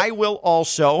 So I will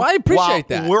also. Well, I appreciate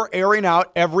while that. We're airing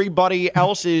out everybody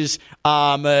else's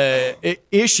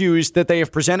issues that they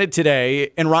have presented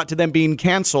today en route to them being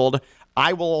canceled.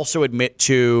 I will also admit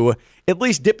to at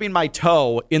least dipping my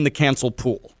toe in the canceled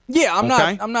pool. Yeah, I'm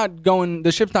Okay. not going.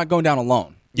 The ship's not going down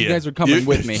alone. You Yeah. guys are coming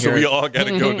with me So here. we all got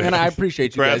to go down. And I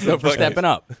appreciate you Grab guys the though, for buckets. stepping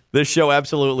up. This show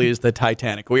absolutely is the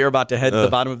Titanic. We are about to head to the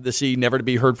bottom of the sea, never to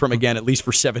be heard from again, at least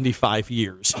for 75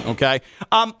 years. Okay.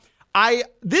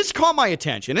 This caught my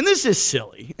attention, and this is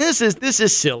silly. This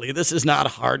is silly. This is not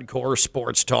hardcore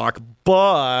sports talk,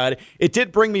 but it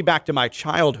did bring me back to my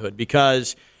childhood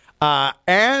because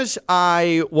as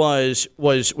I was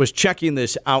checking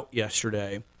this out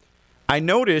yesterday, I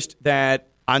noticed that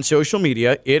on social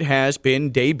media it has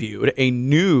been debuted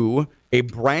a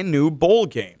brand new bowl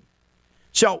game.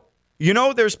 So,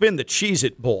 there's been the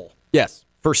Cheez-It Bowl Yes.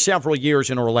 for several years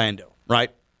in Orlando, right?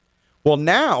 Well,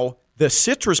 now the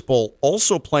Citrus Bowl,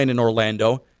 also playing in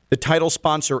Orlando, the title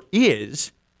sponsor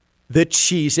is the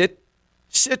Cheez-It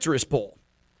Citrus Bowl.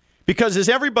 Because as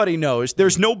everybody knows,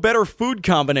 there's no better food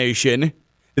combination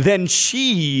than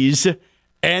cheese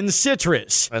and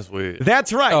citrus. That's weird.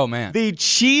 That's right. Oh, man. The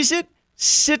Cheez-It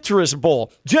Citrus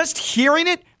Bowl. Just hearing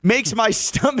it makes my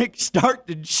stomach start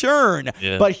to churn.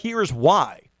 Yeah. But here's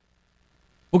why.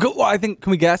 Well, I think,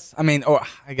 can we guess? I mean,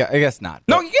 I guess not.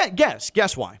 No, you can't guess.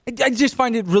 Guess why. I just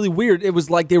find it really weird. It was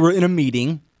like they were in a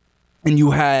meeting, and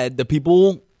you had the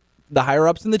people, the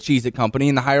higher-ups in the Cheez-It Company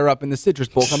and the higher-up in the Citrus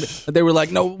Bowl Company. They were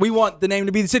like, no, we want the name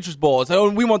to be the Citrus Bowl. So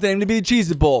we want the name to be the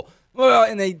Cheez-It Bowl. Well,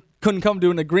 and they couldn't come to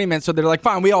an agreement, so they're like,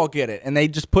 fine, we all get it. And they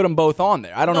just put them both on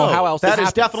there. I don't know how else That is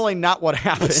happens. definitely not what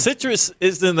happened. Citrus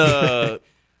isn't a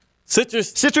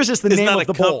Citrus. Citrus is the It's name not of a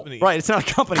the bowl. company. Right, it's not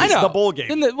a company. I It's know. the bowl game.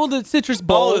 The Citrus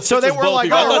Bowl. the So they Citrus were Bowl like,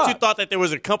 people. I oh, thought yeah. you thought that there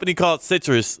was a company called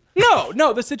Citrus.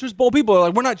 No, the Citrus Bowl people are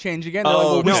like, we're not changing it. They're like,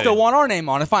 well, we no. still want our name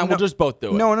on it. Fine, we'll just both do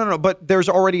it. No. But there's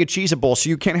already a Cheez-It Bowl, so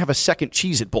you can't have a second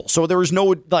Cheez-It Bowl. So there was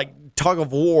no tug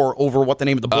of war over what the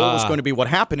name of the bowl was going to be. What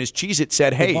happened is Cheez-It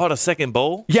said, They hey, bought a second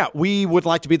bowl. yeah, we would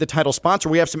like to be the title sponsor.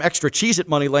 We have some extra Cheez-It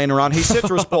money laying around. Hey,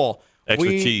 Citrus Bowl. Extra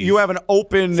cheese. You have an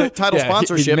open title yeah,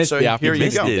 sponsorship, you missed so the here you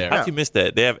opportunity go. there. How'd you miss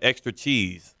that? They have extra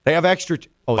cheese. They have extra.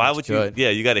 Oh, Why that's would good. you? Yeah,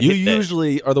 you got to You hit that.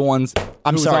 usually are the ones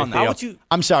I'm who's sorry, on Theo. there. would you-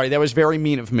 I'm sorry. That was very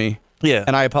mean of me. Yeah.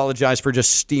 And I apologize for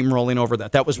just steamrolling over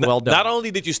that. That was well done. Not only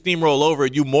did you steamroll over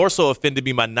it, you more so offended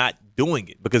me by not doing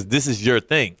it because this is your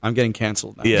thing. I'm getting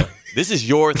canceled now. Yeah, this is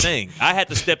your thing. I had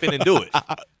to step in and do it.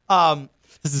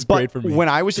 This is But great for me. when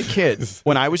I was a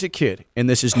kid, and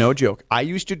this is no joke, I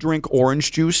used to drink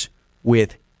orange juice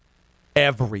with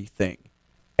everything.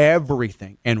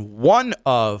 And one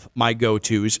of my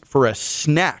go-tos for a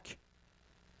snack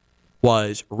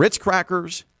was Ritz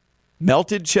crackers,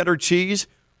 melted cheddar cheese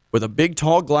with a big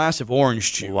tall glass of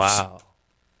orange juice. Wow.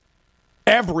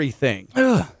 Everything.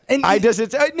 and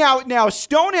Now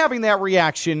Stone having that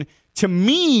reaction to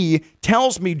me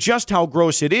tells me just how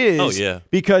gross it is. Oh, yeah.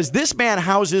 Because this man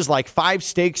houses like 5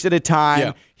 steaks at a time.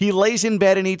 Yeah. He lays in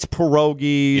bed and eats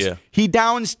pierogies. Yeah. He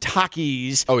downs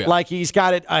Takis Oh, yeah. like he's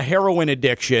got a heroin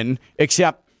addiction,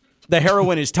 except the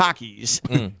heroin is Takis.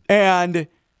 And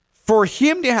for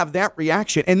him to have that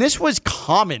reaction, and this was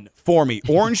common for me,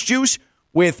 orange juice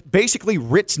with basically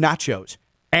Ritz nachos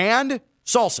and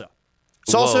salsa.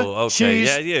 Salsa, Whoa, okay.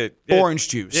 cheese, Yeah. orange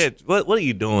juice. Yeah, what are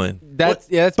you doing? that's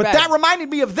But bad. that reminded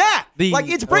me of that. The- Like,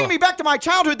 it's bringing me back to my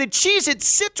childhood. The Cheez-It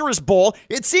Citrus Bowl,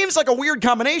 it seems like a weird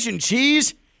combination,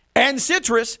 cheese and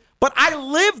citrus, but I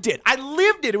lived it.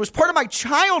 It was part of my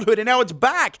childhood, and now it's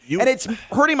back. And it's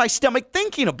hurting my stomach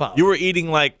thinking about You it. were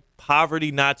eating like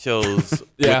poverty nachos.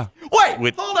 Yeah. Wait,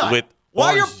 with, hold on. with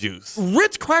Why orange are juice.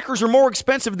 Ritz crackers are more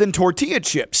expensive than tortilla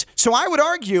chips. So I would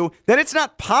argue that it's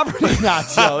not poverty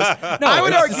nachos. No, I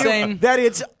would it's the argue same- that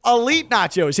it's elite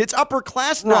nachos. It's upper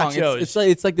class Wrong. nachos.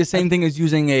 It's like the same thing as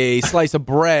using a slice of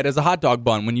bread as a hot dog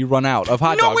bun when you run out of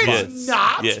hot dog no, buns. it's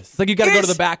not. Yes. It's like you got to go to Is-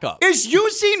 the backup. Is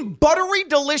using buttery,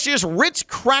 delicious Ritz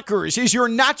crackers is your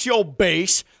nacho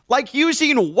base like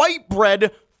using white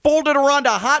bread folded around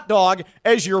a hot dog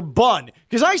as your bun?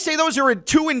 Because I say those are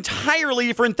 2 entirely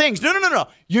different things. No.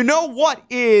 You know what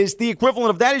is the equivalent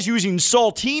of that is using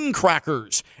saltine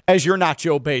crackers as your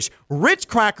nacho base. Ritz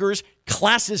crackers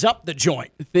classes up the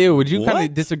joint. Theo, would you kind What?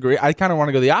 of disagree? I kind of want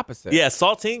to go the opposite. Yeah,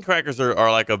 saltine crackers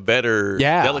are like a better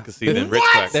Yeah. delicacy than Ritz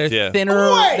What? crackers. They're yeah.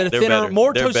 thinner. Wait. They're They're thinner, better.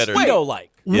 more They're better.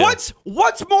 Tostitos-like. Yeah.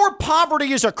 What's more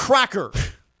poverty is a cracker?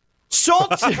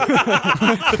 Salt.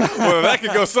 Well, that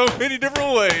could go so many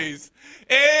different ways.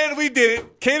 And we did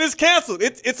it. Ken is canceled.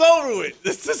 It's over with.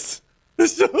 This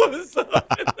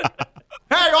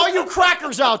Hey, all you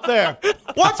crackers out there,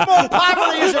 what's more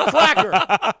poverty as a cracker?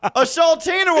 A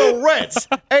Saltine or a Ritz?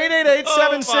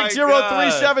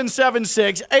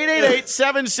 888-760-3776.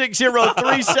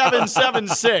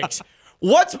 888-760-3776.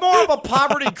 What's more of a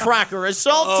poverty cracker, a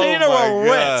Saltine or a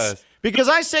Ritz? gosh. Because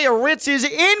I say a Ritz is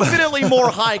infinitely more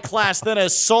high class than a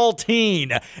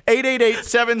Saltine.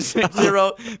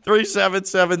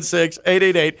 888-760-3776.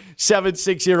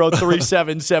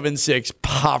 888-760-3776.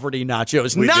 Poverty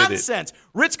nachos. We did it. Nonsense.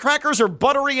 Ritz crackers are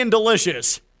buttery and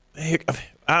delicious. I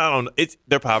don't know.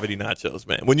 They're poverty nachos,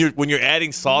 man. When you're adding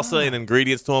salsa and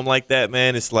ingredients to them like that,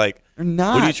 man, it's like, They're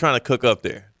not. what are you trying to cook up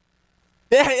there?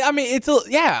 Yeah, I mean,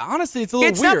 honestly, it's a little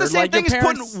It's weird. not the same Like, thing your as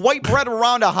parents- putting white bread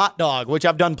around a hot dog, which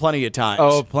I've done plenty of times.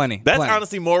 Oh, plenty. That's plenty.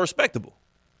 honestly more respectable.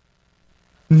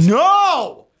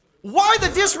 No! Why the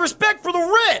disrespect for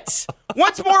the Ritz?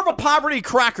 What's more of a poverty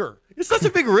cracker? You're such a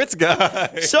big Ritz guy.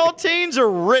 Saltines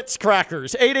or Ritz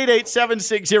crackers?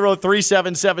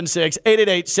 888-760-3776.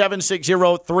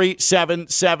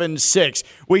 888-760-3776.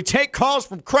 We take calls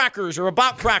from crackers or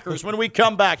about crackers when we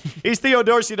come back. He's Theo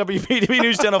Dorsey, WPTV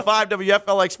News Channel 5,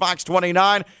 WFLX Fox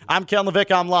 29. I'm Ken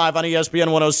LaVicka. I'm live on ESPN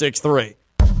 106.3.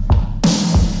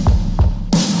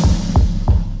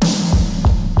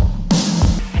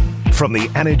 From the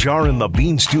Anajar and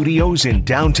Levine Studios in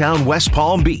downtown West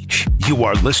Palm Beach, you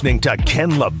are listening to Ken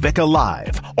LaVicka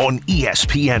Live on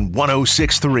ESPN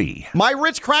 106.3. My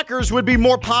Ritz crackers would be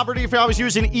more poverty if I was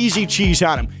using easy cheese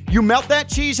on them. You melt that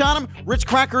cheese on them, Ritz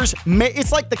crackers,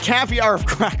 it's like the caviar of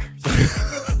crackers.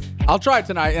 I'll try it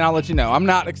tonight, and I'll let you know. I'm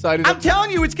not excited. I'm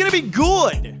telling you, it's going to be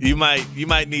good. You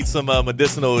might need some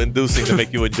medicinal inducing to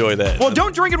make you enjoy that. Well,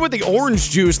 don't drink it with the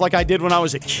orange juice like I did when I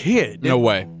was a kid. No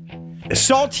way.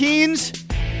 Saltines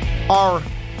are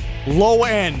low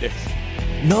end.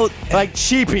 No, like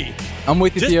cheapy. I'm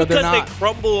with you, just Theo. because They're not. they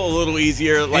crumble a little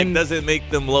easier, doesn't make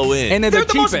them low end. And they're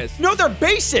the most, cheapest. no, they're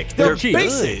basic. They're cheap.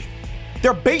 basic.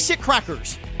 They're basic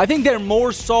crackers. I think they're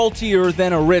more saltier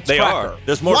than a Ritz They cracker. are.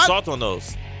 There's more What? salt on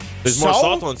those. There's more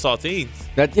salt on saltines.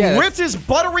 Ritz is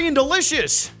buttery and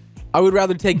delicious. I would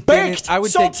rather take Baked. Thin,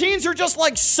 Saltines are just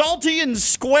like salty and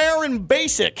square and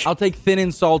basic. I'll take thin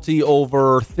and salty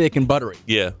over thick and buttery.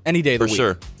 Yeah. Any day of the for week.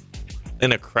 sure.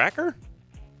 And a cracker?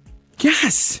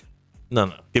 Yes.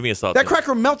 No. Give me a saltine. That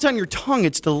cracker melts on your tongue.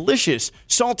 It's delicious.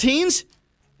 Saltines,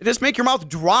 they just make your mouth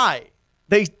dry.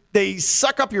 They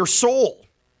suck up your soul.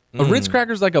 A Ritz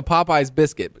cracker's like a Popeye's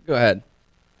biscuit. But go ahead.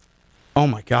 Oh,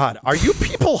 my God. Are you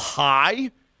people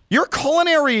high? Your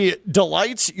culinary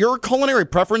delights, your culinary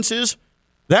preferences,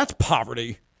 that's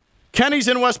poverty. Kenny's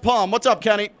in West Palm. What's up,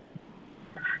 Kenny?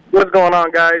 What's going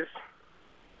on, guys?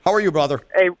 How are you, brother?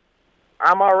 Hey,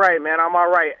 I'm all right, man. I'm all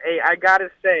right. Hey, I got to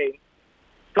say,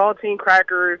 saltine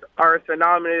crackers are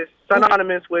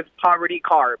synonymous with poverty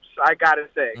carbs. I got to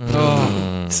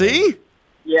say. See?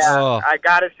 Yeah, I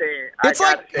got to say it.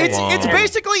 It's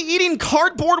basically eating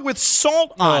cardboard with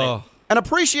salt on it. And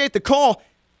appreciate the call.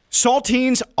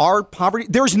 Saltines are poverty.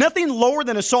 There's nothing lower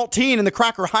than a saltine in the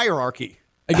cracker hierarchy.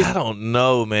 I don't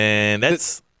know, man.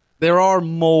 There are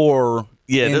more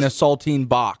in the there's- saltine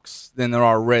box than there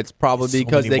are Ritz, probably So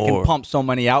because many they more. can pump so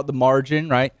many out the margin,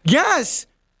 right? Yes,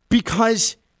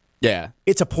 because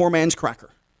it's a poor man's cracker.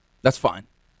 That's fine.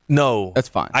 No. That's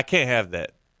fine. I can't have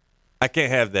that. I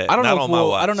don't Not know if on my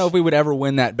watch. I don't know if we would ever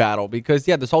win that battle because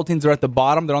the saltines are at the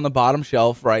bottom. They're on the bottom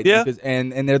shelf, right? Yeah. Because,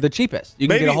 and they're the cheapest. You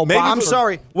can get a whole box. I'm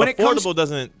sorry. When it comes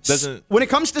doesn't. When it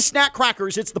comes to snack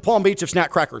crackers, it's the Palm Beach of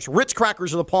snack crackers. Ritz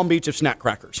crackers are the Palm Beach of snack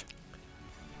crackers.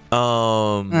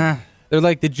 They're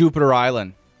like the Jupiter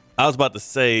Island. I was about to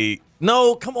say,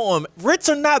 no, come on. Ritz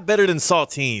are not better than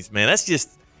saltines, man. That's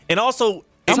just. And also,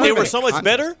 if they were so much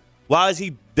better, why is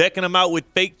he decking them out with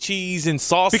fake cheese and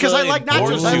salsa? Because I like and nachos.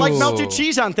 orange I like juice? melted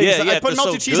cheese on things. I put they're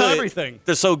melted so cheese on good. everything.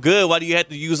 They're so good. Why do you have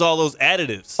to use all those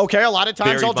additives? Okay, a lot of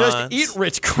times Barry I'll just Bonds. eat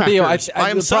Ritz crackers Theo, by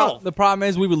himself. The problem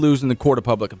is we would lose in the court of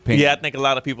public opinion. Yeah, I think a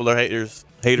lot of people are haters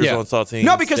on saltines.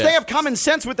 No, because they have common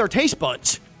sense with their taste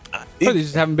buds. Or they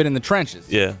just haven't been in the trenches.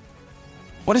 Yeah.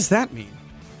 What does that mean?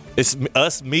 It's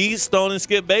us, me, Stone, and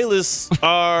Skip Bayless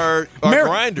are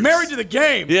grinders. Married to the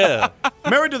game. Yeah.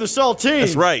 Married to the saltine.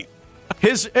 That's right.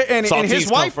 His and Saltines his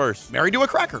come wife first. married to a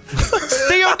cracker.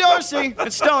 Theo Dorsey.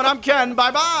 It's Stone. I'm Ken.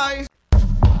 Bye-bye.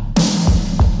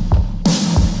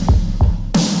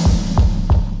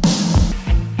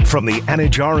 From the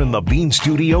Anajar and Levine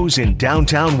Studios in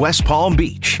downtown West Palm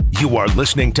Beach, you are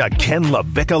listening to Ken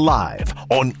LaVicka Live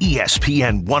on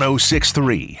ESPN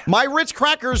 106.3. My Ritz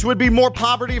crackers would be more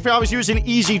poverty if I was using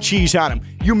easy cheese on them.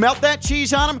 You melt that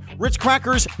cheese on them, Ritz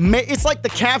crackers, it's like the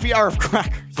caviar of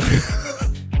crackers.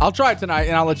 I'll try it tonight,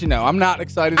 and I'll let you know. I'm not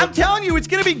excited. I'm telling you, it's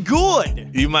going to be good.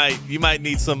 You might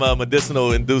need some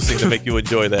medicinal inducing to make you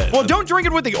enjoy that. Well, don't drink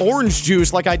it with the orange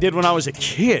juice like I did when I was a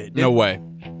kid. No way.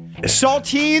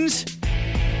 Saltines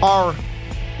are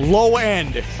low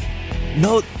end.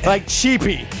 No, like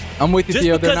cheapy. I'm with you, just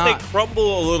Theo. because They're not. they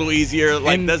crumble a little easier,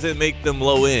 doesn't make them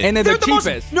low end. And they're the most-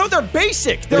 cheapest. no, they're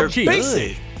basic. They're cheap.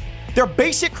 basic. They're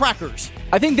basic crackers.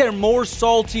 I think they're more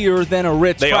saltier than a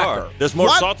Ritz They cracker. are. There's more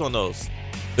What? salt on those.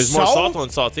 There's more So? salt on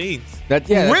saltines.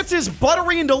 Ritz is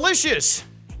buttery and delicious.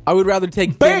 I would rather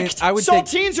take Baked. Thin, I would take.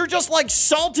 Saltines are just like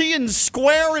salty and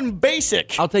square and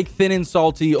basic. I'll take thin and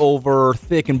salty over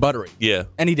thick and buttery. Yeah,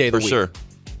 any day of the for week. sure.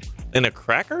 And a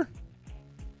cracker?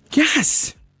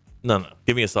 Yes. No.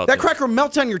 Give me a saltine. That cracker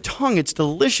melts on your tongue. It's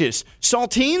delicious.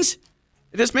 Saltines,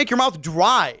 they just make your mouth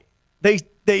dry.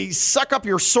 They suck up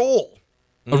your soul.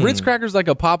 A Ritz cracker's like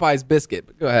a Popeye's biscuit.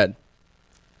 But go ahead.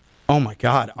 Oh my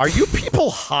God. Are you people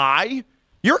high?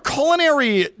 Your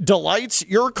culinary delights,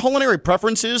 your culinary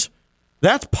preferences,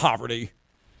 that's poverty.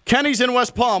 Kenny's in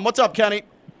West Palm. What's up, Kenny?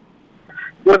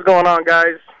 What's going on,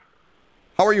 guys?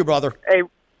 How are you, brother? Hey,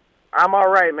 I'm all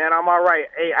right, man. I'm all right.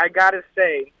 Hey, I got to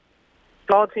say,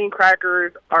 saltine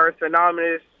crackers are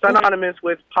synonymous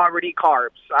with poverty carbs.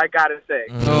 I got to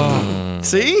say.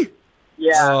 See?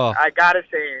 Yeah, I got to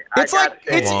say it. It's like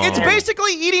it's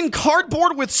basically eating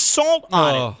cardboard with salt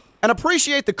on it. And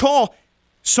appreciate the call.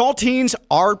 Saltines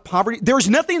are poverty. There's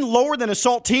nothing lower than a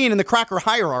saltine in the cracker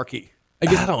hierarchy.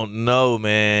 I don't know,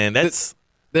 man.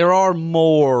 There are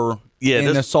more in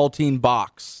there's- a saltine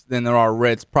box than there are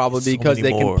Ritz, probably So because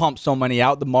many they more. can pump so many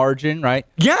out, the margin, right?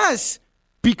 Yes,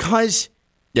 because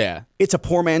it's a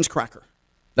poor man's cracker.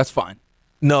 That's fine.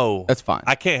 No. That's fine.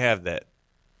 I can't have that.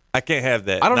 I can't have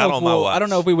that. I don't Not know. on my watch. I don't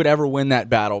know if we would ever win that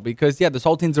battle because the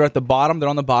saltines are at the bottom. They're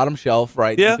on the bottom shelf,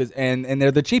 right? Yeah. And they're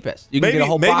the cheapest. You can get a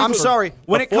whole box. I'm sorry.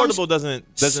 When it comes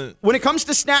doesn't when it comes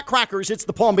to snack crackers, it's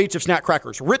the Palm Beach of snack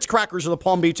crackers. Ritz crackers are the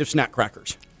Palm Beach of snack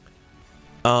crackers.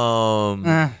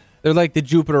 They're like the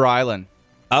Jupiter Island.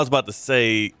 I was about to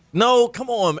say, no, come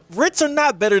on. Ritz are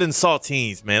not better than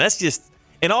saltines, man. That's just,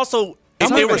 and also, if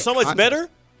they were so much better,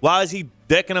 why is he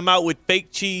decking them out with fake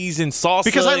cheese and salsa?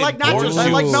 Because I like and nachos. orange I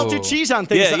like juice? melted cheese on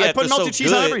things. I put they're melted so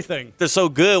cheese on good. everything. They're so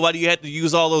good. Why do you have to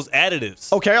use all those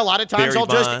additives? Okay, a lot of times Berry I'll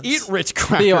just Bonds. eat Ritz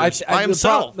crackers Theo, by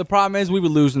himself. The problem is we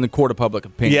would lose in the court of public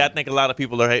opinion. Yeah, I think a lot of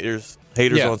people are haters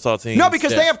Yeah. on saltines. No,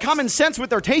 because they have common sense with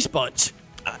their taste buds.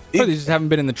 Or they just haven't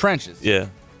been in the trenches. Yeah.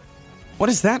 What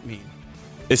does that mean?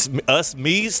 It's us,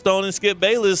 me, Stone, and Skip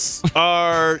Bayless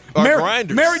are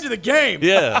grinders. Married to the game.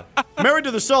 Yeah. Married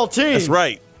to the saltine. That's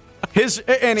right.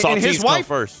 And Saltines his come wife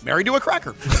first. married to a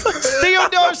cracker. Theo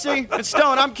Dorsey. It's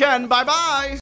Stone. I'm Ken. Bye-bye.